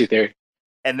conspiracy theory.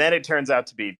 And then it turns out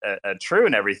to be true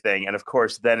and everything. And of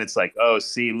course, then it's like, oh,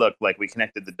 see, look, like we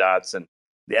connected the dots and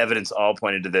the evidence all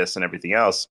pointed to this and everything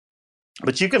else.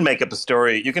 But you can make up a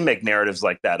story. You can make narratives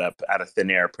like that up out of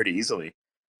thin air pretty easily,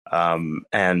 and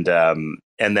then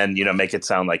make it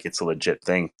sound like it's a legit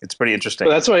thing. It's pretty interesting.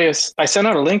 Well, that's why I sent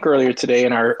out a link earlier today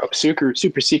in our super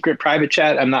secret private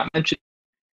chat. I'm not mentioning,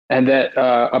 and that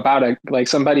about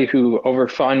somebody who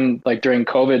overfund during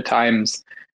COVID times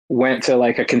went to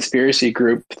a conspiracy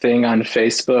group thing on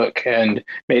Facebook and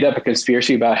made up a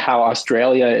conspiracy about how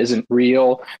Australia isn't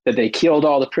real, that they killed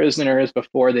all the prisoners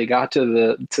before they got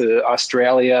to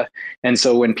Australia. And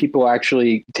so when people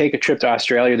actually take a trip to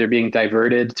Australia, they're being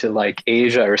diverted to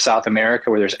Asia or South America,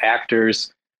 where there's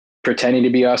actors pretending to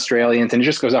be Australians, and it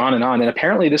just goes on. And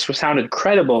apparently this sounded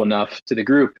credible enough to the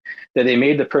group that they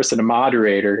made the person a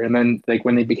moderator. And then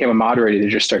when they became a moderator, they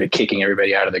just started kicking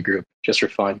everybody out of the group just for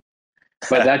fun.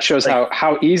 But that shows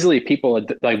how easily people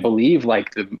believe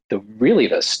the really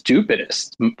the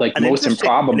stupidest, most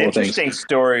improbable things. An interesting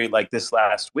story this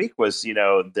last week was,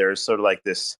 there's sort of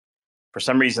this, for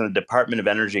some reason, the Department of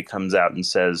Energy comes out and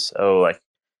says,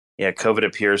 COVID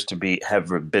appears to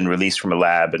have been released from a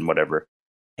lab and whatever.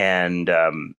 And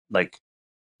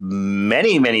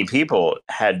many people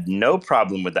had no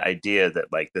problem with the idea that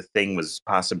the thing was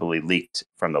possibly leaked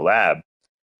from the lab.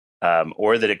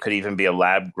 Or that it could even be a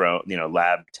lab-grown,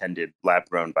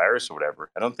 lab-grown virus or whatever.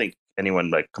 I don't think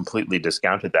anyone completely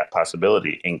discounted that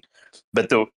possibility. But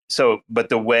the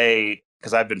way,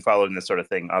 because I've been following this sort of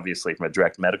thing, obviously from a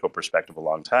direct medical perspective a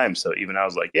long time. So even I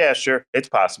was like, yeah, sure, it's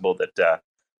possible that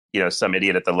some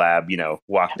idiot at the lab,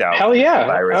 walked out. Hell yeah,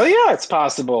 it's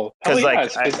possible.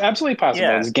 It's absolutely possible.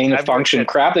 Yeah, it's gain of function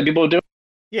crap that people are doing.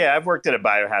 Yeah, I've worked at a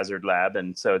biohazard lab,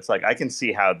 and so it's I can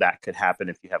see how that could happen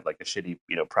if you have a shitty,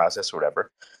 process or whatever.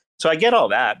 So I get all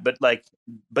that, but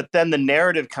then the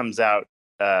narrative comes out.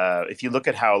 If you look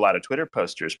at how a lot of Twitter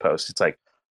posters post, it's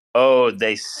oh,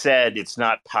 they said it's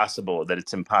not possible, that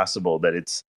it's impossible, that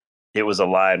it was a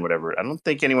lie and whatever. I don't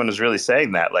think anyone was really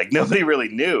saying that. Nobody really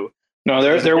knew. No,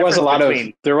 there was a lot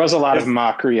of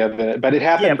mockery of it, but it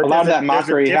happened. Yeah, a lot of that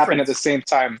mockery happened at the same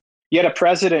time. You had a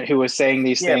president who was saying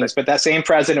these things, but that same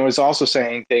president was also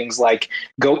saying things like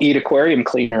 "go eat aquarium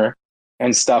cleaner"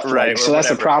 and stuff. Right. So that's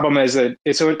the problem.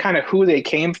 So kind of who they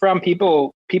came from.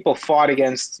 People fought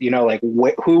against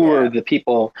who were the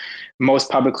people most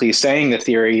publicly saying the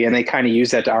theory, and they kind of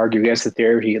used that to argue against the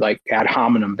theory, ad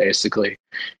hominem, basically.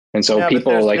 And so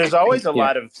people there's always a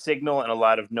lot of signal and a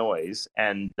lot of noise,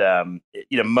 and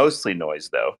mostly noise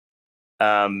though.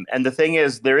 And the thing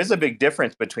is, there is a big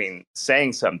difference between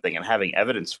saying something and having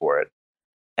evidence for it,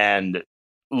 and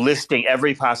listing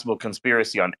every possible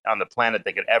conspiracy on the planet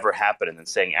that could ever happen, and then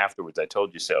saying afterwards, "I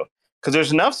told you so." Because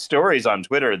there's enough stories on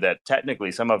Twitter that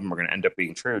technically some of them are going to end up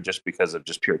being true just because of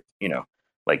just pure,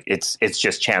 it's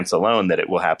just chance alone that it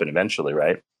will happen eventually,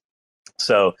 right?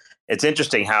 So it's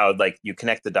interesting how you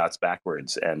connect the dots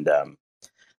backwards and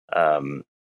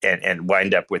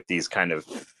wind up with these kind of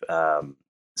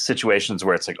situations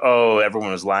where it's oh, everyone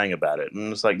was lying about it,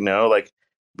 and it's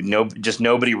just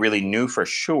nobody really knew for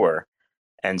sure,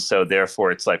 and so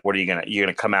therefore it's what are you're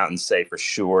gonna come out and say for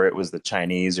sure it was the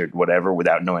Chinese or whatever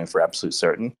without knowing for absolute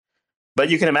certain? But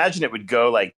you can imagine it would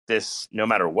go like this no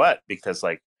matter what, because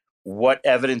what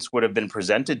evidence would have been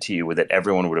presented to you that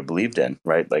everyone would have believed in,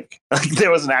 right? There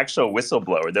was an actual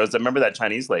whistleblower. Remember that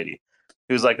Chinese lady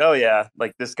who was oh yeah,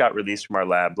 this got released from our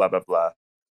lab, blah blah blah.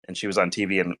 And she was on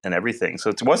TV and everything. So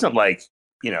it wasn't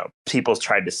people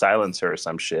tried to silence her or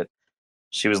some shit.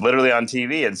 She was literally on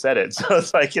TV and said it. So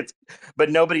it's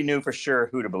but nobody knew for sure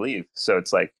who to believe. So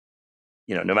it's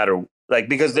no matter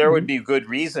because there would be good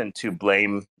reason to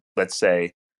blame, let's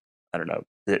say, I don't know,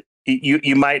 that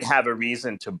you might have a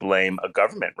reason to blame a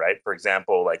government, right? For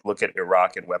example, look at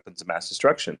Iraq and weapons of mass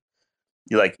destruction.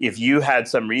 If you had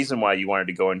some reason why you wanted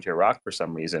to go into Iraq for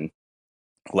some reason,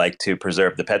 to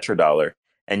preserve the petrodollar,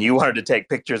 and you wanted to take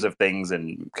pictures of things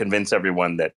and convince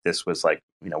everyone that this was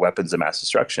weapons of mass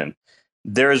destruction,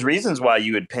 there's reasons why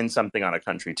you would pin something on a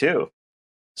country too.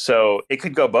 So it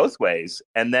could go both ways.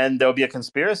 And then there'll be a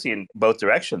conspiracy in both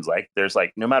directions. There's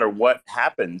no matter what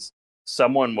happens,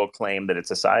 someone will claim that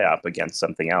it's a psyop against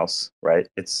something else, right?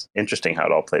 It's interesting how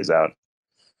it all plays out.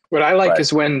 What I like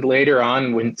is when later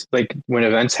on, when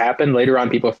events happen, later on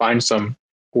people find some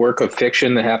work of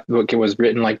fiction that was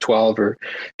written 12 or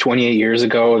 28 years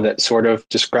ago that sort of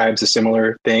describes a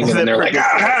similar thing, and then they're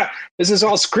aha, this is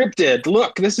all scripted,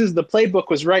 look, this is the playbook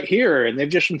was right here, and they've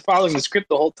just been following the script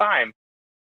the whole time.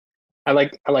 I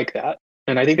like that.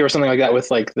 And I think there was something like that with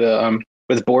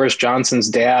with Boris Johnson's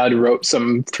dad wrote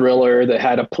some thriller that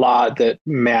had a plot that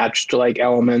matched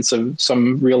elements of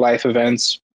some real life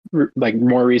events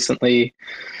more recently.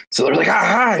 So they're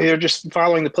aha, they're just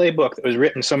following the playbook that was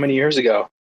written so many years ago.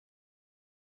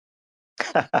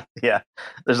 Yeah,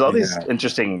 there's all these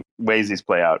interesting ways these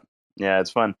play out. Yeah,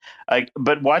 it's fun.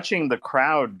 But watching the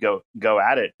crowd go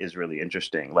at it is really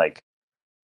interesting. Like,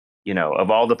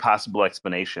 of all the possible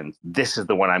explanations, this is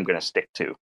the one I'm going to stick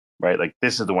to, right? Like,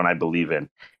 this is the one I believe in.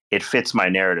 It fits my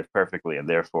narrative perfectly, and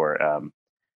therefore,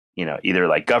 either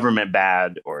like government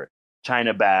bad or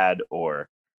China bad or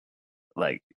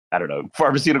like, I don't know,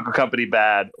 pharmaceutical company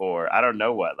bad or I don't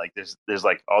know what. Like, there's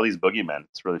like all these boogeymen.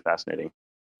 It's really fascinating,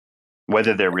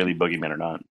 whether they're really boogeymen or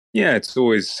not. Yeah, it's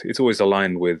always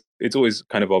aligned with. It's always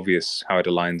kind of obvious how it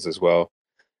aligns as well,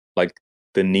 like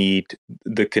the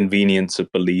convenience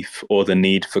of belief or the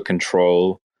need for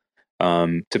control.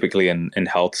 Typically in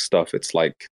health stuff, it's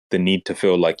like the need to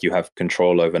feel like you have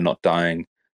control over not dying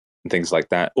and things like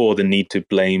that, or the need to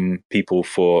blame people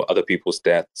for other people's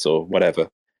deaths or whatever.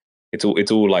 It's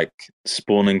all like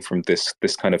spawning from this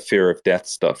kind of fear of death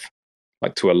stuff,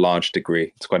 like to a large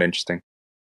degree. It's quite interesting.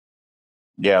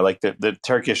 Yeah, like the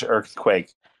Turkish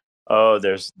earthquake. Oh,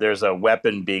 there's a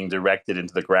weapon being directed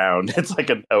into the ground. It's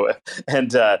like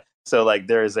so like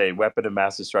there is a weapon of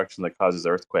mass destruction that causes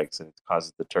earthquakes and it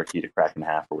causes the Turkey to crack in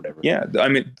half or whatever. Yeah, I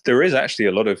mean there is actually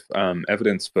a lot of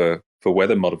evidence for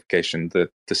weather modification. The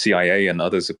CIA and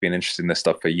others have been interested in this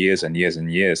stuff for years and years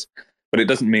and years, but it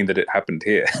doesn't mean that it happened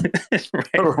here.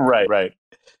 Right.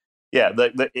 Yeah,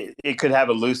 it could have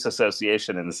a loose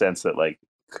association in the sense that like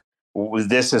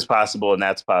this is possible and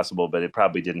that's possible, but it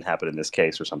probably didn't happen in this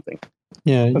case or something.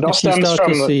 Yeah, if you start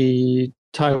to see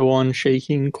Taiwan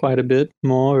shaking quite a bit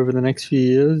more over the next few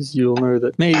years, you'll know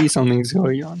that maybe something's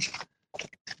going on.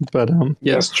 But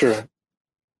yeah, that's true.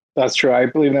 That's true. I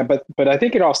believe that, but I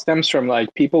think it all stems from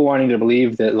like people wanting to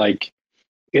believe that like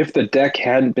if the deck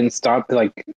hadn't been stacked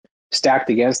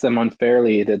against them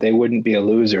unfairly, that they wouldn't be a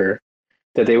loser,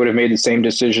 that they would have made the same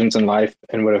decisions in life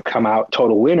and would have come out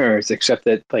total winners, except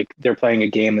that like they're playing a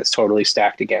game that's totally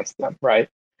stacked against them, right?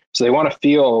 So they want to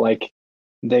feel like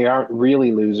they aren't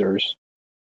really losers.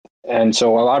 And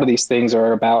so a lot of these things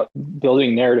are about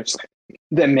building narratives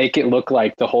that make it look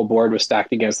like the whole board was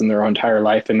stacked against them their entire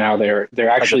life, and now they're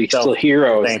actually still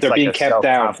heroes. They're like being kept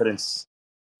down. It's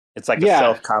like a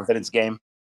self-confidence game.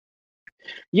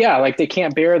 Yeah, like they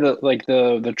can't bear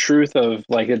the truth of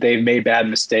like that they've made bad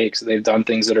mistakes, that they've done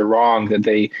things that are wrong, that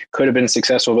they could have been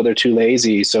successful, but they're too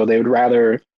lazy. So they would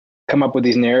rather come up with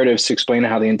these narratives to explain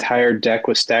how the entire deck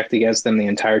was stacked against them the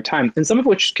entire time. And some of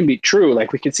which can be true.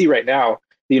 Like we can see right now,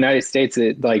 the United States,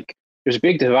 like there's a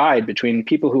big divide between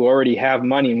people who already have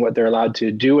money and what they're allowed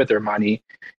to do with their money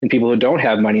and people who don't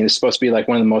have money. And it's supposed to be like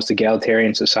one of the most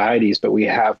egalitarian societies, but we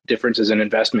have differences in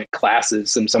investment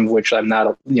classes, and some of which I'm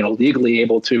not, legally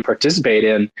able to participate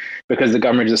in because the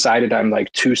government decided I'm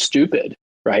like too stupid,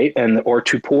 right? Or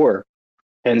too poor.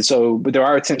 And so, but there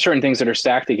are certain things that are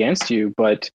stacked against you,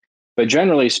 but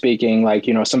generally speaking, like,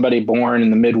 somebody born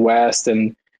in the Midwest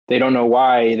and they don't know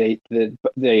why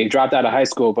they dropped out of high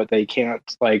school, but they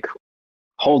can't like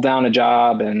hold down a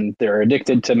job and they're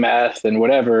addicted to meth and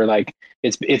whatever. Like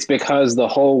it's because the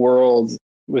whole world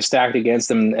was stacked against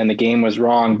them and the game was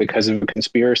wrong because of a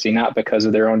conspiracy, not because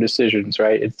of their own decisions,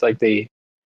 right? It's like they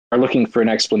are looking for an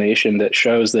explanation that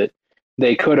shows that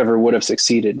they could have or would have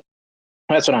succeeded.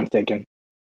 That's what I'm thinking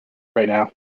right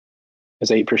now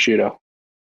as I eat prosciutto.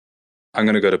 I'm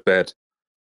going to go to bed.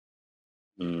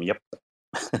 Yep.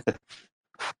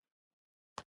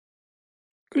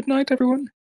 Good night, everyone.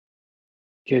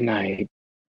 Good night.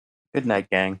 Good night,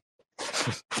 gang.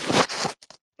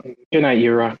 Good night,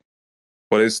 Euro.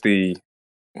 What is the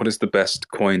best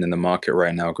coin in the market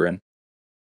right now, Grin?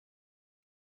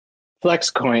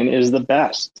 Flexcoin is the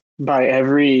best by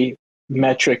every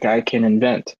metric I can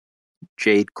invent.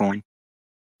 Jade coin.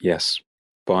 Yes,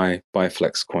 buy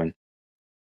Flexcoin.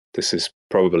 This is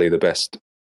probably the best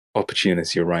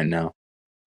opportunity right now,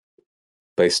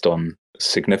 based on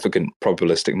significant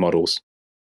probabilistic models.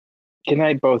 Good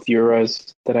night, both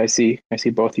Euros that I see. I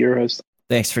see both Euros.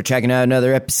 Thanks for checking out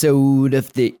another episode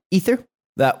of The Ether.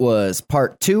 That was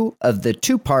part 2 of the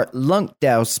 2-part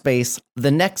LuncDAO space,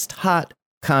 the next hot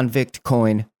Convict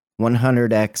coin,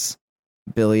 100x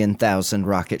billion thousand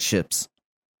rocket ships.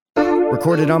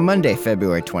 Recorded on Monday,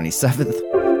 February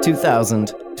 27th,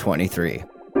 2023.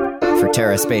 For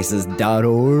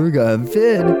TerraSpaces.org, I'm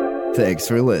Finn. Thanks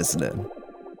for listening.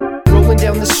 Rolling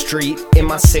down the street in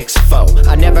my 6'4".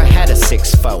 I never had a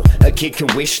 6'4". A kid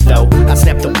can wish though. I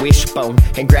snapped the wishbone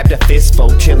and grabbed a fistful.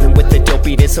 Chillin' with the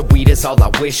dopey, this a weed is all I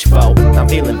wish for. I'm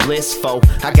feeling blissful,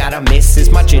 I got a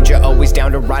missus. My ginger always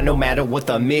down to ride no matter what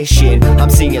the mission. I'm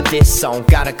singing this song,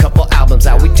 got a couple albums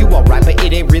out. We do alright, but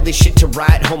it ain't really shit to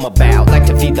write home about. Like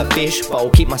to feed the fishbowl,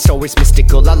 keep my stories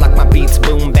mystical. I like my beats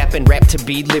boom bap and rap to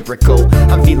be lyrical.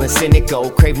 I'm feeling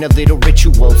cynical, craving a little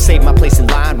ritual. Save my place in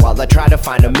line while I try to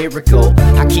find a miracle.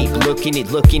 I keep looking and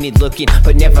looking and looking,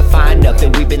 but never find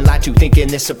nothing. We've been lied to, thinking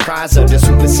this surprise under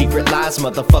super secret lies.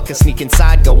 Motherfuckers sneak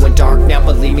inside, going dark. Now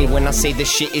believe me when I say this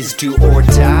shit is do or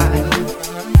die.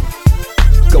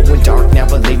 Going dark, now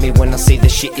believe me when I say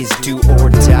this shit is do or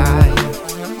die.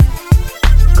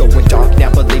 Going dark,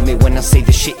 now believe me when I say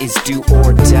this shit is do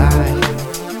or die.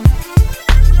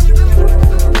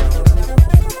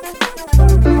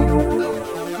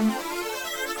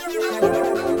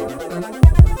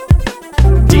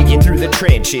 Through the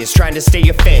trenches, trying to stay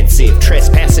offensive.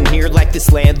 Trespassing here like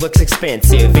this land looks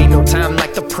expensive. Ain't no time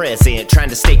like the present, trying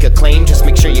to stake a claim. Just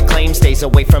make sure your claim stays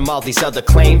away from all these other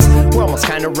claims. We're almost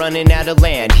kinda running out of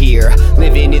land here.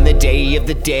 Living in the day of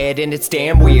the dead and it's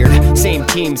damn weird. Same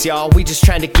teams, y'all, we just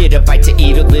trying to get a bite to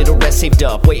eat. A little rest saved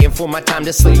up, waiting for my time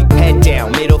to sleep. Head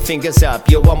down, middle fingers up,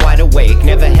 yo, I'm wide awake.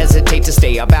 Never hesitate to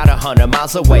stay about 100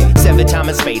 miles away. 7 time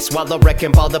and space, while the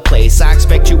wrecking ball the place. I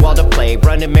expect you all to play,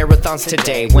 running marathons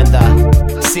today. When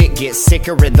the sick get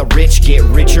sicker and the rich get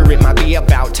richer, it might be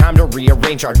about time to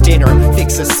rearrange our dinner.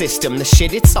 Fix the system, the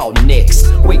shit, it's all nixed.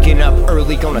 Waking up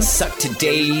early, gonna suck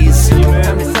today's.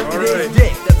 Time to suck today's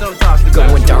dick, that's what I'm talking about.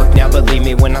 Going dark now, believe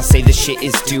me when I say this shit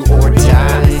is do or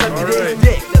die. Suck today's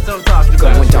dick, that's what I'm talking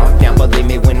about. Going dark now, believe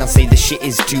me when I say this shit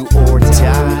is do or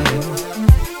die.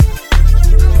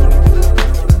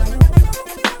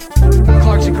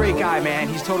 Clark's a great guy, man.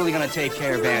 He's totally gonna take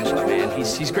care of Angela, man.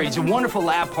 He's great. He's a wonderful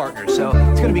lab partner, so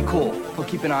it's gonna be cool. He'll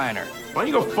keep an eye on her. Why don't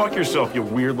you go fuck yourself, you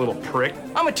weird little prick?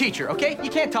 I'm a teacher, okay? You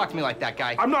can't talk to me like that,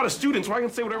 guy. I'm not a student, so I can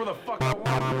say whatever the fuck I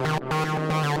want.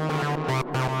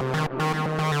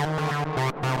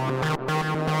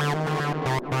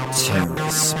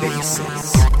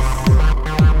 TerraSpaces.